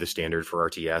 absolutely the standard for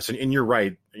RTS. And you're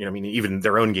right. I mean, even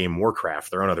their own game, Warcraft,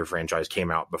 their own other franchise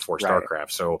came out before StarCraft.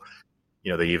 So,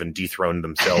 they even dethroned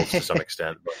themselves to some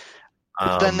extent.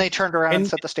 But then they turned around and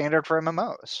set the standard for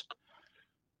MMOs.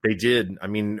 They did. I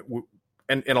mean,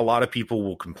 and a lot of people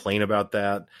will complain about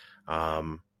that.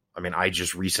 I mean, I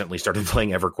just recently started playing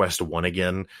EverQuest 1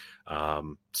 again.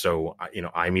 So,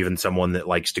 I'm even someone that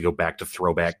likes to go back to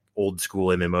throwback old school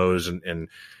MMOs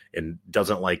and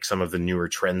doesn't like some of the newer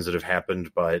trends that have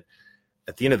happened. But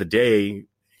at the end of the day,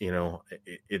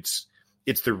 it's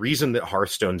the reason that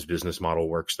Hearthstone's business model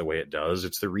works the way it does.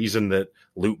 It's the reason that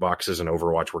loot boxes and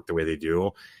Overwatch work the way they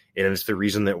do. And it's the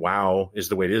reason that WoW is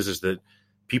the way it is that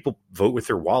people vote with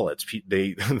their wallets.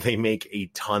 They make a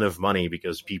ton of money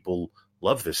because people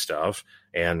love this stuff,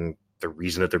 and the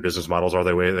reason that their business models are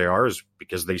the way they are is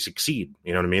because they succeed.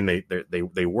 You know what I mean?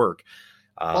 They work.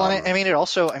 Well, I mean, it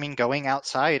also, going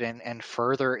outside and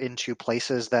further into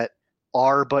places that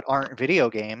are but aren't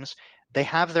video games, they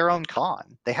have their own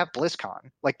con. They have BlizzCon.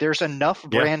 Like, there's enough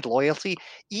brand loyalty.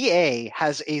 EA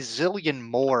has a zillion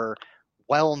more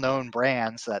well-known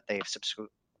brands that they've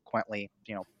subsequently,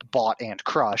 bought and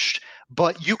crushed.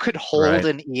 But you could hold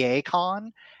an EA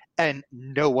con and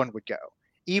no one would go,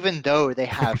 even though they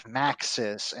have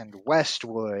Maxis and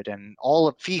Westwood and all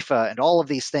of FIFA and all of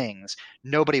these things.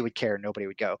 Nobody would care. Nobody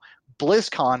would go.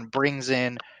 BlizzCon brings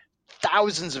in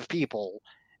thousands of people,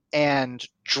 and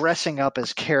dressing up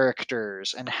as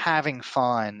characters and having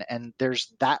fun, and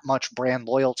there's that much brand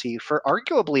loyalty for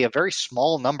arguably a very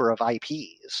small number of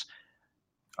IPs.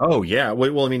 Oh yeah,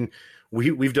 well, I mean,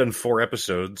 we've done 4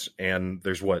 episodes, and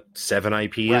there's what, 7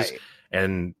 IPs, right.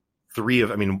 And 3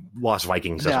 of, I mean, Lost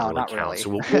Vikings doesn't really count, really. So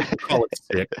we'll call it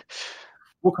 6.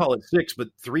 We'll call it 6, but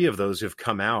 3 of those have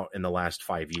come out in the last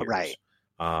 5 years, right?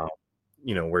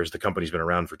 Whereas the company's been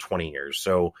around for 20 years,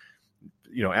 so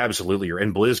absolutely.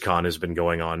 And BlizzCon has been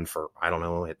going on for, I don't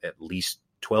know, at least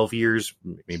 12 years,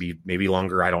 maybe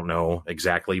longer. I don't know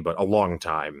exactly, but a long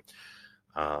time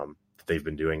that they've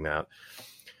been doing that.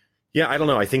 Yeah, I don't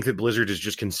know. I think that Blizzard has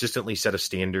just consistently set a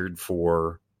standard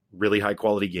for really high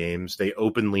quality games. They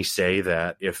openly say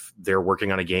that if they're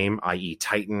working on a game, i.e.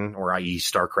 Titan or i.e.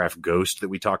 StarCraft Ghost that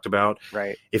we talked about,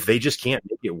 right, if they just can't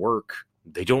make it work,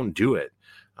 they don't do it.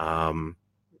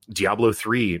 Diablo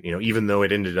 3, even though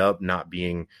it ended up not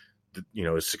being,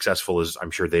 as successful as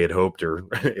I'm sure they had hoped or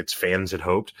its fans had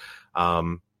hoped,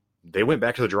 they went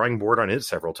back to the drawing board on it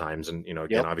several times. And,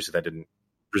 again, obviously that didn't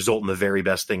result in the very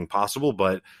best thing possible,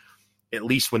 but at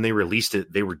least when they released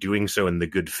it, they were doing so in the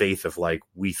good faith of like,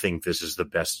 we think this is the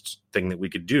best thing that we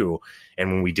could do. And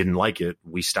when we didn't like it,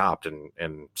 we stopped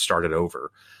and started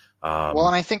over. Well,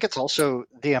 and I think it's also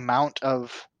the amount that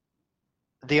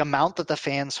the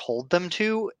fans hold them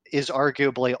to is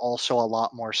arguably also a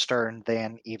lot more stern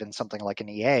than even something like an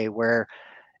EA, where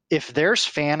if there's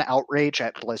fan outrage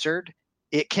at Blizzard,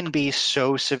 it can be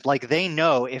so like they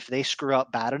know if they screw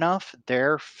up bad enough,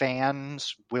 their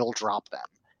fans will drop them.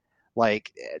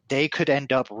 Like they could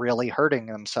end up really hurting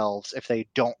themselves if they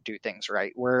don't do things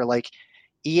right. Where like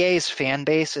EA's fan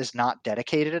base is not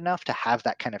dedicated enough to have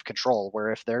that kind of control,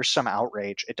 where if there's some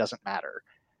outrage, it doesn't matter.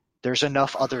 There's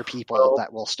enough other people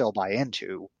that will still buy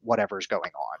into whatever's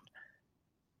going on.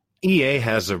 EA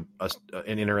has an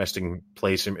interesting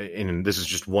place, and this is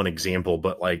just one example,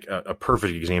 but like a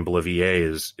perfect example of EA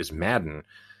is Madden.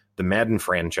 The Madden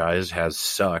franchise has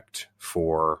sucked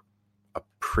for a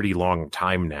pretty long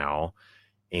time now,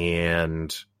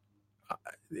 and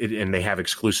they have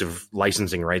exclusive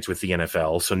licensing rights with the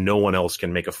NFL, so no one else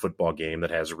can make a football game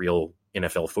that has real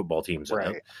NFL football teams in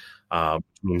it. Which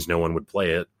means no one would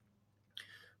play it.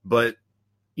 But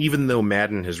even though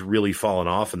Madden has really fallen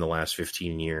off in the last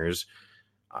 15 years,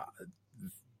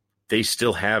 they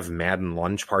still have Madden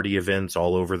lunch party events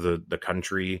all over the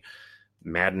country.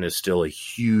 Madden is still a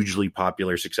hugely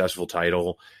popular, successful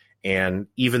title. And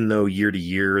even though year to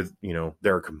year,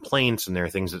 there are complaints and there are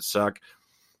things that suck,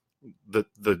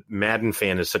 the Madden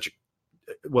fan is such a,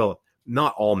 well,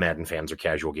 not all Madden fans are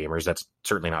casual gamers. That's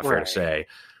certainly not fair to say.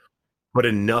 But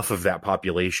enough of that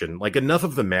population, like enough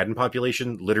of the Madden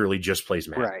population literally just plays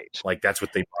Madden. Right. Like that's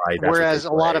what they buy. Whereas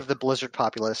a lot of the Blizzard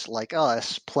populace, like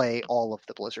us, play all of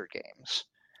the Blizzard games.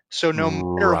 So no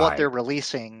matter what they're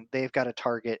releasing, they've got to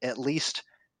target at least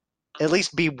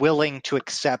be willing to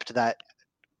accept that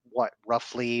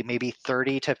roughly maybe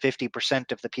 30 to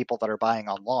 50% of the people that are buying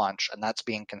on launch, and that's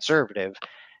being conservative,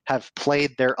 have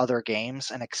played their other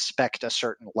games and expect a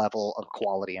certain level of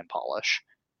quality and polish.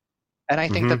 And I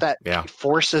think that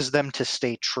forces them to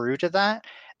stay true to that.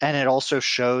 And it also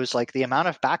shows like the amount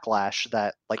of backlash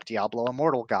that like Diablo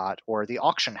Immortal got, or the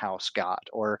Auction House got,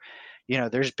 or,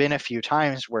 there's been a few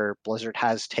times where Blizzard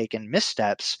has taken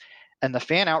missteps, and the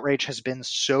fan outrage has been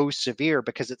so severe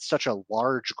because it's such a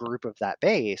large group of that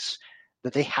base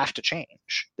that they have to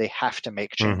change. They have to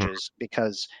make changes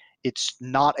because it's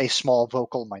not a small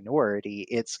vocal minority.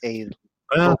 It's a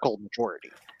vocal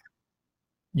majority.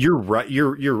 You're right.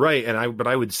 You're right. But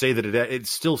I would say that it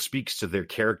still speaks to their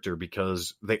character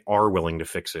because they are willing to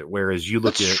fix it. Whereas you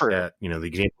look at the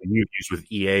example you used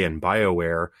with EA and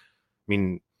BioWare. I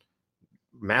mean,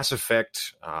 Mass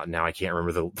Effect. Now I can't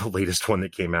remember the latest one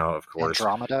that came out. Of course,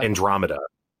 Andromeda.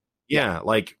 Yeah,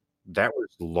 like that was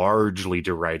largely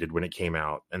derided when it came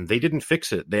out, and they didn't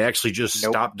fix it. They actually just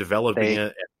stopped developing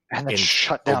it and then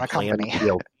shut down a company.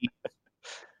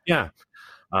 Yeah.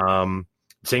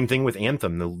 Same thing with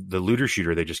Anthem, the looter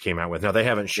shooter they just came out with. Now they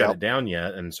haven't shut it down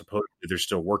yet, and supposedly they're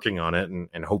still working on it,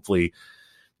 and hopefully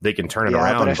they can turn it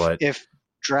around. But if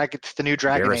the new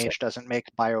Dragon Age doesn't make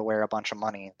BioWare a bunch of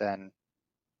money, then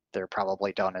they're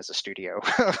probably done as a studio.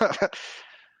 Could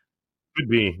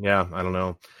be, yeah. I don't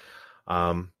know.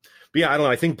 But yeah, I don't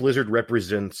know. I think Blizzard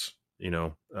represents,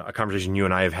 a conversation you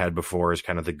and I have had before, is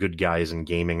kind of the good guys in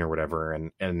gaming or whatever,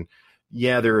 and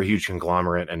yeah, they're a huge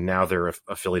conglomerate, and now they're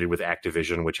affiliated with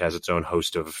Activision, which has its own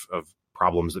host of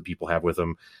problems that people have with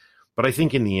them. But I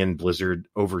think in the end, Blizzard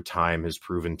over time has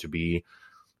proven to be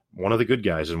one of the good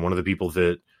guys and one of the people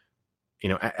that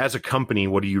as a company,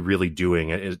 what are you really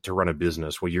doing to run a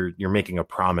business? Well, you're making a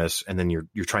promise, and then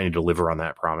you're trying to deliver on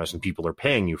that promise, and people are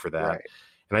paying you for that. Right.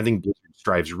 And I think Blizzard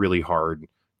strives really hard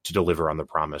to deliver on the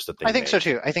promise that they I think so make.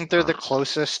 too. I think they're the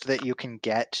closest that you can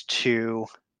get to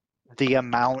the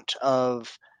amount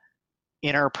of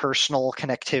interpersonal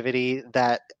connectivity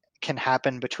that can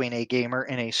happen between a gamer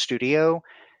and a studio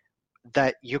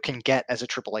that you can get as a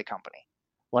AAA company.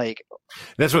 Like,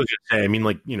 that's what I was going to say. I mean,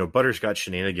 like, Butterscotch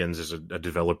Shenanigans is a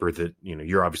developer that,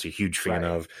 you're obviously a huge fan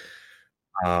right. of.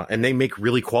 And they make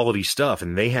really quality stuff,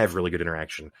 and they have really good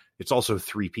interaction. It's also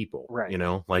 3 people, Right.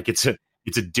 Like it's a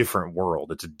different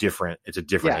world. It's a different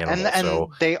animal. And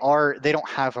so they don't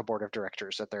have a board of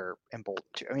directors that they're emboldened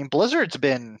to. I mean, Blizzard's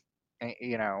been,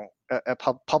 a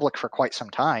public for quite some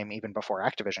time, even before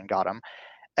Activision got them.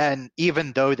 And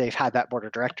even though they've had that board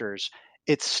of directors,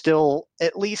 it's still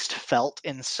at least felt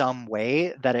in some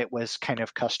way that it was kind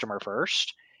of customer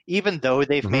first, even though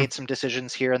they've made some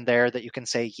decisions here and there that you can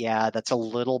say, yeah, that's a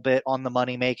little bit on the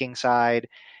money making side.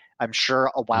 I'm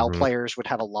sure WoW players would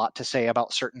have a lot to say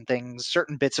about certain things,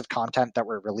 certain bits of content that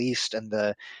were released and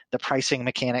the pricing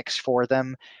mechanics for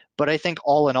them. But I think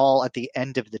all in all, at the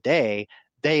end of the day,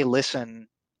 they listen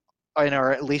and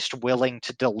are at least willing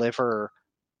to deliver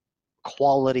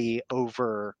quality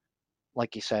over,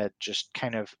 like you said, just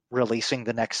kind of releasing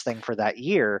the next thing for that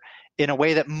year in a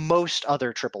way that most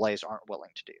other AAAs aren't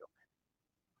willing to do.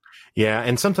 Yeah,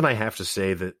 and something I have to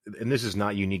say that, and this is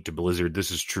not unique to Blizzard,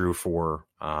 this is true for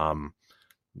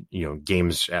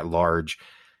games at large.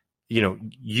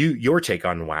 Your take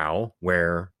on WoW,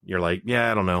 where you're like,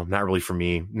 yeah, I don't know, not really for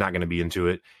me, not going to be into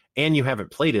it, and you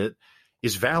haven't played it,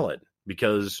 is valid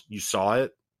because you saw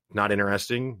it, not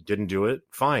interesting, didn't do it,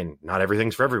 fine. Not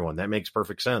everything's for everyone. That makes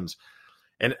perfect sense.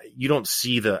 And you don't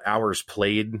see the hours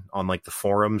played on like the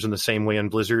forums in the same way on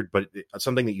Blizzard, but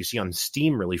something that you see on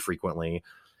Steam really frequently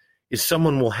is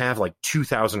someone will have like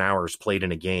 2,000 hours played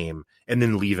in a game and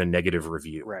then leave a negative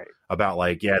review about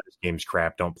like, yeah, this game's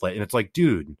crap, don't play. And it's like,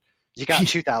 dude, you got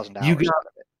 2,000 hours. You got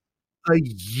a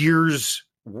year's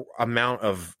amount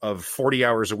of 40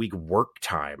 hours a week work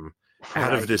time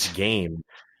out of this game.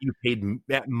 You paid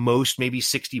at most maybe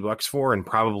 $60 for, and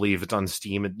probably if it's on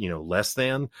Steam, less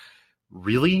than.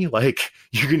 Really? Like,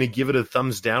 you're going to give it a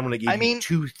thumbs down when it gave you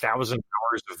 2,000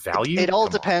 hours of value? It all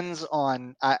depends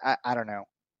on I don't know.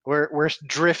 We're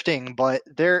drifting, but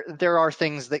there are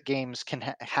things that games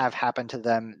can have happen to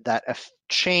them that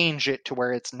change it to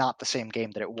where it's not the same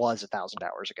game that it was 1,000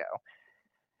 hours ago.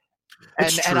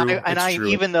 And I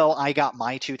even though I got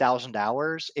my 2,000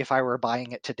 hours, if I were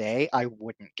buying it today, I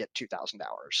wouldn't get 2,000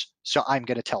 hours. So I'm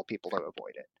going to tell people to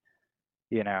avoid it.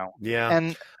 Yeah.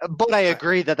 But I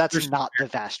agree that that's not the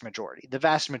vast majority. The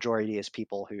vast majority is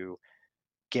people who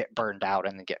get burned out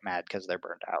and get mad because they're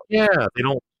burned out. Yeah, they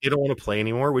don't want to play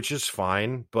anymore, which is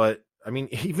fine. But I mean,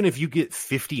 even if you get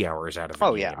 50 hours out of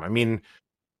a game, I mean,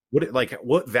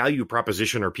 what value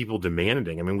proposition are people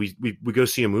demanding? I mean, we go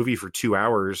see a movie for 2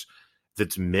 hours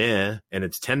that's meh and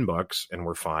it's $10 and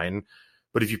we're fine.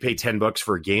 But if you pay $10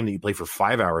 for a game that you play for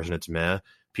 5 hours and it's meh,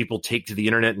 people take to the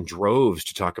internet in droves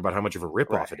to talk about how much of a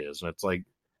ripoff it is. And it's like,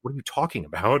 what are you talking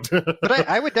about? But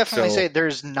I would definitely say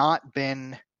there's not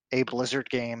been a Blizzard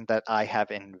game that I have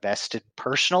invested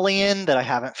personally in that I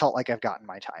haven't felt like I've gotten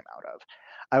my time out of.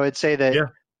 I would say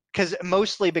that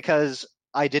mostly because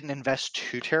I didn't invest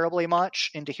too terribly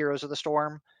much into Heroes of the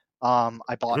Storm.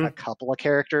 I bought a couple of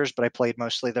characters, but I played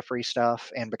mostly the free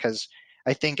stuff. And because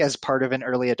I think as part of an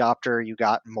early adopter, you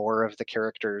got more of the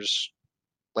characters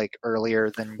like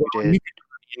earlier than you did. You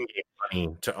in-game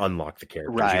money to unlock the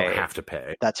characters. You don't have to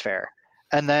pay. That's fair.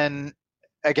 And then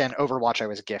again, Overwatch I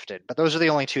was gifted, but those are the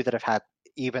only two that have had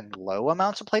even low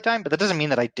amounts of playtime. But that doesn't mean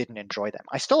that I didn't enjoy them.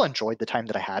 I still enjoyed the time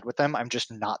that I had with them. I'm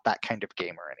just not that kind of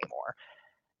gamer anymore.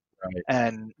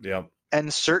 Right.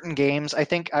 And certain games, I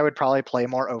think I would probably play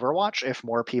more Overwatch if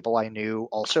more people I knew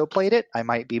also played it. I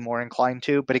might be more inclined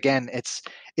to. But again, it's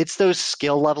those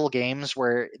skill level games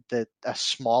where a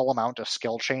small amount of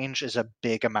skill change is a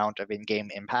big amount of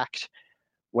in-game impact.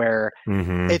 Where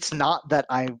it's not that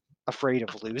I'm afraid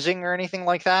of losing or anything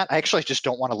like that. I actually just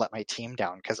don't want to let my team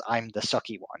down because I'm the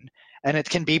sucky one. And it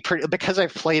can be because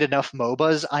I've played enough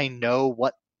MOBAs, I know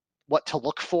what to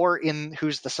look for in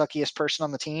who's the suckiest person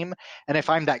on the team. And if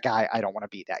I'm that guy, I don't want to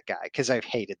be that guy because I've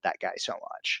hated that guy so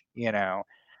much,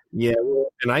 Yeah,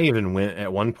 and I even went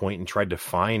at one point and tried to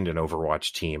find an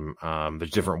Overwatch team.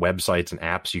 There's different websites and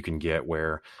apps you can get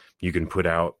where you can put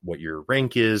out what your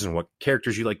rank is and what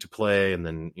characters you like to play, and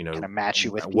then kind of match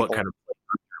you with what kind of player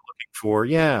you're looking for.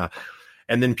 Yeah,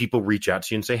 and then people reach out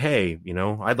to you and say, "Hey,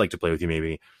 I'd like to play with you,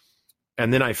 maybe."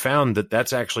 And then I found that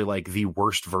that's actually like the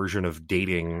worst version of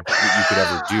dating that you could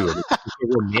ever do. And it's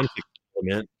a romantic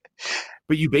element,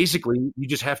 but you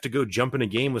just have to go jump in a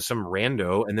game with some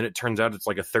rando, and then it turns out it's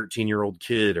like a 13-year-old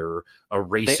kid or a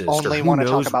They racist or only who want to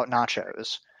talk knows. about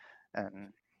nachos.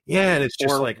 Yeah, and it's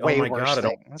just Or like, oh way my worse god, I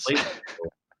don't things. play that show.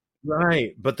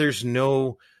 Right, but there's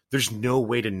no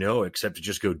way to know except to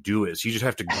just go do it. So you just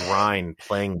have to grind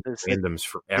playing Is randoms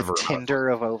forever. the Tinder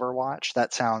of Overwatch?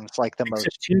 That sounds like the Except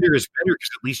most. Tinder is better because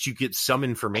at least you get some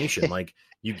information. Like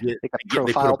you get, Like a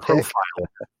they put profile a pic. profile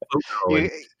photo,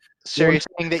 and So you're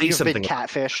saying that say you've been something about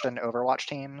catfished in Overwatch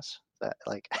teams? That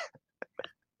like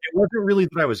it wasn't really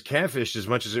that I was catfished as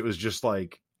much as it was just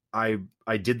like I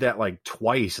did that like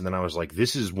twice, and then I was like,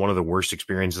 this is one of the worst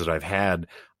experiences I've had.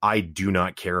 I do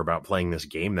not care about playing this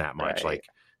game that much. Right. Like,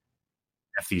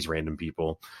 F these random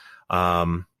people.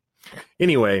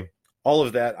 Anyway, all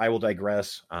of that, I will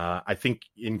digress. I think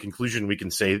in conclusion, we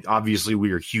can say, obviously,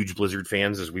 we are huge Blizzard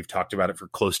fans, as we've talked about it for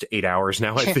close to 8 hours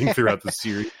now, I think, throughout the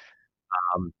series.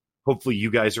 Hopefully you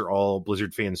guys are all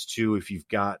Blizzard fans too. If you've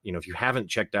got, if you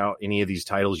haven't checked out any of these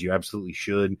titles, you absolutely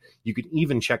should. You can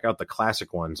even check out the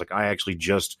classic ones. Like I actually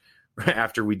just,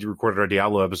 after we recorded our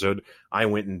Diablo episode, I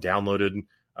went and downloaded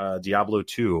Diablo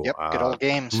 2. Yep, Good Old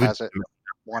Games has it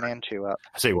 1 and 2 up.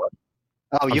 Say what?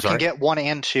 Oh, you can get 1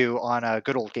 and 2 on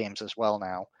Good Old Games as well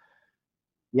now.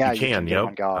 Yeah, you can get them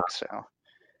on GOG.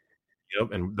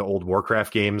 Yep, and the old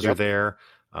Warcraft games are there.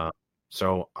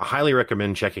 So I highly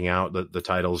recommend checking out the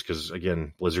titles because,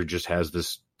 again, Blizzard just has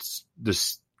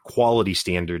this quality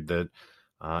standard that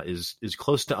is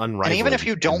close to unrivaled. And even if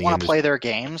you don't want to play their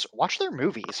games, watch their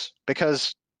movies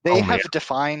because they have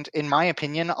defined, in my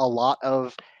opinion, a lot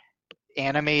of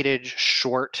animated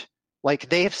short. Like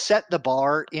they have set the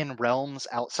bar in realms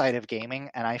outside of gaming,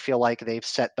 and I feel like they've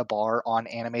set the bar on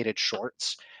animated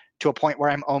shorts to a point where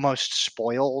I'm almost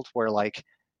spoiled. Where like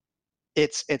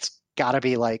it's got to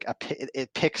be like a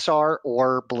Pixar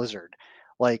or Blizzard.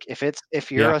 Like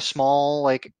if you're a small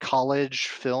like college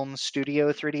film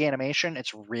studio 3D animation,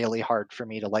 it's really hard for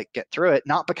me to like get through it.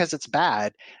 Not because it's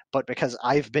bad, but because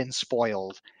I've been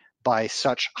spoiled by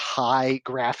such high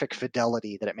graphic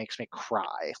fidelity that it makes me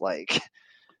cry. Like.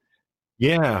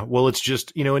 Yeah, well, it's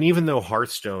just, and even though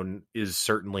Hearthstone is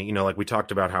certainly, like we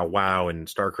talked about how WoW and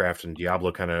StarCraft and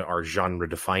Diablo kind of are genre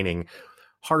defining,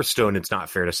 Hearthstone, it's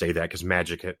not fair to say that because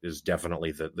Magic is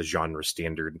definitely the genre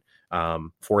standard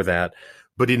for that.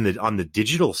 But on the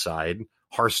digital side,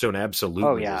 Hearthstone absolutely.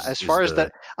 Oh yeah, as far as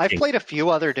that, I've played a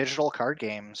few other digital card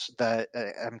games that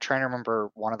I'm trying to remember.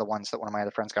 One of the ones that one of my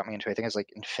other friends got me into, I think, is like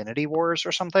Infinity Wars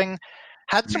or something.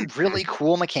 Had some really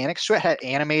cool mechanics to it. Had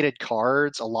animated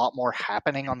cards, a lot more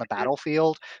happening on the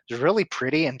battlefield. It was really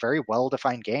pretty and very well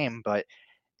defined game, but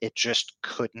it just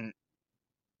couldn't.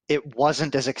 It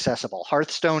wasn't as accessible.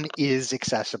 Hearthstone is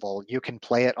accessible. You can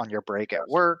play it on your break at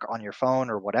work, on your phone,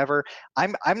 or whatever.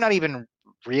 I'm not even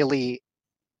really.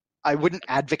 I wouldn't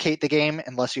advocate the game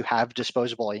unless you have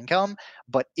disposable income.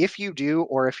 But if you do,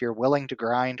 or if you're willing to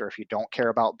grind, or if you don't care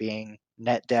about being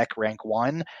net deck rank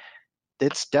 1,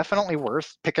 it's definitely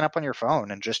worth picking up on your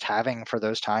phone and just having for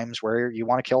those times where you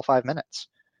want to kill 5 minutes.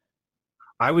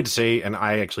 I would say, and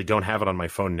I actually don't have it on my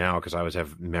phone now because I always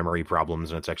have memory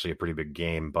problems and it's actually a pretty big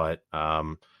game. But I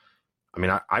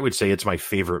would say it's my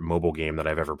favorite mobile game that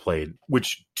I've ever played,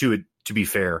 which to be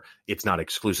fair, it's not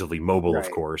exclusively mobile, of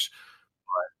course.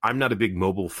 But I'm not a big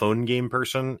mobile phone game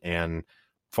person, and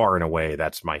far and away,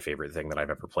 that's my favorite thing that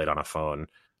I've ever played on a phone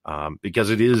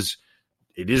because it is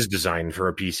designed for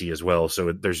a PC as well.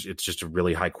 So it's just a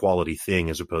really high quality thing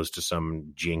as opposed to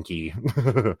some janky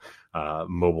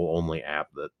mobile only app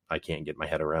that I can't get my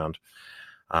head around.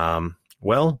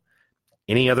 Well,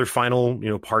 any other final,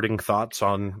 parting thoughts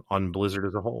on Blizzard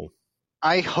as a whole?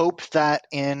 I hope that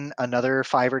in another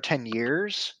 5 or 10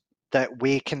 years that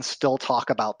we can still talk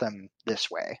about them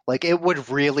this way. Like it would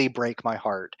really break my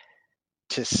heart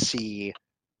to see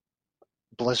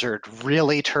Blizzard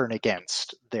really turn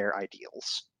against their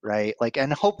ideals, right? Like,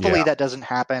 and hopefully that doesn't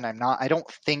happen. I don't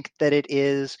think that it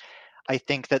is. I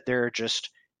think that they're just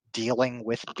dealing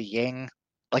with being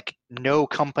like no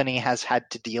company has had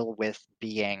to deal with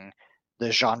being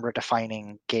the genre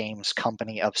defining games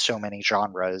company of so many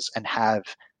genres and have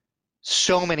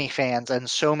so many fans and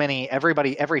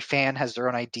every fan has their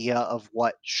own idea of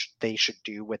what they should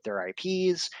do with their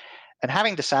IPs. And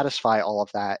having to satisfy all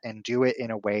of that and do it in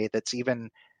a way that's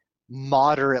even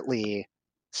moderately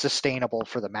sustainable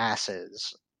for the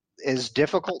masses is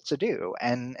difficult to do.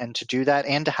 And to do that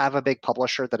and to have a big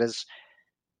publisher that has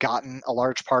gotten a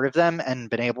large part of them and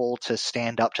been able to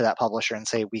stand up to that publisher and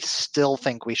say, we still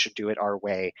think we should do it our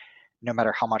way, no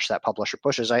matter how much that publisher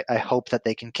pushes. I hope that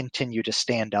they can continue to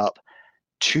stand up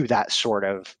to that sort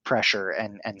of pressure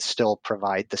and still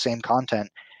provide the same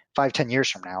content 5-10 years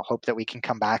from now. Hope that we can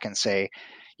come back and say,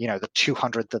 the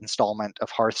 200th installment of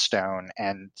Hearthstone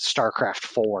and StarCraft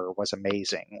 4 was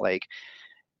amazing. Like,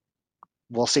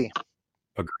 we'll see.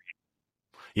 Agreed.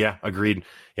 Yeah, agreed.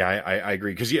 Yeah, I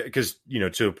agree. Because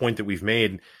to a point that we've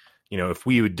made, if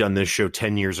we had done this show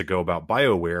 10 years ago about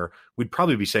BioWare, we'd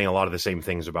probably be saying a lot of the same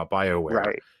things about BioWare.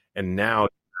 Right. And now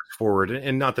forward,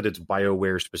 and not that it's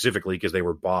BioWare specifically because they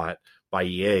were bought by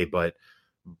EA, but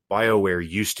BioWare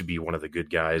used to be one of the good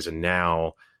guys, and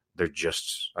now they're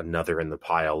just another in the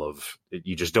pile of,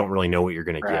 you just don't really know what you're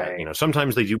going to get.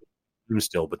 Sometimes they do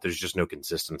still, but there's just no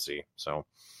consistency. So,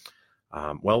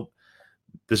 well,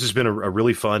 this has been a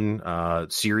really fun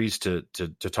series to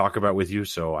talk about with you.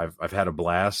 So I've had a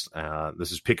blast.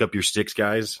 This is Pick Up Your Sticks,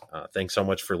 guys. Thanks so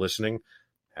much for listening.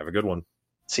 Have a good one.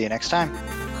 See you next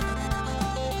time.